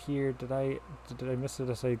from here. Did I miss it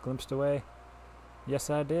as I glimpsed away?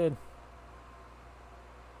 Yes, I did.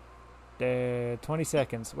 20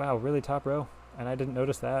 seconds. Wow, really top row? And I didn't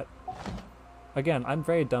notice that. Again, I'm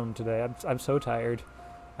very dumb today. I'm so tired.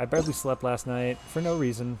 I barely slept last night for no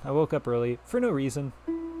reason. I woke up early for no reason.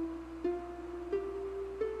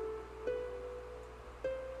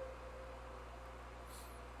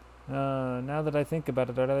 Now that I think about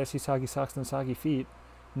it, I'd rather see soggy socks than soggy feet.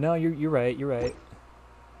 No, you're right, you're right.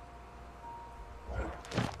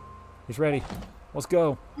 He's ready. Let's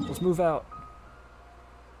go. Let's move out.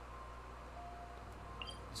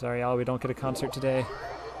 Sorry, Al, we don't get a concert today.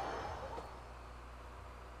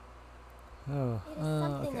 Oh, it is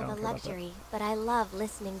something of a luxury, but I love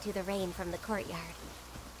listening to the rain from the courtyard.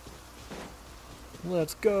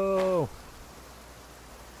 Let's go.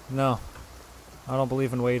 No, I don't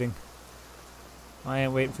believe in waiting. I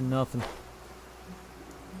ain't waiting for nothing.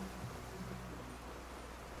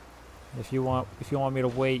 If you want me to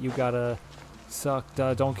wait, you gotta suck.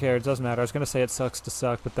 Don't care. It doesn't matter. I was gonna say it sucks to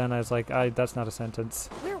suck, but then I was like, that's not a sentence.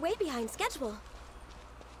 We're way behind schedule.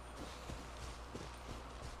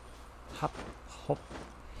 Hop, hop,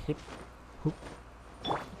 hip, hoop.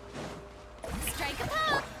 Strike a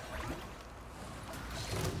pop.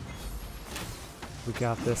 We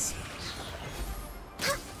got this.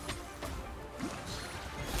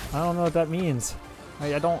 I don't know what that means.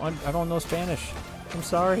 I don't know Spanish. I'm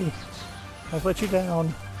sorry. I've let you down.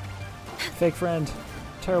 Fake friend.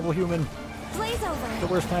 Terrible human. Blaze over. The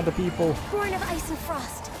worst kind of people. Born of ice and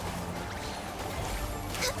frost.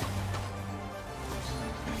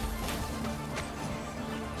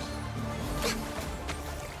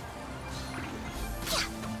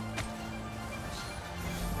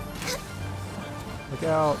 Look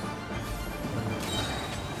out.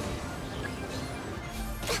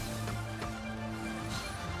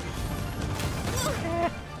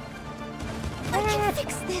 I can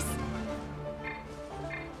fix this.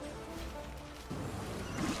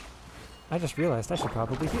 I just realized I should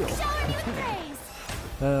probably heal.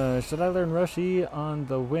 Should I learn Roshi on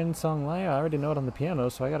the wind song lyre? I already know it on the piano,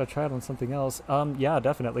 so I gotta try it on something else. Yeah,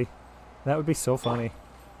 definitely. That would be so funny.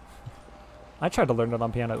 I tried to learn it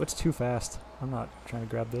on piano. It's too fast. I'm not trying to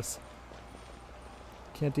grab this.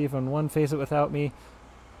 Can't even one phase it without me.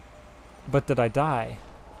 But did I die?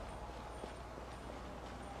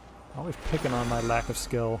 Always picking on my lack of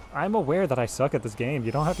skill. I'm aware that I suck at this game.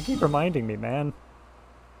 You don't have to keep reminding me, man.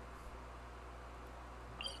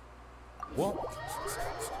 What?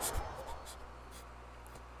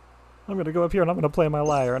 I'm gonna go up here and I'm gonna play my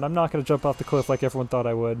lyre, and I'm not gonna jump off the cliff like everyone thought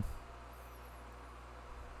I would.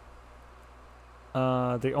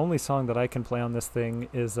 The only song that I can play on this thing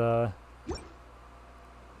is, did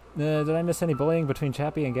I miss any bullying between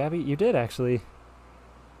Chappie and Gabby? You did, actually.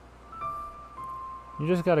 You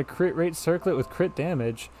just got a crit rate circlet with crit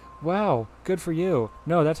damage. Wow, good for you.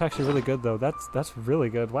 No, that's actually really good, though. That's really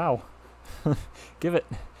good. Wow. Give it.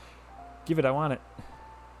 Give it, I want it.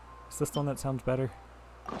 Is this the one that sounds better?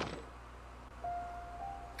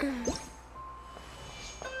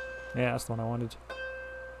 Yeah, that's the one I wanted.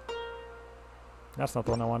 That's not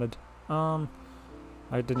the one I wanted. I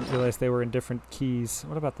didn't realize they were in different keys.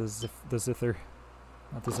 What about the zither?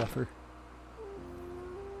 Not the zephyr.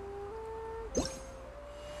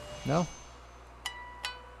 No?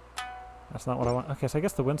 That's not what I want. Okay, so I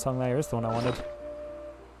guess the Windsong Lyre is the one I wanted.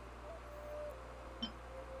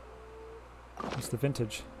 It's the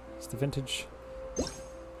vintage. It's the vintage.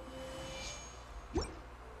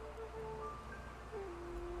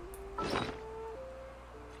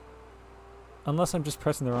 Unless I'm just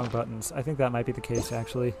pressing the wrong buttons. I think that might be the case,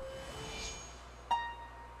 actually.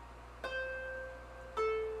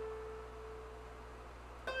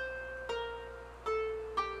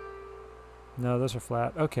 No, those are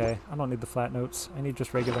flat. Okay, I don't need the flat notes. I need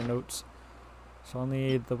just regular notes. So I'll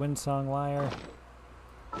need the Windsong Lyre.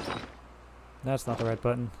 That's not the right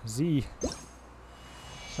button. Z.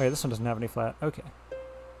 Wait, this one doesn't have any flat. Okay.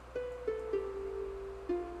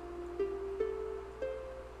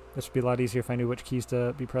 This would be a lot easier if I knew which keys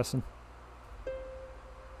to be pressing.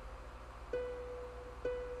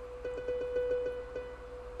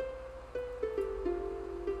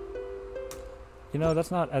 You know,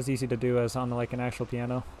 that's not as easy to do as on like an actual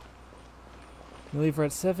piano. You leave her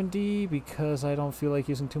at 70 because I don't feel like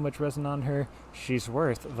using too much resin on her. She's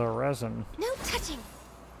worth the resin. No touching.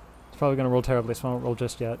 It's probably going to roll terribly, so I won't roll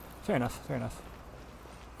just yet. Fair enough, fair enough.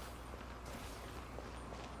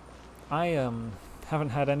 I haven't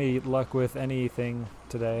had any luck with anything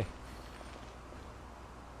today.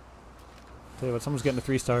 Tell you what, someone's getting a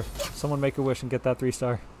 3-star. Someone make a wish and get that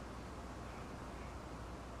 3-star.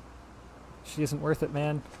 She isn't worth it,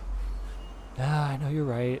 man. Ah, I know you're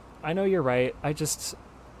right. I know you're right. I just...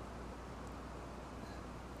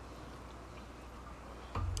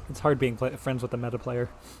 It's hard being friends with a meta player.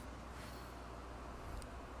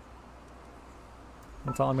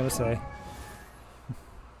 That's all I'm gonna say.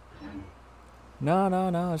 No, no,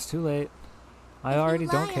 no, it's too late. I already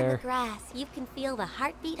don't care. If you lie on the grass, you can feel the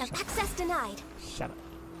heartbeat of access denied. Shut up.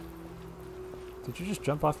 Did you just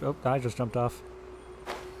jump off? Oh, I just jumped off.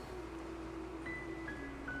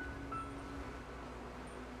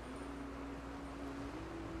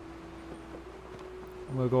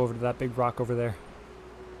 I'm gonna go over to that big rock over there.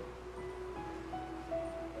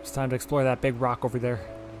 It's time to explore that big rock over there.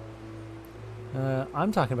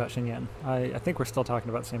 I'm talking about Xinyan. I think we're still talking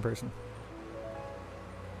about the same person.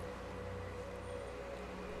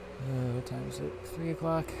 What time is it? 3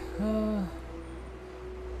 o'clock. How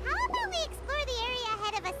about we explore the area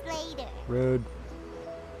ahead of us later? Rude.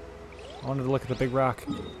 I wanted to look at the big rock.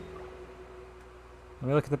 Let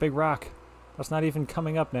me look at the big rock. That's not even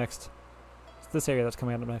coming up next. It's this area that's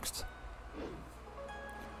coming up next.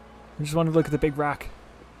 I just wanted to look at the big rock.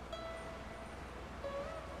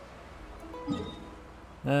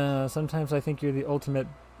 Sometimes I think you're the ultimate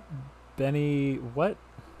Benny... What?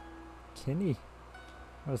 Kinney?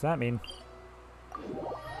 What does that mean?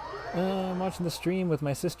 I'm watching the stream with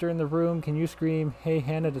my sister in the room. Can you scream, "Hey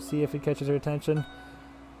Hannah," to see if it catches her attention?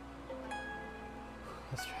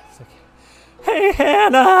 Let's try this again. Hey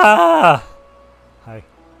Hannah! Hi.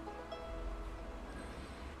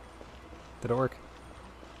 Did it work?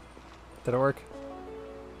 Did it work?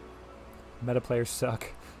 Meta players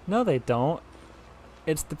suck. No, they don't.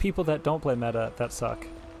 It's the people that don't play meta that suck.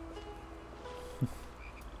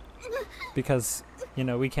 Because, you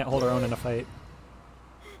know, we can't hold our own in a fight.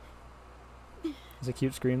 It's a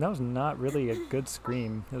cute scream. That was not really a good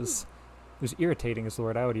scream. It was irritating is the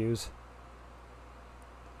word I would use.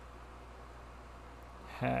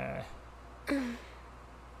 Ha.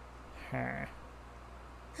 Ha.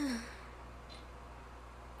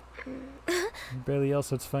 Barely yell,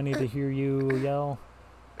 so it's funny to hear you yell.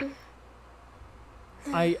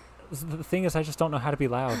 The thing is, I just don't know how to be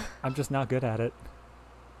loud. I'm just not good at it.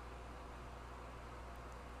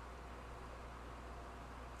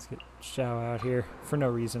 Let's get Xiao out here for no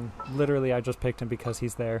reason. Literally, I just picked him because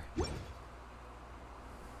he's there.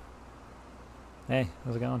 Hey,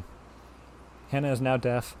 how's it going? Hannah is now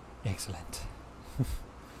deaf. Excellent.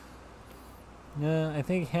 Yeah, I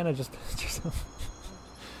think Hannah just pissed herself.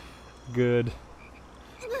 Good.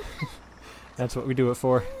 That's what we do it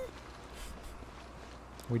for.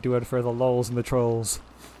 We do it for the lulz and the trolls.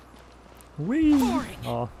 Whee!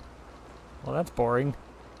 Oh. Well, that's boring.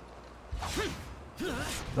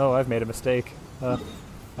 Oh, I've made a mistake.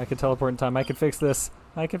 I can teleport in time. I can fix this.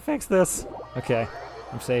 I can fix this! Okay.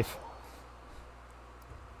 I'm safe.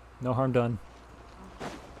 No harm done.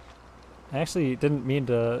 I actually didn't mean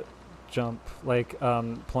to jump, like,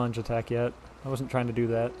 plunge attack yet. I wasn't trying to do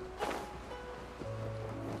that.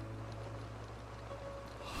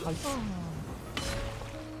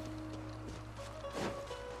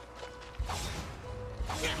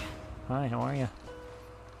 Hi, how are you?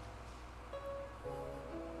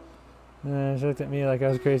 She looked at me like I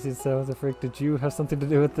was crazy, so what the frick, did you have something to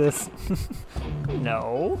do with this?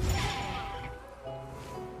 No.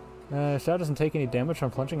 Xiao doesn't take any damage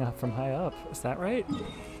from plunging from high up. Is that right?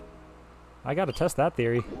 I gotta test that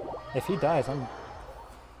theory. If he dies, I'm...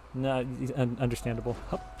 No, understandable.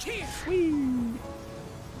 Hup. Whee!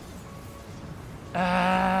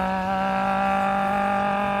 Ah!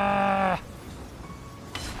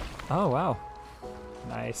 Oh, wow.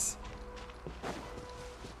 Nice.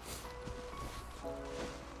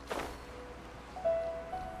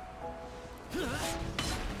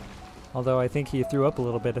 Although I think he threw up a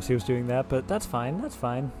little bit as he was doing that, but that's fine, that's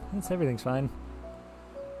fine. Everything's fine.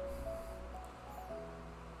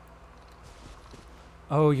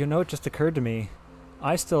 Oh, you know, it just occurred to me.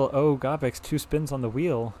 I still owe Gobix 2 spins on the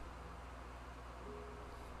wheel.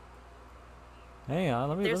 Hang on,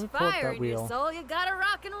 let me pull up that wheel. There's fire in your soul, you gotta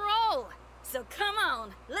rock and roll! So come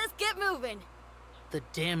on, let's get moving! The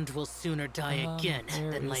damned will sooner die again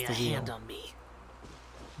than lay a hand on me.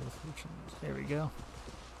 There we go.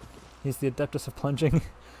 He's the Adeptus of plunging.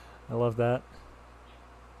 I love that.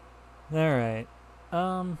 Alright.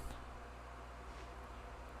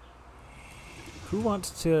 Who wants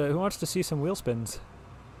to see some wheel spins?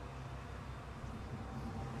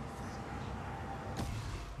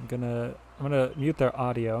 I'm gonna mute their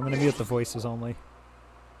audio. I'm gonna mute the voices only.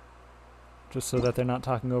 Just so that they're not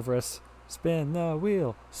talking over us. Spin the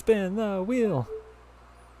wheel! Spin the wheel!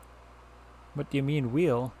 What do you mean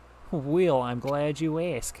wheel? Wheel, I'm glad you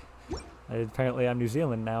ask. Apparently I'm New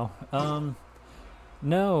Zealand now.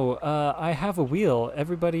 No, I have a wheel.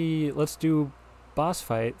 Everybody, let's do boss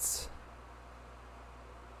fights.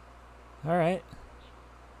 Alright.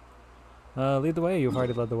 Lead the way. You've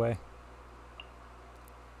already led the way.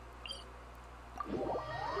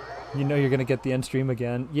 You know you're gonna get the end stream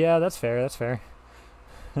again. Yeah, that's fair, that's fair.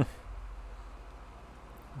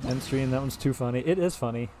 End stream, that one's too funny. It is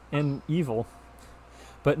funny. And evil.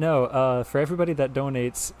 But no, for everybody that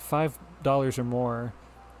donates $5 or more,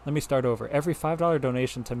 let me start over. Every $5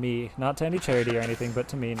 donation to me, not to any charity or anything, but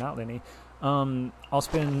to me, not Linny, I'll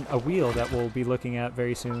spin a wheel that we'll be looking at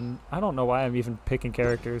very soon. I don't know why I'm even picking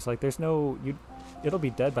characters. Like, there's no... it'll be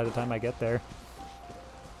dead by the time I get there.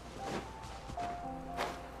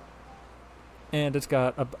 And it's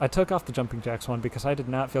got... I took off the jumping jacks one because I did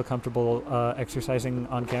not feel comfortable exercising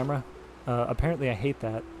on camera. Apparently I hate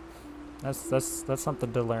that. That's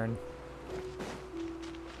something to learn.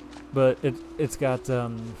 But it's got...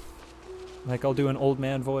 like, I'll do an old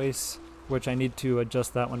man voice, which I need to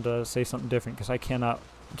adjust that one to say something different because I cannot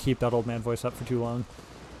keep that old man voice up for too long.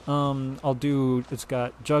 I'll do... It's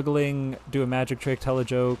got juggling, do a magic trick, tell a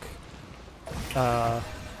joke.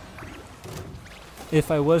 If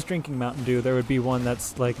I was drinking Mountain Dew, there would be one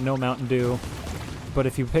that's like no Mountain Dew. But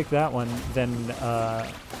if you pick that one, then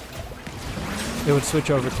it would switch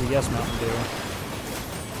over to yes Mountain Dew.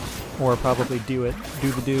 Or probably do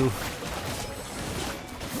the do.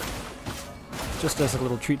 Just as a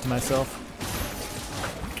little treat to myself.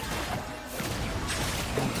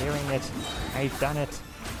 I'm doing it. I've done it.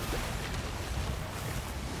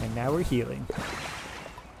 And now we're healing.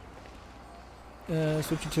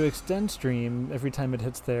 Switch it to extend stream every time it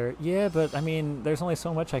hits there. Yeah, but I mean, there's only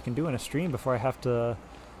so much I can do in a stream before I have to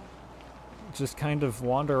just kind of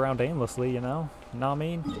wander around aimlessly, you know? Know what I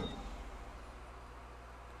mean?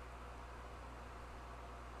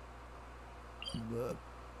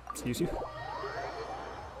 Excuse you.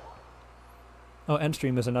 Oh, end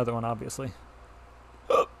stream is another one, obviously.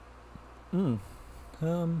 Let's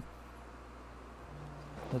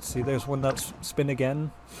see, there's one that's spin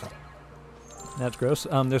again. That's gross.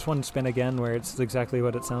 There's one spin again where it's exactly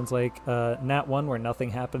what it sounds like. Nat 1 where nothing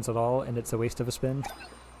happens at all and it's a waste of a spin.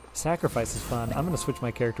 Sacrifice is fun. I'm going to switch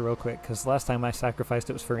my character real quick because last time I sacrificed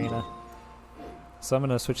it was Farina. So I'm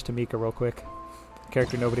going to switch to Mika real quick.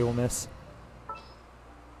 Character nobody will miss.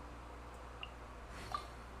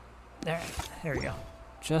 Alright, there we go.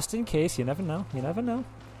 Just in case, you never know. You never know.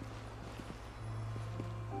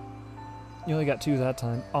 You only got 2 that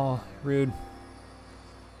time. Oh, rude.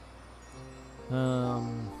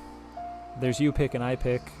 There's you pick and I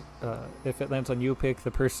pick. If it lands on you pick, the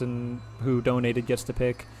person who donated gets to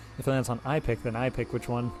pick. If it lands on I pick, then I pick which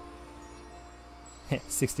one.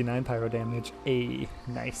 69 pyro damage. Ay,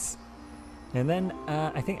 nice. And then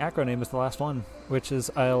I think acroname is the last one, which is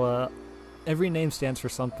every name stands for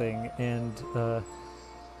something, and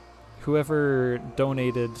whoever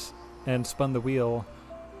donated and spun the wheel,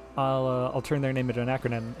 I'll turn their name into an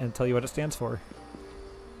acronym and tell you what it stands for.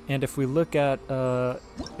 And if we look at,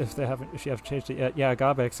 if she haven't changed it yet, yeah,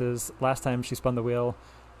 Gobex's, last time she spun the wheel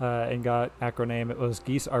and got acroname, it was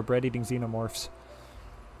Geese are bread-eating xenomorphs.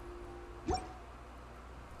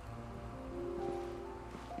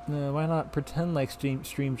 Why not pretend like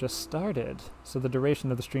stream just started, so the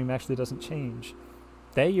duration of the stream actually doesn't change?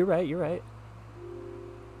 Hey, you're right.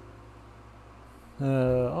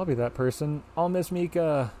 I'll be that person. I'll miss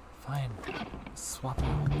Mika. Fine. Swap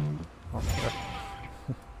out. I don't care.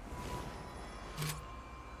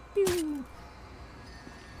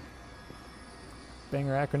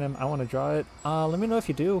 Banger acronym. I want to draw it. Let me know if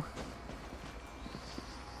you do.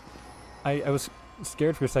 I was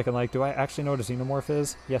scared for a second, like, do I actually know what a xenomorph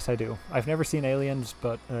is? Yes, I do. I've never seen Aliens,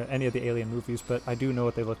 but any of the Alien movies, but I do know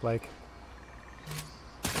what they look like.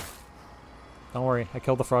 Don't worry, I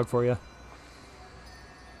killed the frog for you.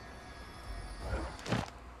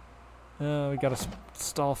 We gotta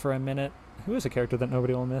stall for a minute. Who is a character that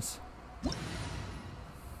nobody will miss?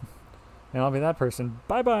 And I'll be that person.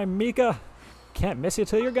 Bye-bye, Mika! Can't miss you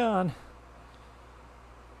till you're gone.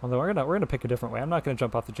 Although we're gonna pick a different way. I'm not gonna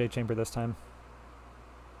jump off the J chamber this time.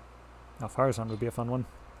 Now Farazan would be a fun one.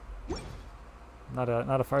 Not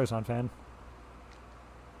a Farazan fan.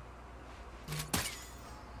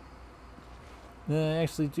 I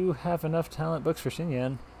actually do have enough talent books for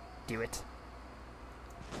Xinyan. Do it.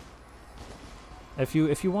 If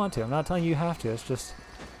you want to. I'm not telling you have to. It's just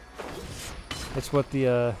it's what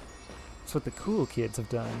the cool kids have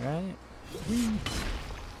done, right?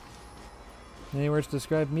 Any words to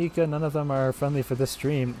describe Mika? None of them are friendly for this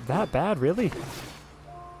stream. That bad, really?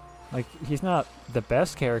 Like, he's not the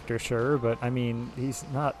best character, sure, but I mean, he's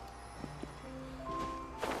not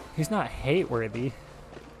hate-worthy.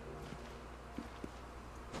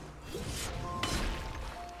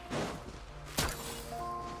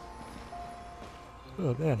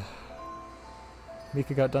 Oh man.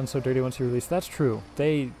 Mika got done so dirty once he released. That's true.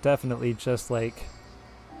 They definitely just like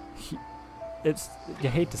you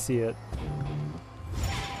hate to see it.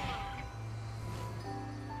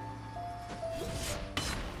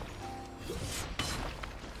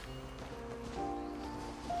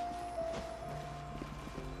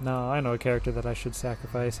 No, I know a character that I should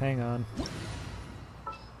sacrifice. Hang on.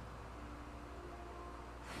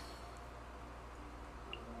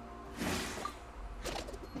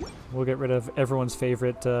 We'll get rid of everyone's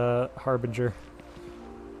favorite Harbinger.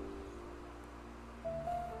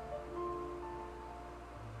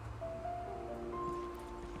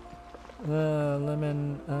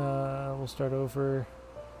 Lemon, we'll start over.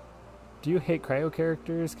 Do you hate cryo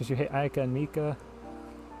characters? Because you hate Aika and Mika?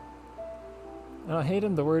 I don't hate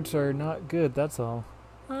them, the words are not good, that's all.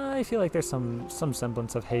 I feel like there's some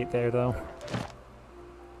semblance of hate there, though.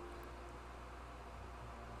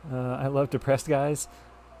 I love depressed guys.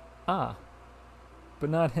 Ah. But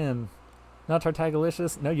not him. Not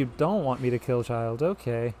Tartagalicious? No, you don't want me to kill Child.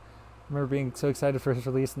 Okay. I remember being so excited for his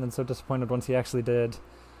release and then so disappointed once he actually did.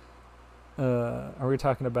 Are we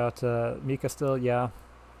talking about Mika still? Yeah.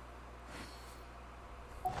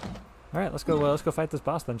 Alright, let's go fight this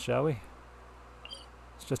boss then, shall we?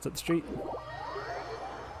 It's just up the street.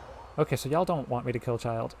 Okay, so y'all don't want me to kill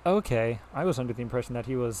Child. Okay, I was under the impression that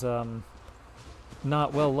he was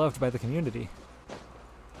not well loved by the community.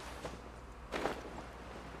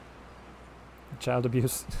 Child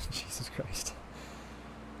abuse. Jesus Christ.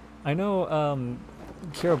 I know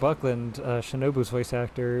Kira Buckland, Shinobu's voice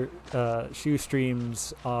actor, she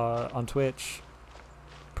streams on Twitch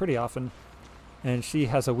pretty often, and she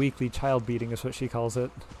has a weekly child beating is what she calls it.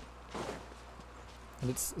 And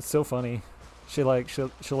it's so funny. She'll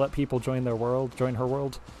let people join her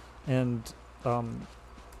world, and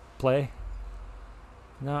play.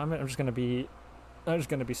 No, I'm just gonna be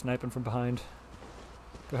sniping from behind.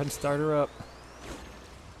 Go ahead and start her up.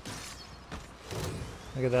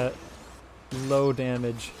 Look at that. Low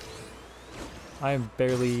damage. I am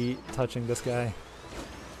barely touching this guy.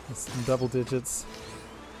 It's double digits.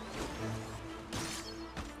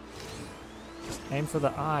 Just aim for the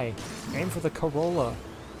eye. Aim for the Corolla.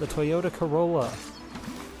 The Toyota Corolla.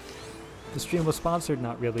 The stream was sponsored,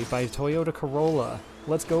 not really, by Toyota Corolla.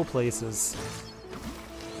 Let's go places.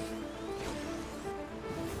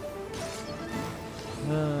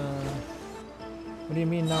 What do you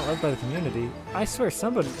mean not loved by the community? I swear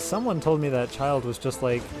someone told me that Child was just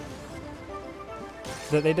like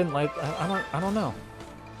that they didn't like. I don't know.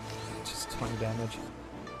 Just 20 damage.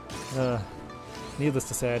 Needless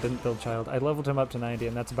to say, I didn't build Child. I leveled him up to 90,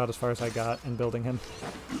 and that's about as far as I got in building him.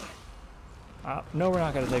 No, we're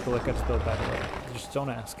not gonna take a look at his build, by the way. Just don't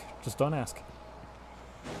ask. Just don't ask.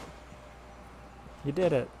 You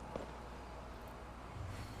did it.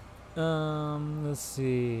 Let's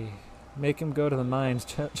see. Make him go to the mines.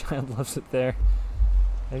 Child loves it there.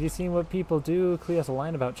 Have you seen what people do? Klee has a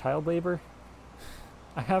line about child labor.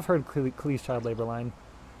 I have heard Klee's child labor line.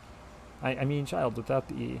 I mean Child without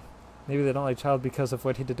the E. Maybe they don't like Child because of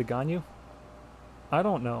what he did to Ganyu? I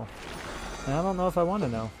don't know. And I don't know if I want to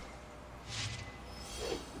know.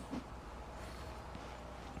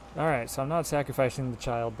 Alright, so I'm not sacrificing the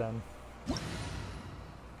Child then.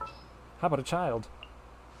 How about a Child?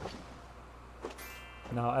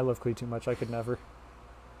 No, I love Klee too much. I could never.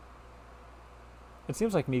 It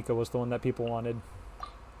seems like Mika was the one that people wanted.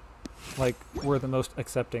 Like, were the most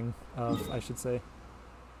accepting of, I should say.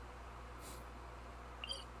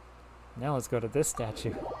 Now let's go to this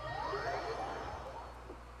statue.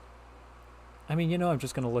 I mean, you know I'm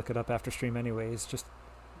just going to look it up after stream anyways. Just,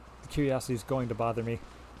 the curiosity is going to bother me.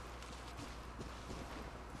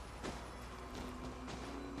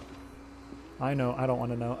 I know, I don't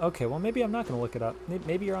want to know. Okay, well maybe I'm not going to look it up.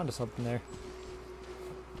 Maybe you're onto something there.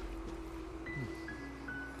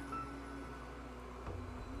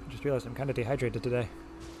 I just realized I'm kind of dehydrated today.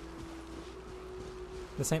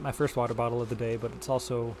 This ain't my first water bottle of the day, but it's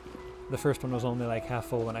also... The first one was only like half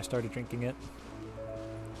full when I started drinking it.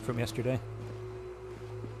 From yesterday.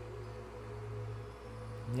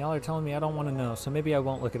 Y'all are telling me I don't want to know, so maybe I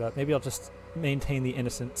won't look it up. Maybe I'll just maintain the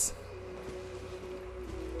innocence.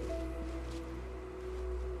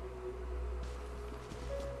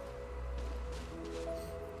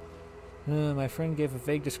 My friend gave a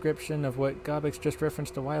vague description of what Gobix just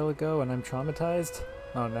referenced a while ago, and I'm traumatized?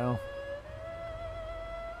 Oh no.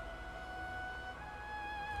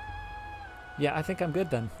 Yeah, I think I'm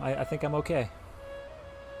good then. I think I'm okay.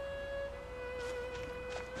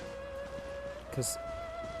 Because,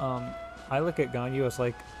 I look at Ganyu as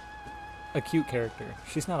like a cute character.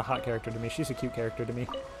 She's not a hot character to me, she's a cute character to me.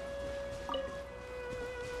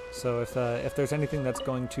 So if there's anything that's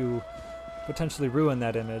going to potentially ruin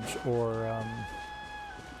that image or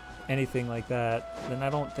anything like that, then I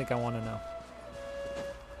don't think I want to know.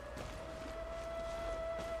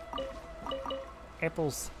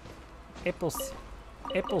 Apples. Apples.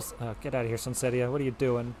 Apples. Oh, get out of here, Sunsetia. What are you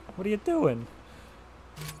doing? What are you doing?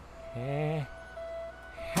 Eh.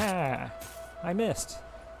 Ha! I missed.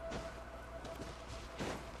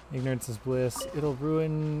 Ignorance is bliss. It'll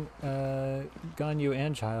ruin Ganyu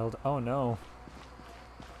and child. Oh no.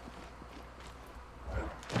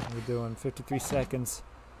 What are we doing? 53 seconds.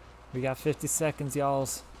 We got 50 seconds,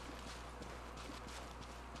 y'alls.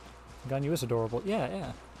 Ganyu is adorable.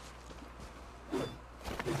 Yeah, yeah.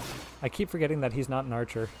 I keep forgetting that he's not an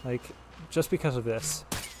archer. Like, just because of this.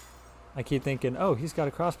 I keep thinking, oh, he's got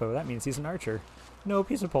a crossbow. That means he's an archer. Nope,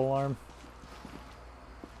 he's a polearm.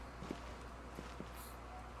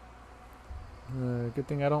 Good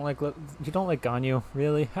thing I don't like. You don't like Ganyu,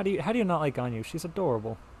 really? How do you not like Ganyu? She's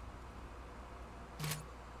adorable.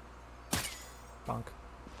 Bonk.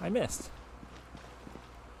 I missed.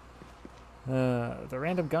 The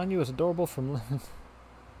random Ganyu is adorable from.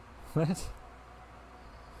 What?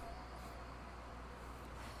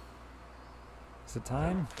 Is it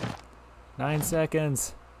time? 9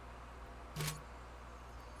 seconds.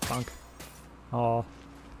 Bonk. Oh,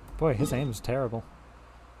 boy, his aim is terrible.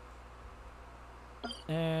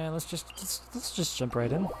 And let's just jump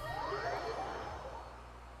right in.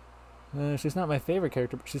 She's not my favorite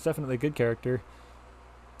character, but she's definitely a good character.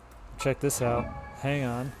 Check this out. Hang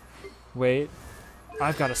on. Wait.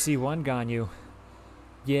 I've got a C1 Ganyu.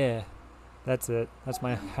 Yeah. That's it. That's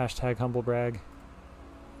my hashtag humble brag.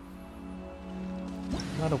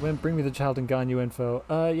 Not a wimp. Bring me the child and Ganyu info.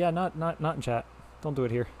 Yeah, not in chat. Don't do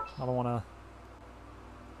it here. I don't wanna.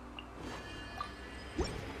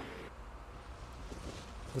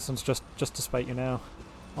 This one's just to spite you now.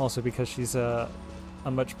 Also because she's a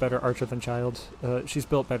much better archer than child. She's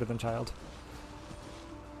built better than child.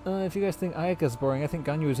 If you guys think Ayaka's boring, I think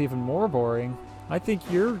Ganyu is even more boring. I think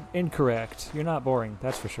you're incorrect. You're not boring,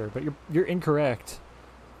 that's for sure. But you're incorrect.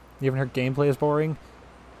 Even her gameplay is boring.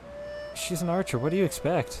 She's an archer. What do you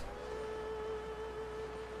expect?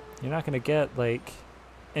 You're not gonna get like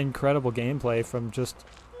incredible gameplay from just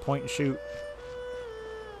point and shoot.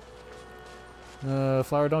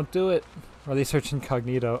 Flower, don't do it. Or they search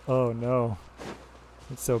incognito. Oh no.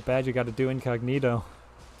 It's so bad you gotta do incognito.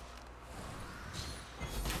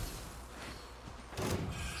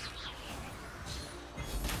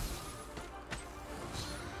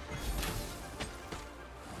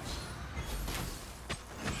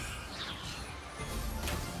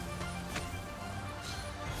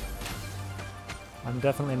 I'm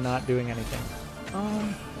definitely not doing anything.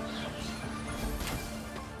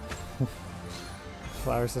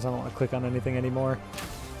 Flower says I don't want to click on anything anymore.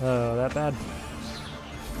 Oh, that bad?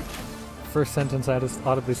 First sentence I just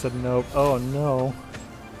audibly said nope. Oh no.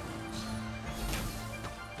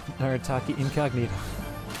 Naritaki incognito.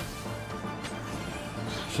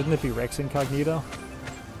 Shouldn't it be Rex incognito?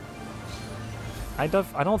 I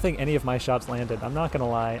don't think any of my shots landed. I'm not gonna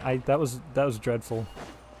lie. That was dreadful.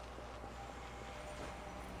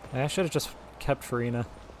 I should have just kept Farina.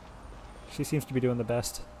 She seems to be doing the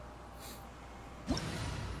best.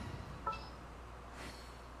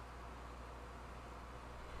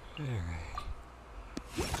 Alright.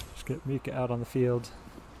 Just get Mika out on the field.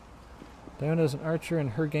 Diona's an archer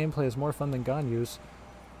and her gameplay is more fun than Ganyu's.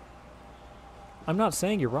 I'm not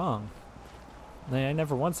saying you're wrong. I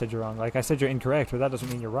never once said you're wrong. Like, I said you're incorrect, but that doesn't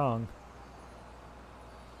mean you're wrong.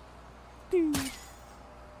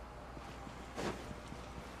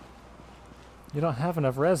 You don't have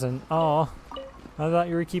enough resin. Aw. I thought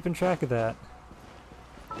you were keeping track of that.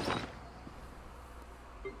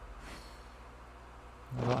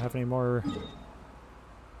 I don't have any more.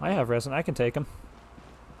 I have resin. I can take them.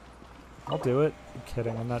 I'll do it. I'm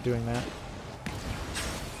kidding. I'm not doing that.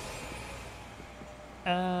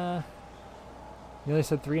 You only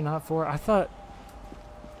said 3, not 4. I thought.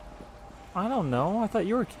 I don't know. I thought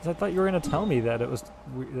you were gonna tell me that it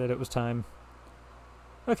was time.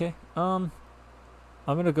 Okay.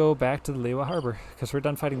 I'm gonna go back to the Lewa Harbor because we're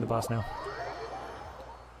done fighting the boss now.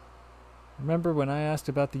 Remember when I asked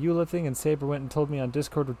about the Eula thing and Saber went and told me on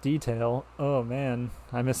Discord with detail? Oh man,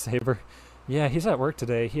 I miss Saber. Yeah, he's at work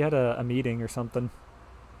today. He had a meeting or something.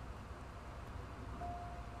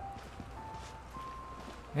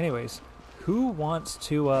 Anyways, who wants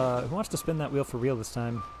to spin that wheel for real this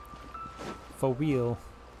time? For real.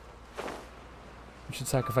 We should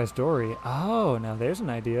sacrifice Dory. Oh, now there's an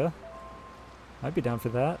idea. I'd be down for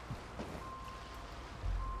that.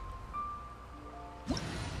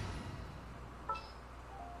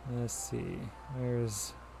 Let's see. Where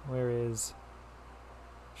is...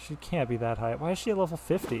 She can't be that high. Why is she at level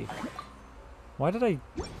 50? Why did I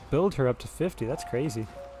build her up to 50? That's crazy.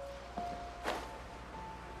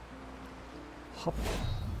 Hop.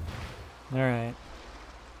 Alright.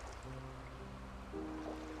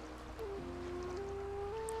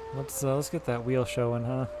 Let's get that wheel showing,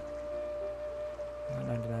 huh?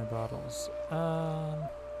 99 bottles.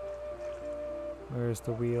 Where's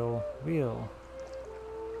the wheel? Wheel.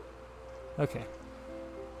 Okay.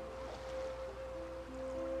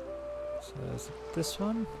 So is it this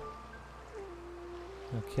one?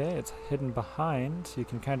 Okay, it's hidden behind, so you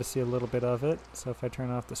can kind of see a little bit of it. So if I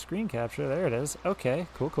turn off the screen capture, there it is. Okay,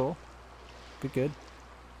 cool, cool. Good, good.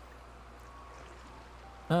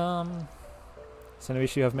 So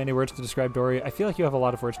Noishu, you have many words to describe Dory. I feel like you have a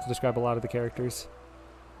lot of words to describe a lot of the characters.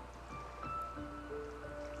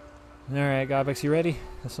 Alright, Godbex, you ready?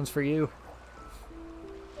 This one's for you.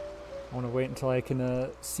 I want to wait until I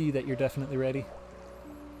can see that you're definitely ready.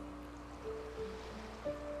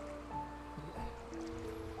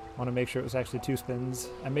 I want to make sure it was actually 2 spins.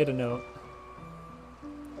 I made a note.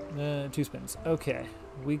 2 spins. Okay.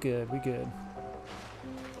 We good, we good.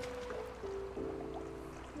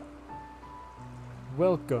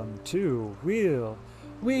 Welcome to Wheel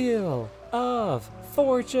of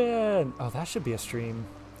Fortune! Oh, that should be a stream.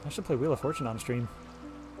 I should play Wheel of Fortune on stream.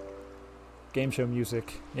 Game show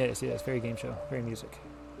music. Yes, yes, very game show. Very music.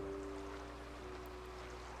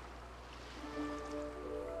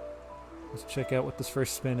 Let's check out what this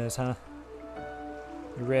first spin is, huh?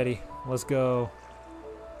 You ready? Let's go.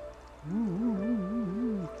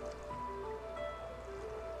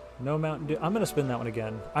 No Mountain Dew. I'm going to spin that one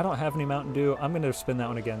again. I don't have any Mountain Dew. I'm going to spin that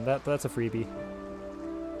one again. That's a freebie.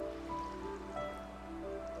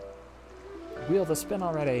 Wheel the spin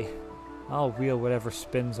already. I'll wheel whatever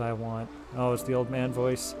spins I want. Oh, it's the old man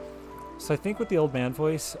voice. So I think with the old man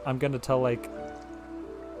voice, I'm going to tell, like...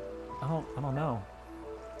 I don't know.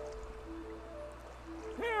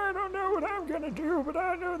 I don't know what I'm going to do, but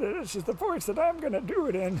I know that this is the voice that I'm going to do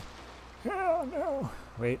it in. Oh, no.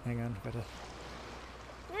 Wait, hang on. Gotta...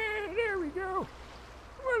 there we go.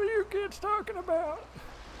 What are you kids talking about?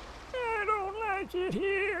 I don't like it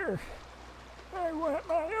here. I want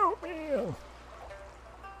my oatmeal.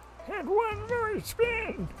 And one more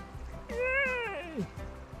spin. Yay!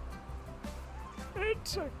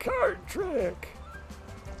 It's a card trick.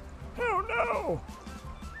 Oh no!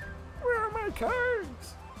 Where are my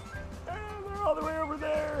cards? They're all the way over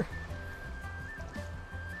there.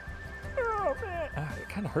 Oh man. It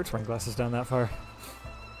kind of hurts wearing glasses down that far.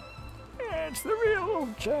 It's the real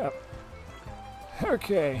old chap.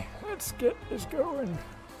 Okay, let's get this going.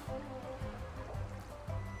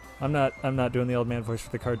 I'm not doing the old man voice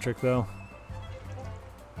for the card trick though.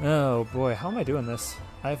 Oh boy, how am I doing this?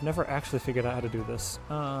 I've never actually figured out how to do this.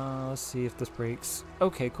 Let's see if this breaks.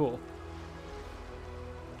 Okay, cool.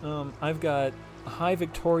 I've got high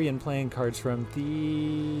Victorian playing cards from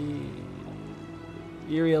the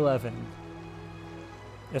Erie 11.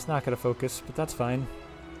 It's not gonna focus, but that's fine.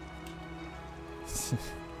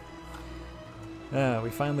 We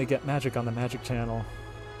finally get magic on the Magic channel.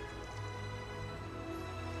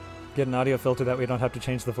 Get an audio filter that we don't have to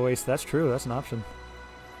change the voice. That's true, that's an option.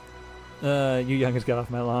 You youngins get off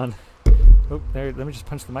my lawn. Oh, there, let me just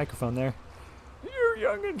punch the microphone there. You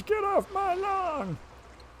youngins get off my lawn!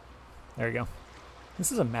 There we go.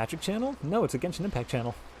 This is a Magic channel? No, it's a Genshin Impact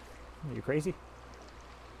channel. Are you crazy?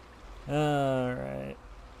 Alright.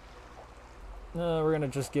 We're gonna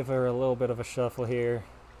just give her a little bit of a shuffle here.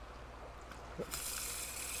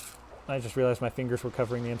 I just realized my fingers were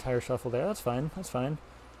covering the entire shuffle there. That's fine, that's fine.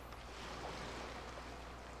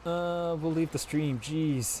 We'll leave the stream,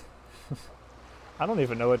 jeez. I don't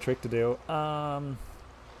even know what trick to do.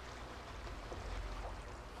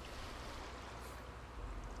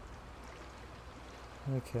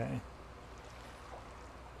 Okay.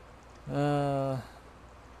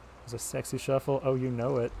 It's a sexy shuffle. Oh, you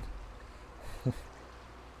know it.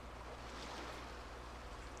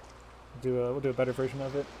 We'll do a better version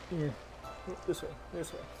of it. Here. This way.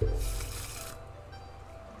 This way.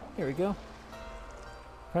 Here we go.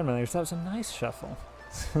 Pardon me, that was a nice shuffle.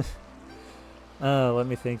 Let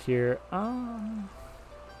me think here. I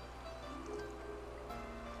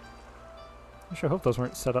sure hope those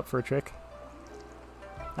weren't set up for a trick.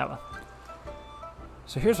 Oh well.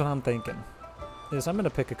 So here's what I'm thinking. Is I'm gonna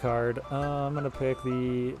pick a card. I'm gonna pick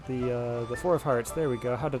the Four of Hearts. There we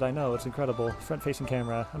go. How did I know? It's incredible. Front-facing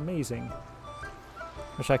camera. Amazing.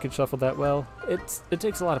 Wish I could shuffle that well. It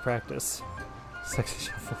takes a lot of practice. Sexy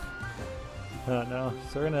shuffle. Oh no.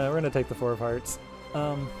 So we're gonna take the Four of Hearts.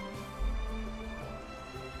 I'm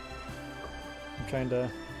trying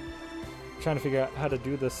to figure out how to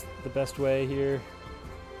do this the best way here.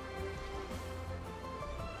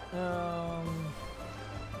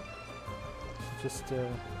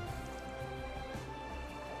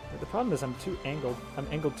 The problem is I'm too angled. I'm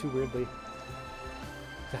angled too weirdly.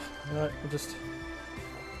 Yeah, you know what?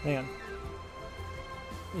 Hang on.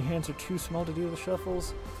 Your hands are too small to do the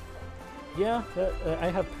shuffles. Yeah, I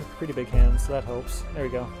have pretty big hands, so that helps. There we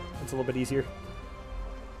go. It's a little bit easier.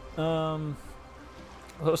 What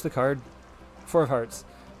was the card? 4 of hearts.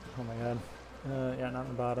 Oh my god. Yeah, not on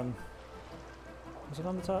the bottom. Was it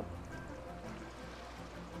on the top?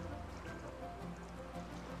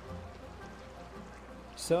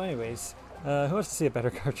 So anyways, who wants to see a better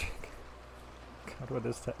card trick? God,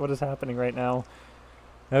 what is happening right now?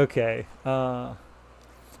 Okay, we're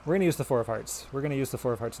gonna use the 4 of hearts. We're gonna use the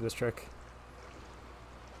 4 of hearts of this trick.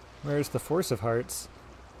 Where's the force of hearts?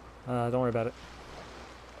 Don't worry about it.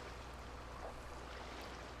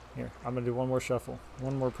 Here, I'm gonna do one more shuffle.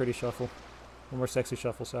 One more pretty shuffle. One more sexy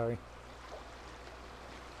shuffle, sorry.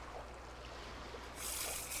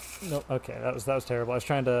 No, okay, that was terrible. I was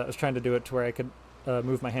trying to do it to where I could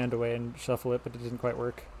move my hand away and shuffle it, but it didn't quite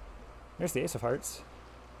work. There's the ace of hearts.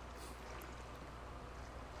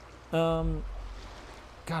 God,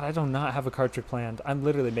 I do not have a card trick planned. I'm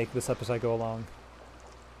literally making this up as I go along.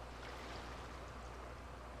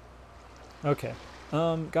 Okay.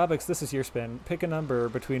 Gobix, this is your spin. Pick a number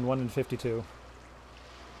between 1 and 52.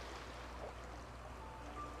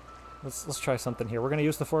 Let's try something here. We're gonna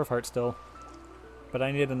use the 4 of hearts still, but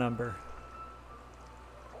I need a number.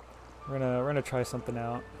 We're gonna try something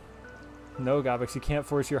out. No, Gobix, you can't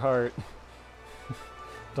force your heart.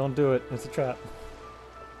 Don't do it. It's a trap.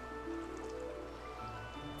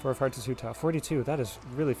 4 of hearts is Utah. 42. That is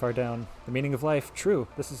really far down. The meaning of life. True.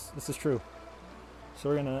 This is true. So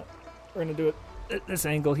we're gonna do it at this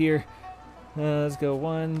angle here. Let's go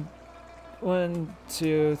 1,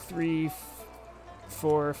 2, 3,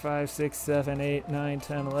 4, 5, 6, 7, 8, 9,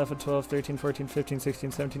 10, 11, 12, 13, 14, 15,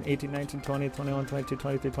 16, 17, 18, 19, 20, 21, 22,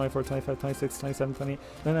 23, 24, 25, 26, 27, 28,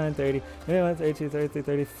 29, 30, 31, 32, 33,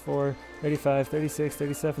 34, 35, 36,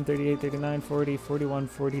 37, 38, 39, 40, 41,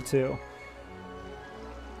 42.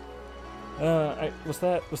 Was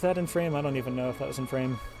that in frame? I don't even know if that was in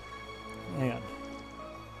frame. Hang on.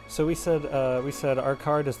 So we said our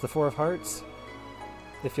card is the 4 of hearts.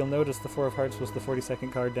 If you'll notice, the 4 of hearts was the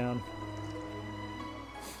 42nd card down.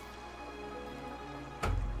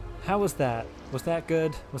 How was that? Was that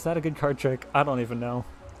good? Was that a good card trick? I don't even know.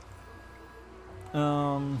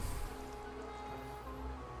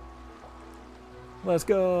 Let's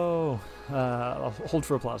go. I'll hold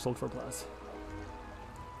for applause. Hold for applause.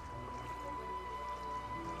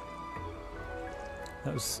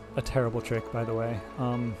 That was a terrible trick, by the way.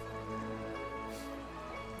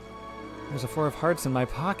 There's a 4 of hearts in my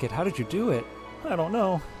pocket. How did you do it? I don't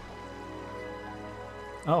know.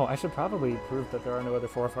 Oh, I should probably prove that there are no other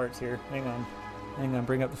 4 of hearts here. Hang on. Hang on,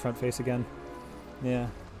 bring up the front face again. Yeah.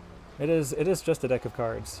 It is just a deck of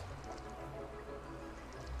cards.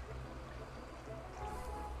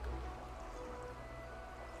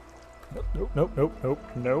 Nope.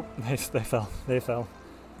 They fell. They fell.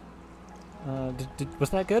 Was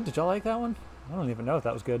that good? Did y'all like that one? I don't even know if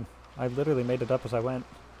that was good. I literally made it up as I went.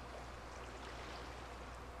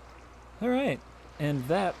 Alright, and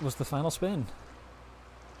that was the final spin.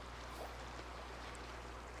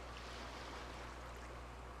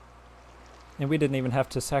 And we didn't even have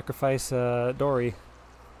to sacrifice Dory.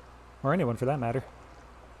 Or anyone for that matter.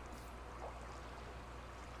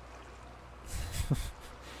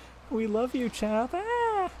 We love you, chap.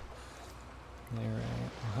 Ah! Alright,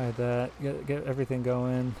 I'll hide that. Get everything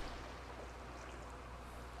going.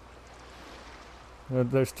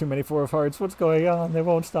 There's too many 4 of hearts. What's going on? They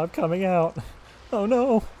won't stop coming out. Oh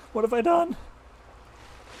no! What have I done?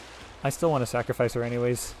 I still want to sacrifice her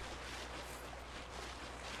anyways.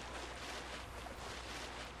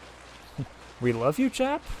 We love you,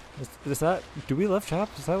 chap? Is that... Do we love chap?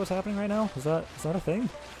 Is that what's happening right now? Is that a thing?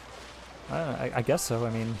 I guess so. I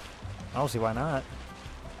mean, I don't see why not.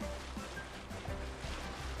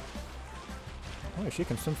 Oh, she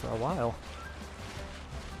can swim for a while.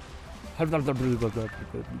 That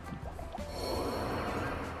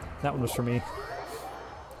one was for me.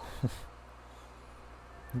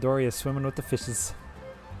 Dory is swimming with the fishes.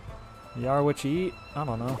 You are what you eat? I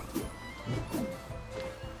don't know.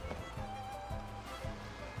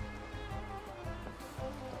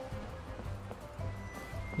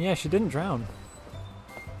 Yeah, she didn't drown.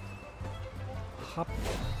 Hop.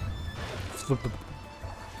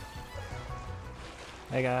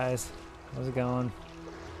 Hey guys, how's it going?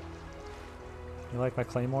 You like my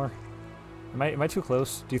claymore? Am I too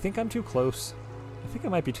close? Do you think I'm too close? I think I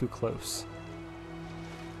might be too close.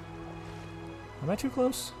 Am I too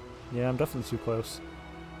close? Yeah, I'm definitely too close.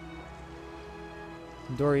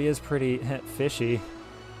 Dory is pretty fishy.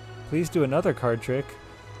 Please do another card trick.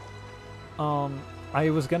 I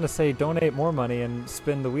was gonna say donate more money and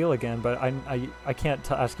spin the wheel again, but I can't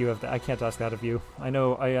ask you of that. I can't ask that of you. I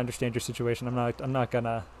know, I understand your situation. I'm not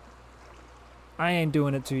gonna. I ain't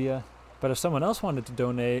doing it to you. But if someone else wanted to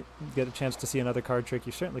donate, get a chance to see another card trick,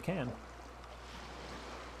 you certainly can.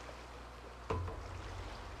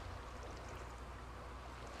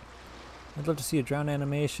 I'd love to see a drown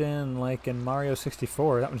animation like in Mario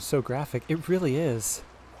 64. That one's so graphic. It really is.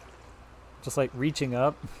 Just like reaching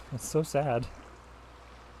up. It's so sad.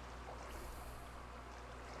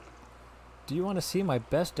 Do you want to see my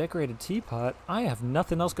best decorated teapot? I have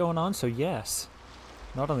nothing else going on, so yes.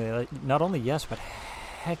 Not only yes, but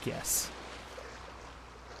heck yes.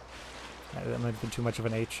 That might have been too much of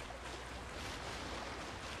an H.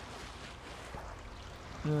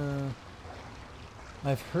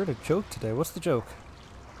 I've heard a joke today. What's the joke?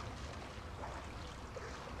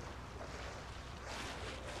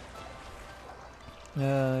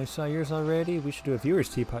 I saw yours already. We should do a viewer's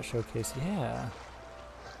teapot showcase. Yeah.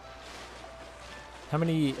 How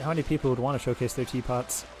many people would want to showcase their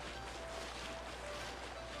teapots?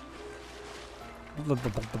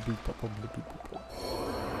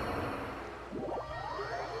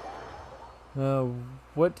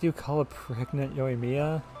 What do you call a pregnant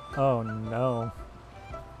Yoimiya? Oh no.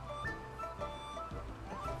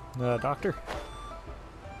 Doctor?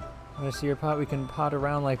 When I see your pot, we can pot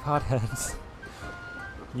around like potheads.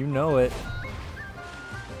 You know it.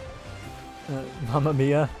 Mamma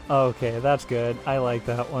Mia? Oh, okay, that's good. I like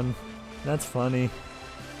that one. That's funny.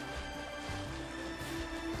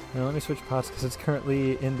 Now let me switch pots because it's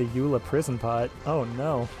currently in the Eula prison pot. Oh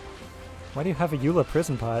no. Why do you have a Eula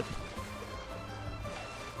prison pot?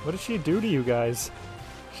 What did she do to you guys?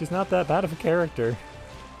 She's not that bad of a character.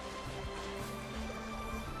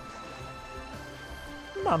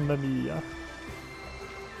 Mamma Mia.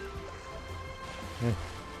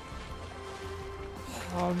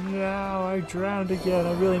 Oh no, I drowned again.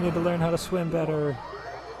 I really need to learn how to swim better.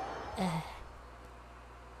 Oh,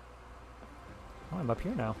 I'm up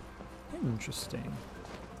here now. Interesting.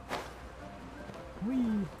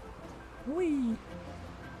 Whee! Whee!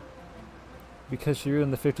 Because she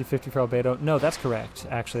ruined the 50-50 for Albedo. No, that's correct.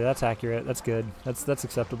 Actually, that's accurate. That's good. That's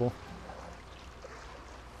acceptable.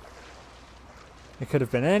 It could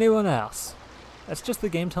have been anyone else. That's just the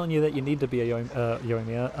game telling you that you need to be a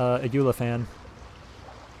Eula fan.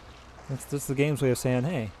 That's the game's way of saying,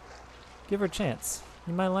 hey, give her a chance.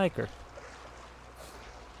 You might like her.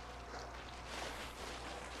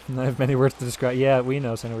 I have many words to describe. Yeah, we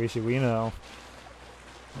know, Senorishi, we know.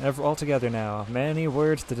 All together now. Many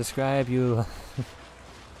words to describe you.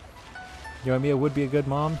 Yoimiya would be a good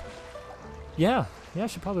mom. Yeah,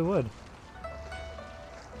 she probably would.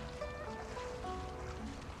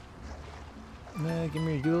 Give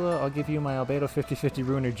me your Eula, I'll give you my Albedo 50-50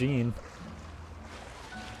 Ruiner Jean.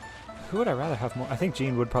 Who would I rather have more? I think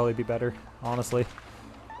Jean would probably be better, honestly.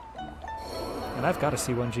 And I've got a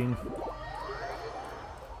C1 Jean.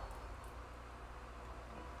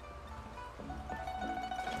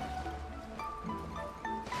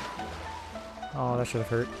 Oh, that should have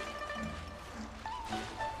hurt.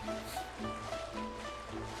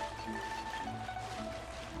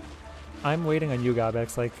 I'm waiting on you,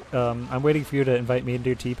 Gabex. Like, I'm waiting for you to invite me into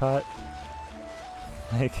your teapot.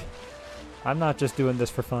 Like, I'm not just doing this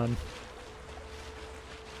for fun.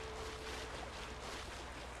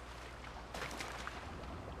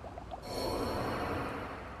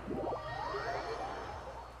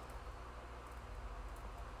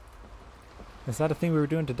 Is that a thing we were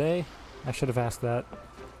doing today? I should have asked that.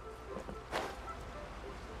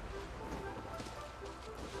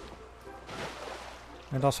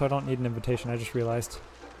 And also, I don't need an invitation, I just realized.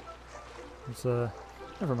 It's,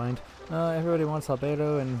 never mind. Everybody wants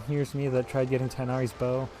Albedo, and here's me that tried getting Tighnari's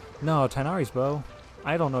bow. No, Tighnari's bow?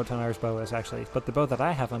 I don't know what Tighnari's bow is, actually, but the bow that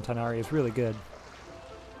I have on Tighnari is really good.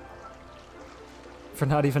 For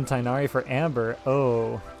not even Tighnari, for Amber.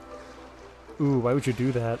 Oh. Ooh, why would you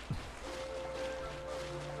do that?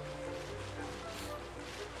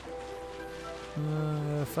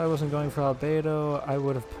 If I wasn't going for Albedo, I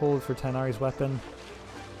would have pulled for Tighnari's weapon.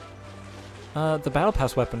 The Battle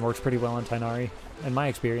Pass weapon works pretty well on Tighnari, in my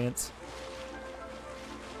experience.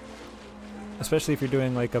 Especially if you're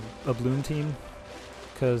doing like a balloon team,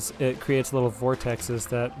 because it creates little vortexes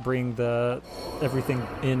that bring everything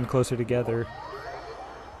in closer together.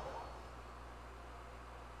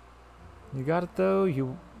 You got it though,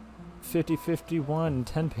 you 50-51,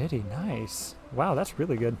 10 pity, nice. Wow, that's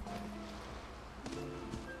really good.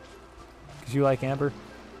 Because you like Amber?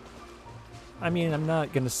 I mean, I'm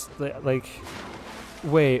not gonna, like...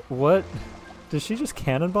 Wait, what? Did she just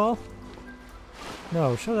cannonball?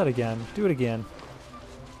 No, show that again. Do it again.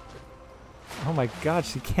 Oh my god,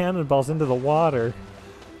 she cannonballs into the water.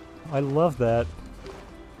 I love that.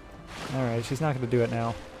 Alright, she's not going to do it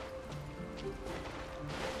now.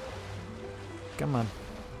 Come on.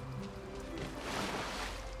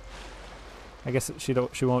 I guess she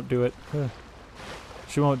won't do it.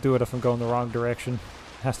 She won't do it if I'm going the wrong direction.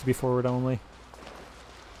 It has to be forward only.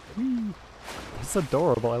 That's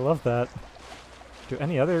adorable. I love that. Do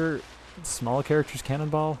any other small characters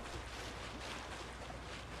cannonball?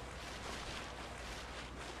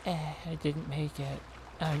 I didn't make it.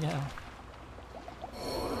 Oh no.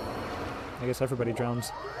 I guess everybody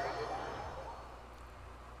drowns.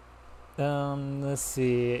 Let's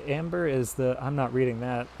see. Amber is the... I'm not reading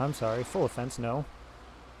that. I'm sorry. Full offense, no.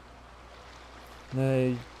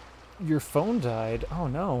 Your phone died. Oh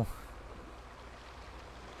no.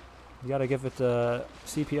 You gotta give it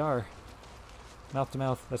CPR. Mouth to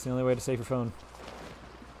mouth. That's the only way to save your phone.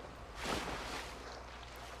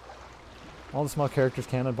 All the small characters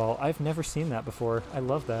cannonball. I've never seen that before. I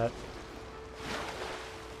love that.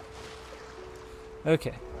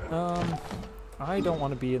 Okay. I don't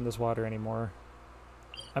want to be in this water anymore.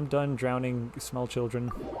 I'm done drowning small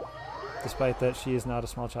children. Despite that she is not a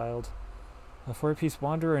small child. A 4-piece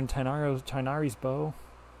wanderer and Tainari's bow.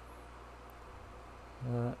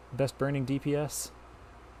 Best burning DPS.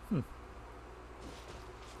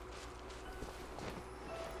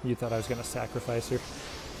 You thought I was gonna sacrifice her.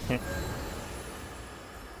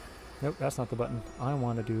 Nope, that's not the button. I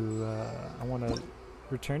want to do, I want to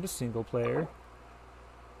return to single player.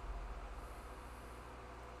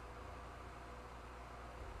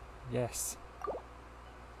 Yes.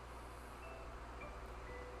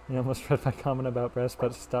 You almost read my comment about breast,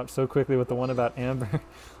 but stopped so quickly with the one about Amber.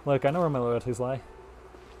 Look, I know where my loyalties lie.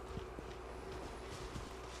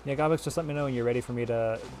 Yeah, Gobix, just let me know when you're ready for me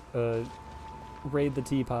to, raid the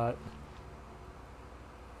teapot.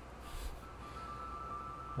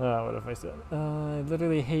 What if I said? I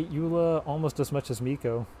literally hate Eula almost as much as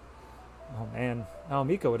Miko. Oh man. Oh,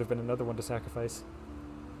 Miko would have been another one to sacrifice.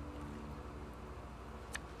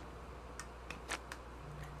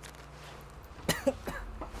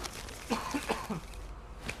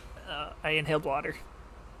 I inhaled water.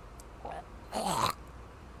 I'm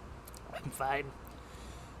fine.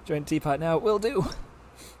 Join teapot now. Will do.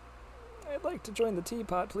 I'd like to join the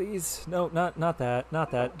teapot, please. No, not that. Not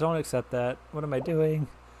that. Don't accept that. What am I doing?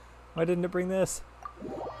 Why didn't it bring this?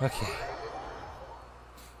 Okay.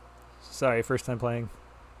 Sorry, first time playing.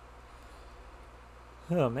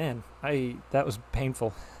 Oh man, that was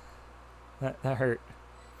painful. That hurt.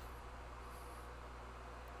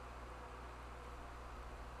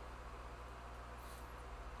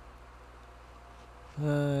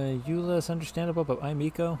 Eula is understandable, but I'm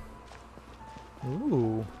Miko.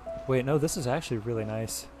 Ooh. Wait, no, this is actually really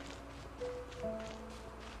nice.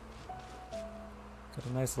 Got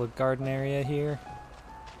a nice little garden area here.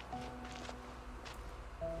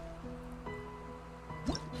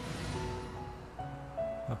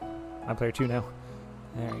 Oh, I'm player 2 now.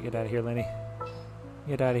 Alright, get out of here, Lenny.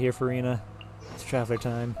 Get out of here, Farina. It's traveler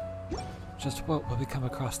time. Just what will we come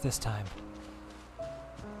across this time?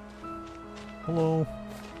 Hello.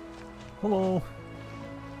 Hello.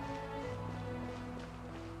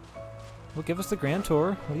 Well, give us the grand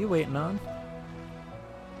tour. What are you waiting on?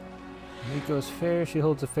 Miko's fair. She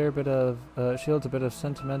holds a bit of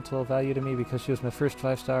sentimental value to me because she was my first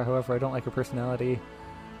 5-star. However, I don't like her personality.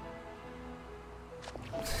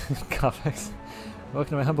 Comics.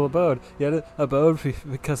 Welcome to my humble abode. Yeah, abode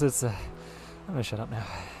because it's. I'm gonna shut up now.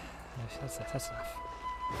 That's enough.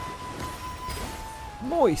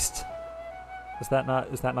 Moist. Is that not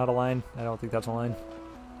a line? I don't think that's a line.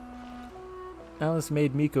 Alice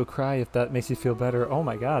made Miko cry, if that makes you feel better. Oh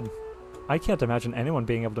my god. I can't imagine anyone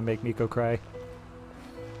being able to make Miko cry.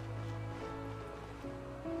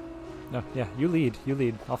 No, yeah, you lead.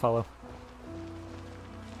 I'll follow.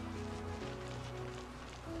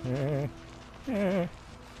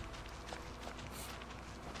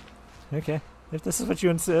 Okay, if this is what you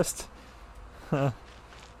insist. Ha.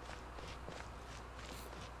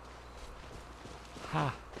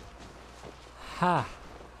 Ha.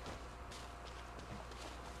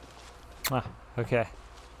 Ah, okay.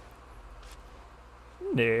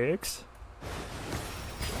 Next.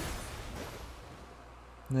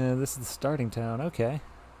 This is the starting town, okay.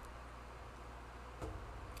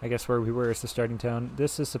 I guess where we were is the starting town.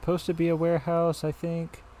 This is supposed to be a warehouse, I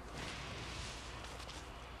think.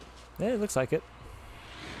 Yeah, it looks like it.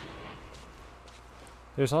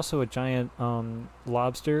 There's also a giant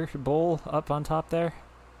lobster bowl up on top there.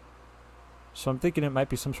 So I'm thinking it might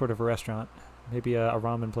be some sort of a restaurant. Maybe a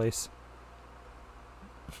ramen place.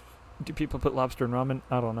 Do people put lobster in ramen?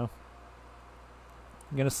 I don't know.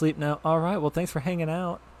 You gonna sleep now? Alright, well thanks for hanging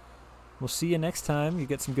out. We'll see you next time. You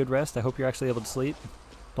get some good rest. I hope you're actually able to sleep.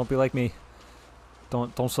 Don't be like me.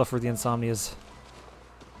 Don't suffer the insomnias.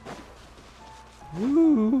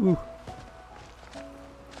 Woo!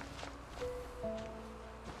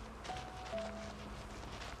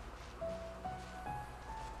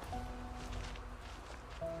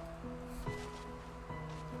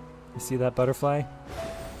 You see that butterfly?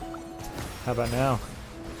 How about now?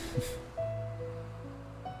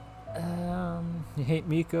 You hate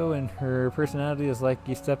Miko and her personality is like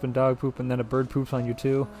you step in dog poop and then a bird poops on you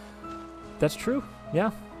too. That's true.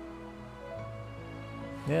 Yeah.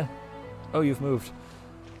 Yeah. Oh, you've moved.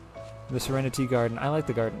 The Serenity Garden. I like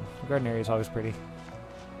the garden. The garden area is always pretty.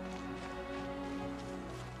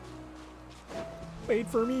 Wait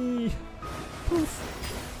for me! Poof!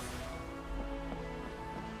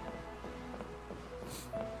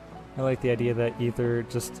 I like the idea that either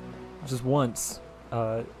just once,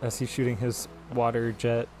 as he's shooting his water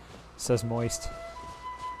jet, says moist.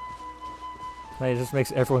 Like, it just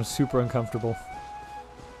makes everyone super uncomfortable.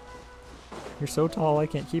 You're so tall, I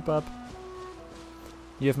can't keep up.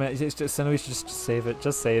 You have it's just save it.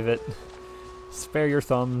 Just save it. Spare your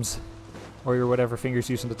thumbs, or your whatever fingers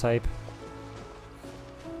using to type.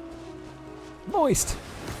 Moist.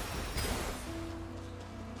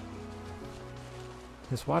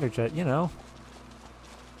 His water jet, you know.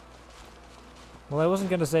 Well, I wasn't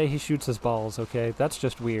gonna say he shoots his balls, okay? That's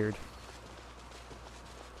just weird.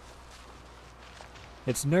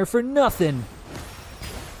 It's Nerf for nothing!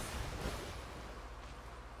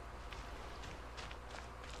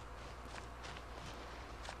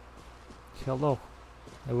 Hello.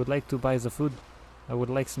 I would like to buy the food. I would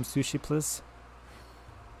like some sushi, please.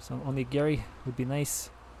 Some onigiri would be nice.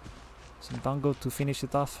 Some dango to finish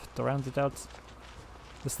it off, to round it out.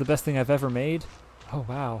 This is the best thing I've ever made. Oh,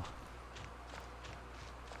 wow.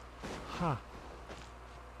 Ha.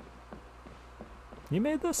 You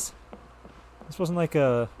made this? This wasn't like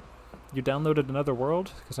a... You downloaded another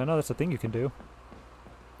world? Because I know that's a thing you can do.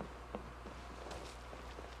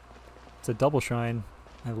 It's a double shrine.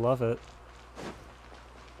 I love it.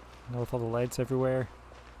 You know, with all the lights everywhere.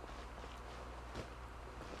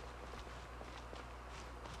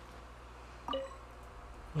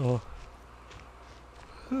 Oh.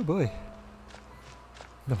 Oh boy.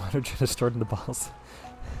 The water jet is stored in the balls.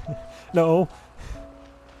 No!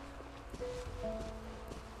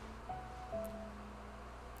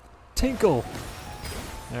 Tinkle!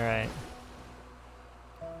 Alright.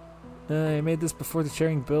 I made this before the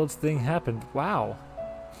sharing builds thing happened. Wow.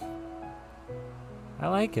 I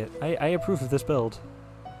like it. I approve of this build.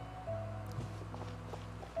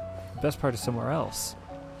 The best part is somewhere else.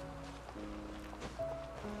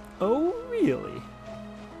 Oh, really?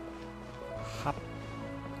 Hop.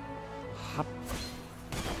 Hop.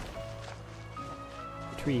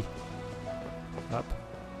 Tree. Up.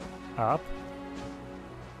 Up.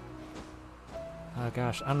 Oh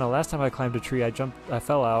gosh, I don't know, last time I climbed a tree I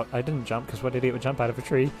fell out. I didn't jump because what idiot would jump out of a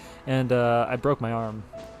tree? And I broke my arm.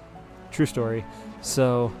 True story.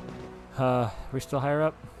 So, we still higher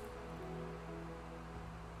up?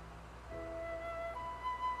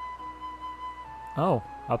 Oh,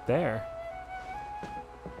 up there.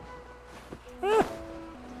 Ah!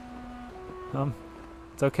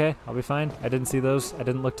 It's okay, I'll be fine. I didn't see those. I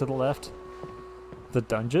didn't look to the left. The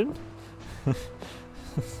dungeon?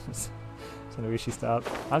 Sanoishi, stop.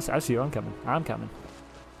 I see you. I'm coming. I'm coming.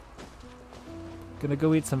 Gonna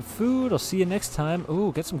go eat some food. I'll see you next time.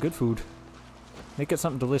 Ooh, get some good food. Make it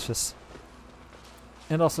something delicious.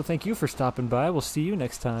 And also thank you for stopping by. We'll see you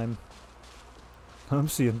next time. I'm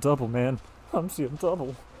seeing double, man. I'm seeing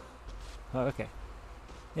double. Oh, okay.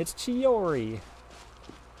 It's Chiori.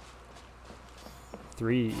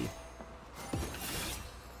 3.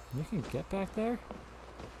 You can get back there?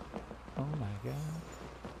 Oh my god.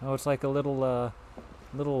 Oh, it's like a little,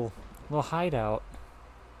 little hideout.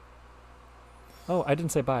 Oh, I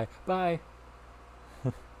didn't say bye. Bye!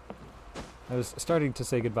 I was starting to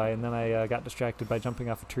say goodbye, and then I got distracted by jumping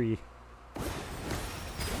off a tree.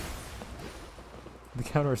 The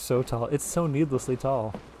counter is so tall. It's so needlessly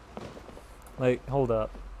tall. Like, hold up.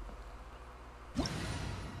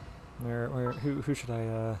 Who should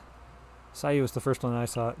I, Sayu was the first one I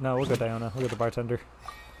saw. No, we'll go Diona. We'll go the bartender.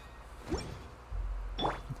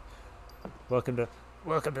 Welcome to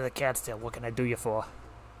the Cat's-tail. What can I do you for?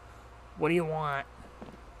 What do you want?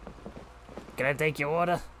 Can I take your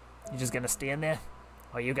order? You just gonna stand there?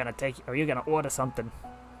 Or you gonna order something?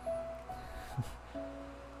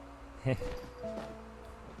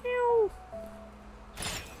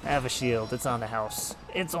 Have a shield. It's on the house.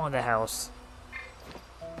 It's on the house.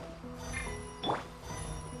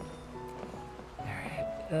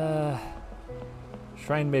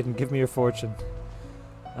 Shrine Maiden, give me your fortune.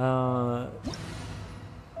 Nah.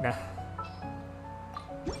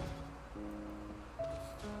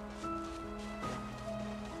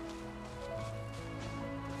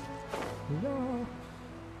 No.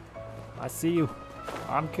 I see you.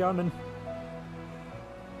 I'm coming.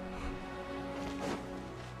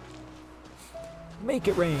 Make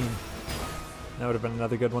it rain. That would have been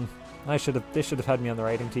another good one. They should have had me on the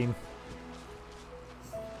writing team.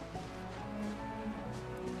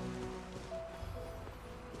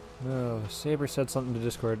 Oh, Saber said something to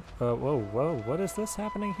Discord. Whoa, what is this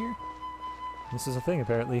happening here? This is a thing,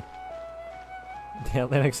 apparently. The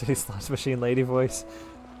Atlantic City Slots Machine lady voice.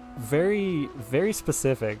 Very, very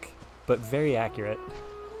specific, but very accurate.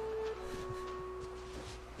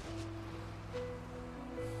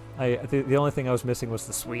 The only thing I was missing was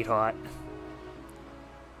the sweetheart.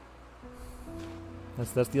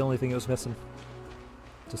 That's the only thing it was missing.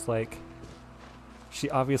 Just like,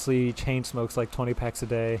 she obviously chain smokes like 20 packs a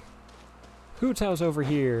day. Hu Tao's over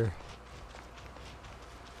here.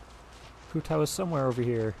 Hu Tao is somewhere over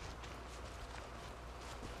here.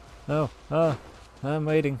 Oh, I'm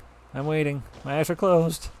waiting. I'm waiting. My eyes are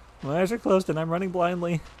closed. My eyes are closed and I'm running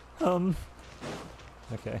blindly.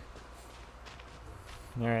 Okay.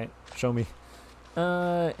 Alright, show me.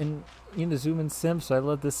 In Inazuman Simps, I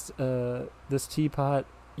love this this teapot.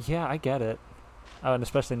 Yeah, I get it. Oh, and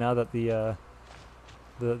especially now that the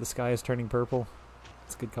sky is turning purple.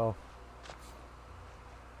 It's a good call.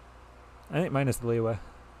 I think mine is the Liyue.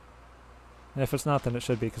 And if it's not, then it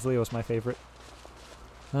should be, because Leo's my favorite.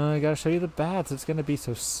 I gotta show you the bats. It's gonna be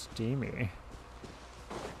so steamy.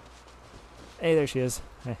 Hey, there she is.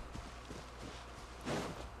 Hey.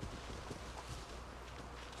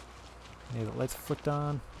 Need the lights flicked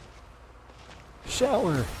on.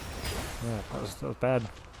 Shower! Yeah, that was bad.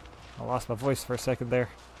 I lost my voice for a second there.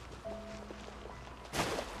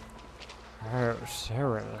 Oh, so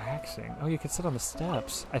relaxing. Oh, you can sit on the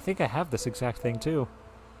steps. I think I have this exact thing too.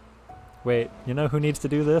 Wait, you know who needs to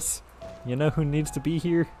do this? You know who needs to be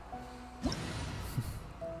here?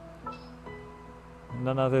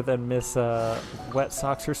 None other than Miss Wet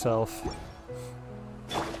Socks herself.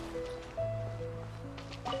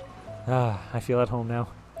 Ah, I feel at home now.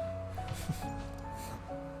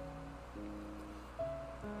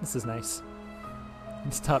 This is nice.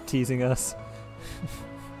 Stop teasing us.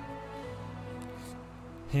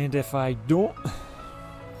 And if I don't...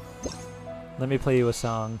 Let me play you a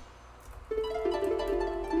song.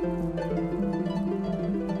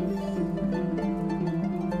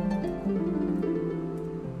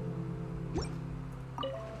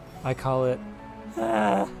 I call it...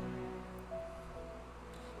 Ah.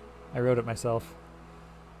 I wrote it myself.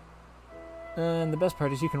 And the best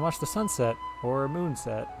part is you can watch the sunset or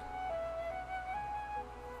moonset.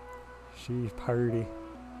 She's party.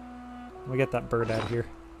 Let me get that bird out of here.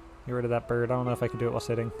 Get rid of that bird. I don't know if I can do it while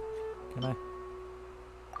sitting. Can I?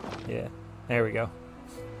 Yeah. There we go.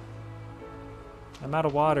 I'm out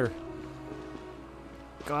of water.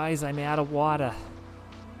 Guys, I'm out of water.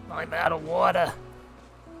 I'm out of water.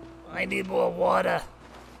 I need more water.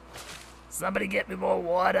 Somebody get me more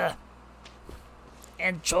water.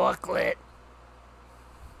 And chocolate.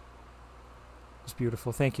 It's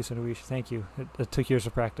beautiful. Thank you, Sunuishi. Thank you. It took years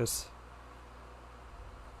of practice.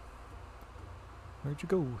 Where'd you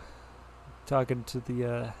go? Talking to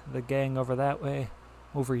the gang over that way.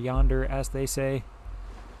 Over yonder, as they say.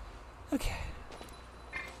 Okay.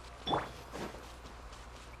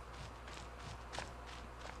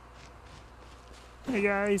 Hey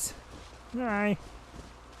guys. Hi.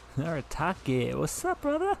 Aratake. What's up,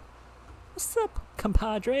 brother? What's up,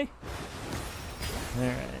 compadre?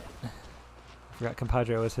 Alright. I forgot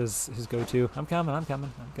compadre was his go-to. I'm coming.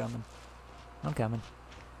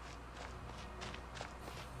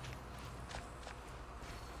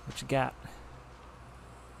 What you got?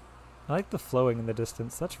 I like the flowing in the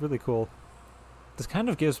distance. That's really cool. This kind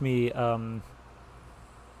of gives me,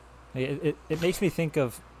 it makes me think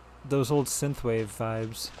of those old synthwave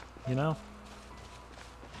vibes, you know?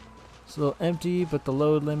 It's a little empty, but the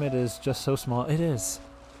load limit is just so small. It is.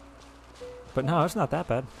 But no, it's not that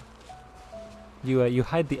bad. You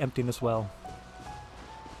hide the emptiness well.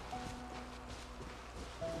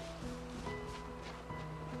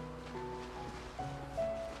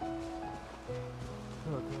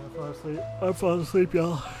 I'm falling asleep,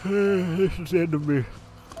 y'all. This is the end of me.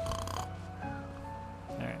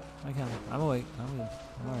 Alright, I'm awake. I'm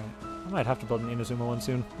alright. I might have to build an Inazuma one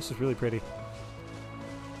soon. This is really pretty.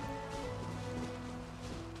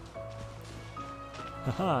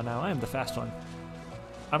 Haha, now I am the fast one.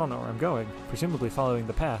 I don't know where I'm going. Presumably following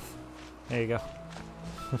the path. There you go.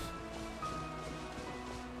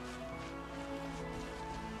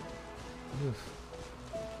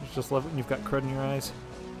 You just love it when you've got crud in your eyes.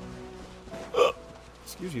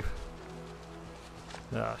 Excuse you.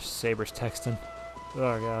 Ah, Saber's texting.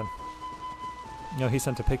 Oh god. No, he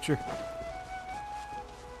sent a picture.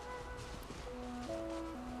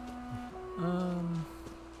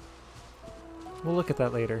 We'll look at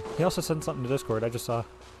that later. He also sent something to Discord, I just saw.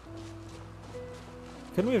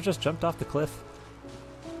 Couldn't we have just jumped off the cliff?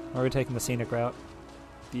 Or are we taking the scenic route?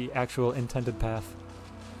 The actual intended path.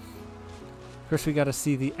 First we gotta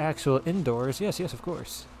see the actual indoors. Yes, yes, of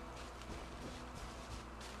course.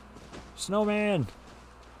 Snowman!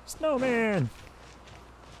 Snowman!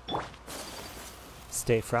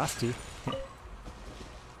 Stay frosty.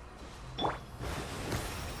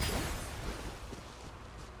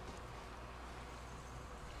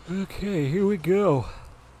 Okay, here we go.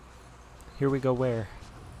 Here we go where?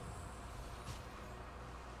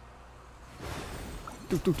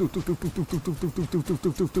 I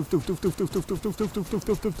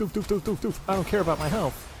don't care about my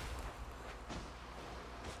health.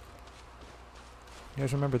 You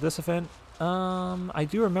guys remember this event? I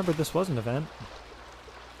do remember this was an event.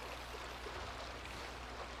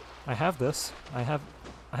 I have this. I have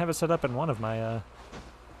it set up in one of my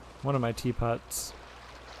teapots.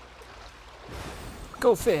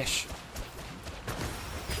 Go fish!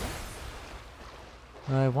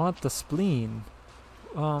 I want the spleen.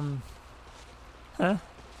 Huh? I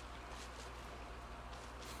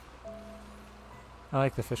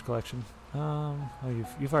like the fish collection. Oh,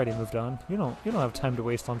 you've already moved on. You don't have time to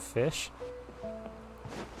waste on fish.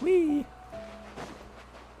 Whee!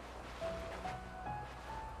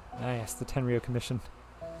 Ah, yes, the Tenryo Commission.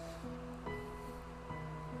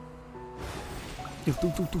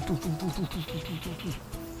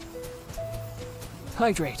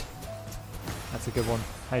 Hydrate! That's a good one.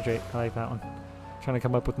 Hydrate. I like that one. Trying to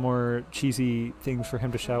come up with more cheesy things for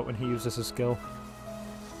him to shout when he uses his skill.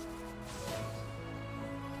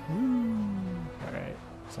 Alright.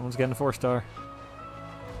 Someone's getting a 4-star.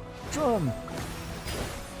 Drum!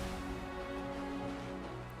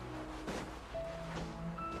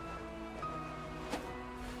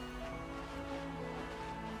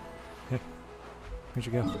 Where'd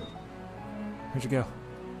you go? Where'd you go?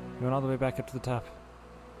 You went all the way back up to the top.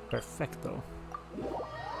 Perfecto.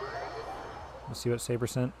 Let's see what Saber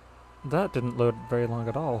sent. That didn't load very long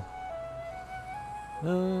at all.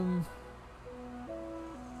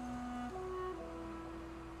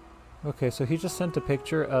 Okay, so he just sent a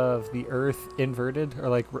picture of the Earth inverted, or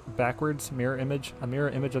like backwards, mirror image. A mirror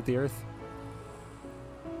image of the Earth.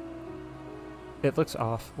 It looks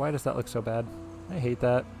off. Why does that look so bad? I hate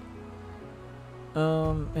that.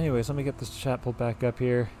 Anyways, let me get this chat pulled back up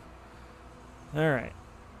here. Alright.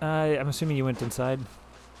 I'm assuming you went inside.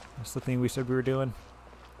 That's the thing we said we were doing.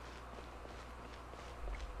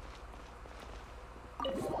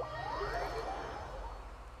 Gotta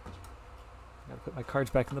put my cards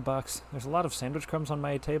back in the box. There's a lot of sandwich crumbs on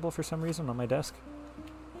my table for some reason, on my desk.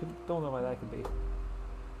 Don't know why that could be.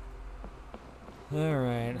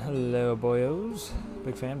 Alright, hello boyos.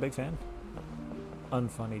 Big fan, big fan.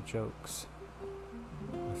 Unfunny jokes.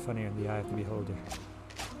 Funnier in the eye of the beholder.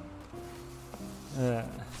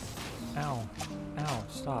 Ow. Ow.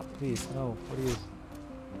 Stop, please. No. What are you...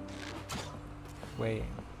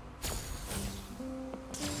 weighing?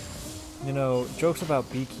 You know, jokes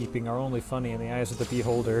about beekeeping are only funny in the eyes of the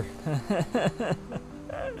beholder.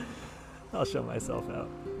 I'll show myself out.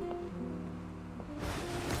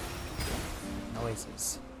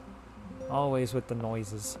 Noises. Always with the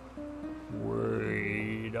noises.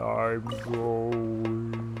 Wait, I'm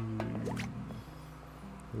going.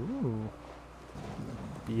 Ooh.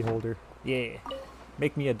 Beholder. Yeah.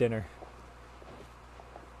 Make me a dinner.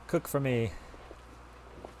 Cook for me.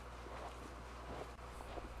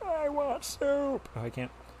 I want soup. Oh, I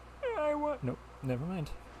can't. I want. Nope. Never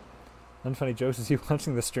mind. Unfunny jokes. Is he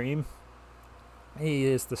watching the stream? He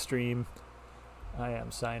is the stream. I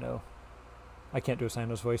am Sino. I can't do a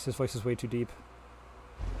Sino's voice. His voice is way too deep.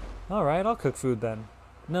 Alright, I'll cook food then.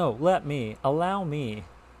 No, let me. Allow me.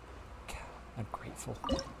 God, I'm grateful.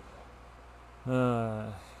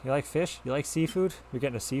 You like fish? You like seafood? You're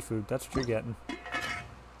getting a seafood. That's what you're getting.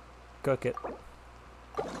 Cook it.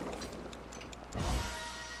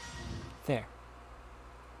 There.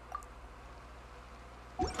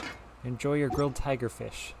 Enjoy your grilled tiger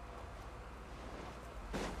fish.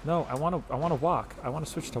 No, I want to walk. I want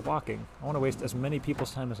to switch to walking. I want to waste as many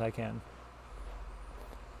people's time as I can.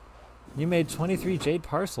 You made 23 jade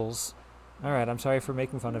parcels. Alright, I'm sorry for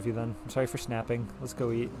making fun of you then. I'm sorry for snapping. Let's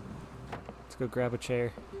go eat. Let's go grab a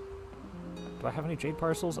chair. Do I have any jade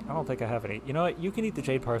parcels? I don't think I have any. You know what? You can eat the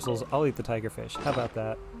jade parcels. I'll eat the tiger fish. How about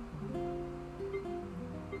that?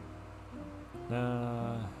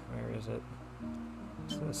 Where is it?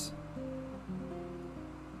 What's this?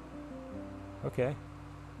 Okay.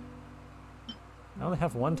 I only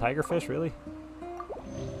have one tigerfish, really?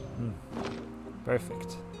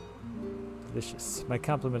 Perfect. Delicious. My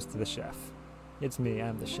compliments to the chef. It's me,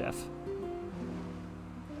 I'm the chef.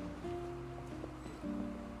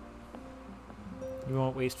 You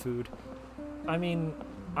won't waste food. I mean,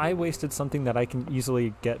 I wasted something that I can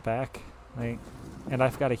easily get back. Like, and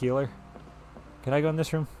I've got a healer. Can I go in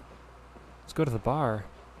this room? Let's go to the bar.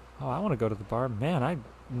 Oh, I want to go to the bar. Man, I'm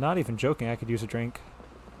not even joking. I could use a drink.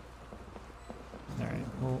 All right.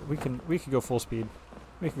 Well, we could go full speed.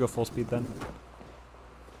 We could go full speed then.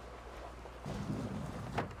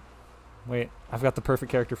 Wait, I've got the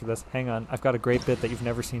perfect character for this. Hang on. I've got a great bit that you've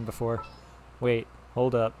never seen before. Wait,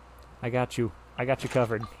 hold up. I got you. I got you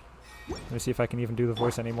covered. Let me see if I can even do the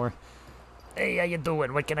voice anymore. Hey, how you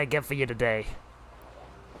doing? What can I get for you today?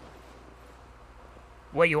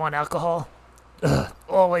 What, you want alcohol?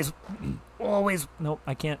 Always. Always. Nope,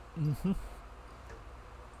 I can't. I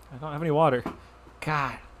don't have any water.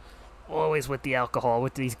 God. Always with the alcohol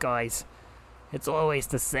with these guys. It's always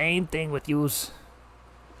the same thing with yous.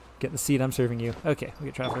 Get in the seat, I'm serving you. Okay, we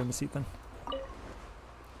get Traveler in the seat then.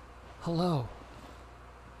 Hello.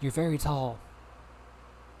 You're very tall.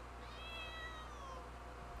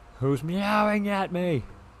 Who's meowing at me?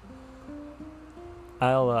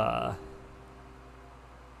 I'll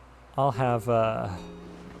have, so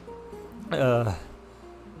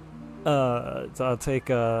I'll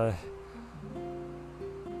take, a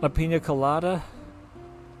pina colada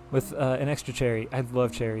with, an extra cherry. I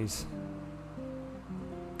love cherries.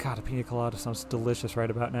 God, a pina colada sounds delicious right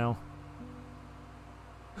about now.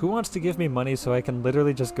 Who wants to give me money so I can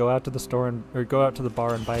literally just go out to the store and, or go out to the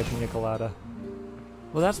bar and buy a pina colada?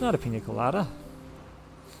 Well, that's not a pina colada.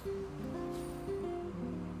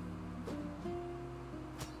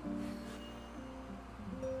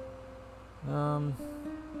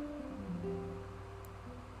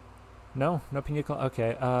 No pina colada.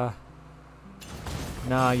 Okay,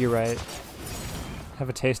 nah, you're right. Have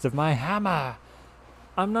a taste of my hammer.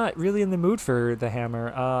 I'm not really in the mood for the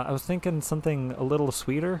hammer. I was thinking something a little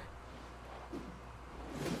sweeter.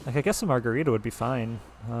 Like, I guess a margarita would be fine.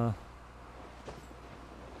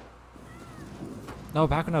 No,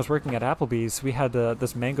 back when I was working at Applebee's, we had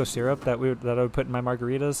this mango syrup that I would put in my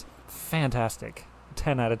margaritas. Fantastic.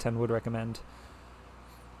 10 out of 10 would recommend.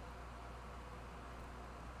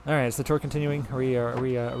 All right, is the tour continuing? Are we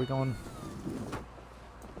going?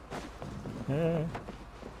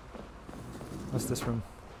 What's this room?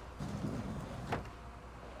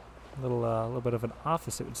 A little bit of an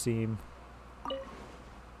office, it would seem.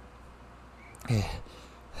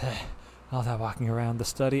 All that walking around the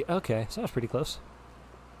study. Okay, so that's pretty close.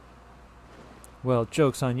 Well,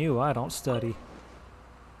 joke's on you, I don't study.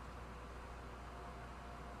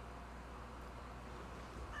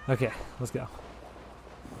 Okay, let's go.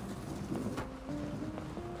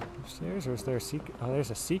 Upstairs, or is there a secret? Oh, there's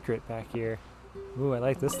a secret back here. Ooh, I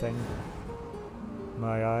like this thing.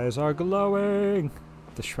 My eyes are glowing!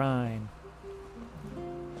 The shrine.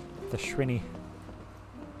 The shrinny.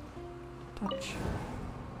 Touch.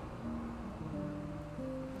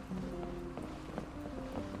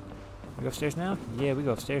 We go upstairs now? Yeah, we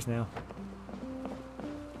go upstairs now.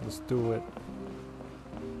 Let's do it.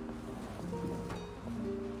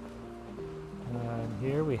 And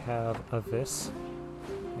here we have a this.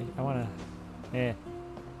 I wanna... Hey.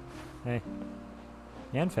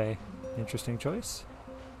 Yanfei. Interesting choice.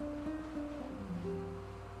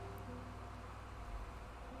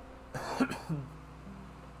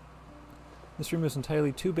 This room is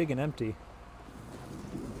entirely too big and empty.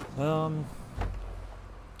 You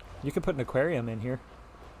could put an aquarium in here.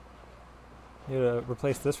 You gotta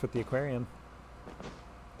replace this with the aquarium.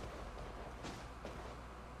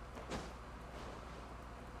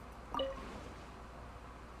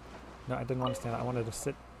 No, I didn't want to stand. I wanted to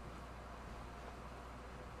sit.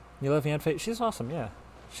 You love Yanfei? She's awesome, yeah.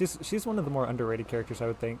 She's one of the more underrated characters, I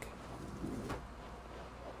would think.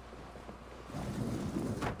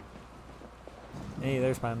 Hey,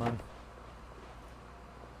 there's Paimon.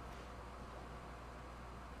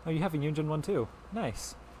 Oh, you have a Yunjin one too.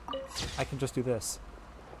 Nice. I can just do this.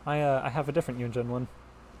 I have a different Yunjin one.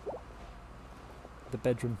 The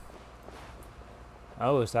bedroom.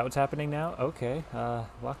 Oh, is that what's happening now? Okay.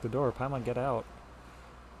 Lock the door. Paimon, get out.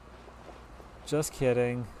 Just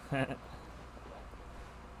kidding.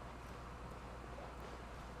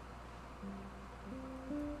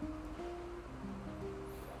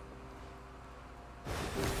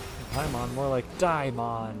 Paimon, more like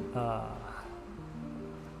Daimon.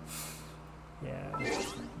 Yeah.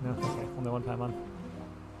 No, okay. Only one Paimon.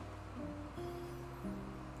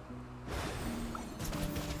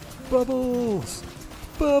 Bubbles!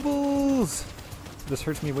 Bubbles! This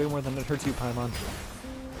hurts me way more than it hurts you, Paimon.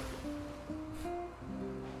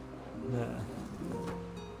 Nah.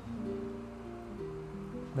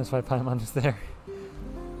 That's why Paimon is there.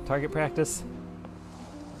 Target practice.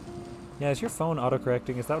 Yeah, is your phone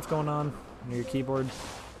autocorrecting? Is that what's going on your keyboard?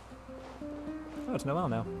 Oh, it's Noelle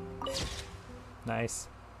now. Nice.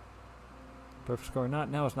 Perfect score or not,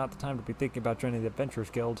 now is not the time to be thinking about joining the Adventurers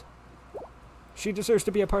Guild. She deserves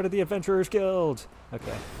to be a part of the Adventurers Guild!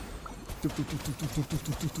 Okay.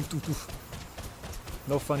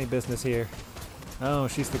 No funny business here. Oh,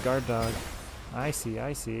 she's the guard dog. I see,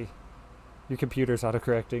 I see. Your computer's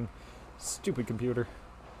autocorrecting. Stupid computer.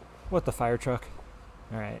 What the fire truck?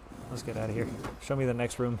 Alright, let's get out of here. Show me the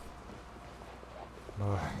next room.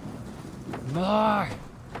 More. More!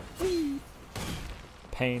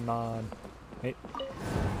 Paimon. Wait.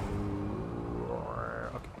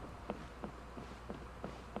 Okay.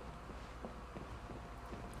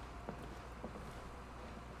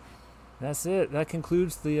 That's it. That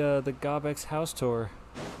concludes the Gobex house tour.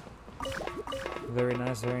 Very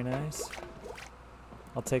nice, very nice.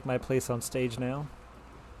 I'll take my place on stage now.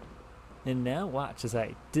 And now watch as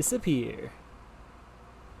I disappear.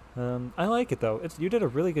 I like it though. You did a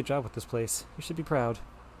really good job with this place. You should be proud.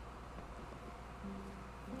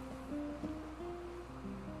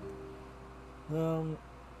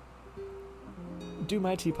 Do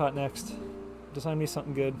my teapot next. Design me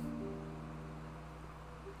something good.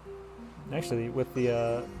 Actually, with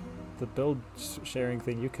the build sharing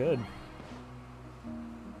thing, you could.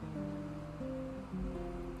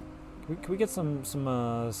 Can we get some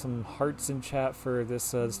hearts in chat for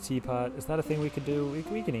this teapot? Is that a thing we could do?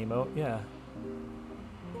 We can emote, yeah.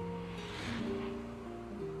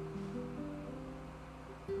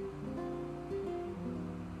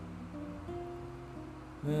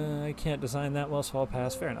 I can't design that well, so I'll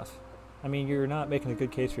pass. Fair enough. I mean, you're not making a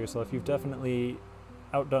good case for yourself. You've definitely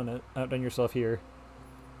outdone yourself here.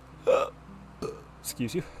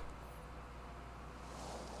 Excuse you.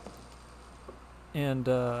 And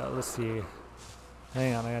let's see.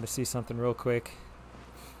 Hang on, I gotta see something real quick.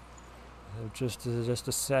 Just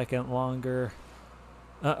a second longer.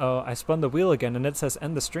 Uh-oh, I spun the wheel again, and it says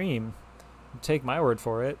end the stream. Take my word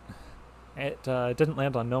for it. It didn't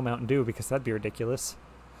land on no Mountain Dew because that'd be ridiculous.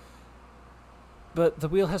 But the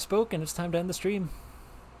wheel has spoken. It's time to end the stream.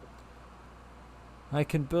 I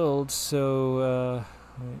can build, so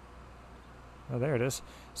wait. Oh, there it is.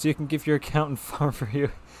 So you can give your accountant farm for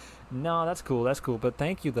you. No, that's cool. That's cool. But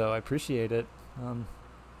thank you, though. I appreciate it.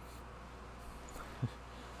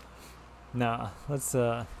 Nah, let's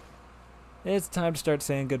it's time to start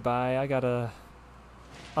saying goodbye. I gotta.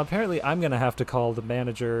 Apparently, I'm gonna have to call the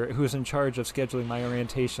manager who's in charge of scheduling my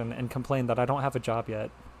orientation and complain that I don't have a job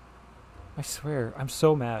yet. I swear, I'm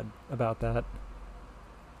so mad about that.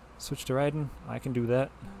 Switch to Raiden. I can do that.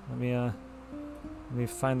 Let me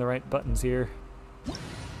find the right buttons here.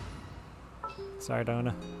 Sorry,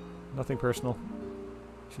 Donna. Nothing personal.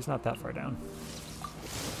 She's not that far down.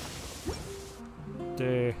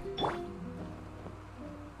 Duh.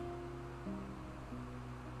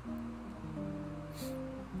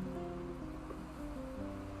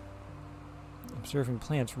 Observing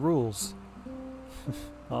plants rules.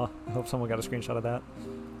 Oh, I hope someone got a screenshot of that.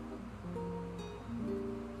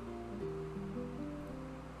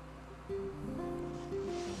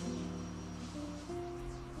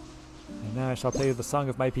 And now I shall play the song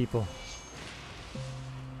of my people.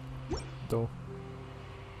 Do.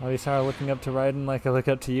 Alisara looking up to Raiden like I look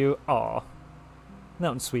up to you. Aw. That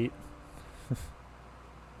one's sweet.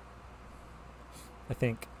 I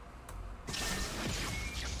think.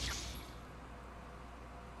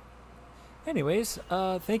 Anyways,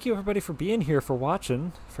 thank you everybody for being here, for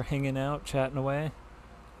watching, for hanging out, chatting away,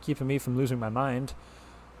 keeping me from losing my mind.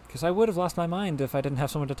 Because I would have lost my mind if I didn't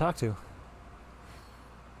have someone to talk to.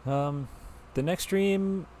 The next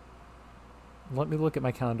stream, let me look at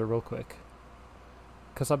my calendar real quick.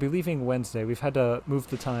 Because I'll be leaving Wednesday. We've had to move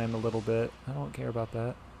the time a little bit. I don't care about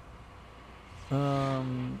that.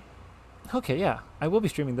 Okay, yeah. I will be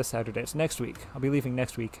streaming this Saturday. It's next week. I'll be leaving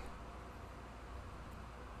next week.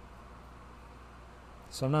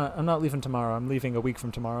 So I'm not leaving tomorrow. I'm leaving a week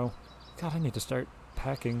from tomorrow. God, I need to start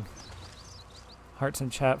packing. Hearts in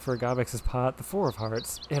chat for Gobex's pot. The 4 of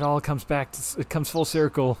hearts. It all comes back. It comes full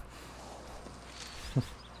circle.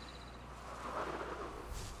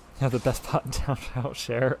 Yeah, the best pot in town to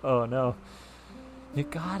outshare. Oh no. You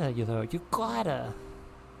gotta, you gotta.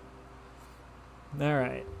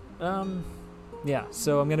 Alright. Yeah,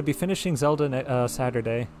 so I'm going to be finishing Zelda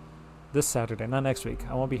Saturday. This Saturday, not next week.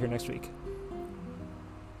 I won't be here next week.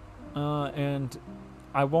 And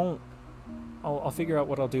I won't... I'll figure out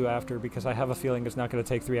what I'll do after, because I have a feeling it's not going to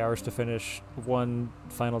take 3 hours to finish one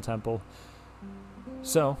final temple.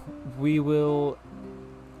 So, we will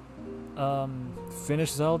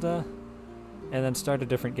finish Zelda and then start a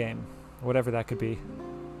different game. Whatever that could be.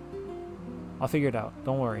 I'll figure it out.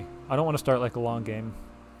 Don't worry. I don't want to start like a long game.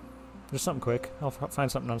 Just something quick. I'll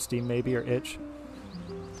find something on Steam maybe, or itch.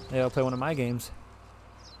 Yeah, I'll play one of my games.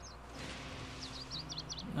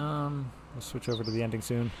 We'll switch over to the ending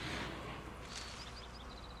soon.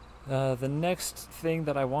 The next thing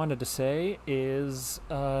that I wanted to say is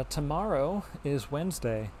tomorrow is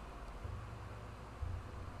Wednesday.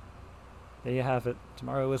 There you have it.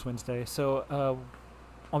 Tomorrow is Wednesday. So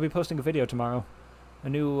I'll be posting a video tomorrow. A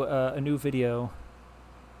new video.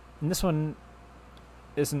 And this one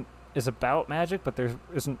is about magic, but there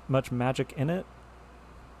isn't much magic in it.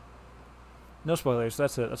 No spoilers,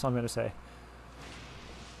 that's it, that's all I'm gonna say.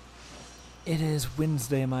 It is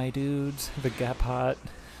Wednesday, my dudes. The Gap Hot.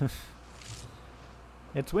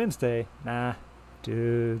 It's Wednesday. Nah,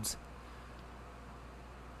 dudes.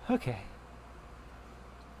 Okay.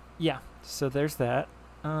 Yeah, so there's that.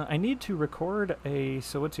 I need to record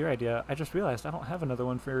so what's your idea? I just realized I don't have another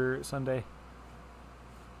one for Sunday.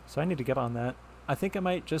 So I need to get on that. I think I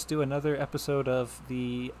might just do another episode of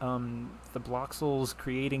the Bloxels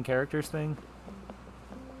creating characters thing.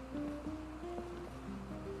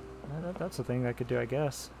 That's a thing I could do, I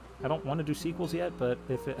guess. I don't want to do sequels yet, but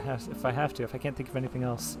if I can't think of anything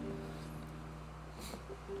else.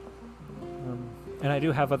 And I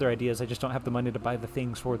do have other ideas, I just don't have the money to buy the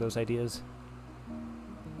things for those ideas.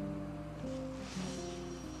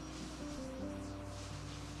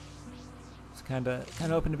 It's kind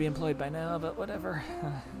of open to be employed by now, but whatever.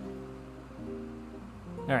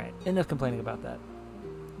 Alright, enough complaining about that.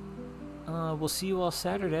 We'll see you all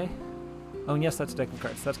Saturday. Oh, and yes, that's a deck of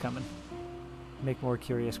cards. That's coming. Make more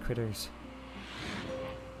curious critters.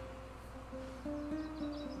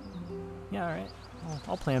 Yeah, alright.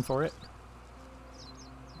 I'll plan for it.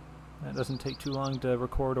 That doesn't take too long to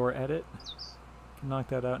record or edit. Can knock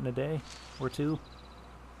that out in a day or two.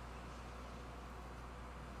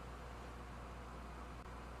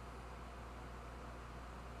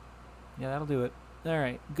 Yeah, that'll do it.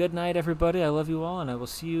 Alright, good night everybody. I love you all, and I will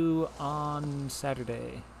see you on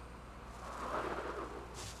Saturday.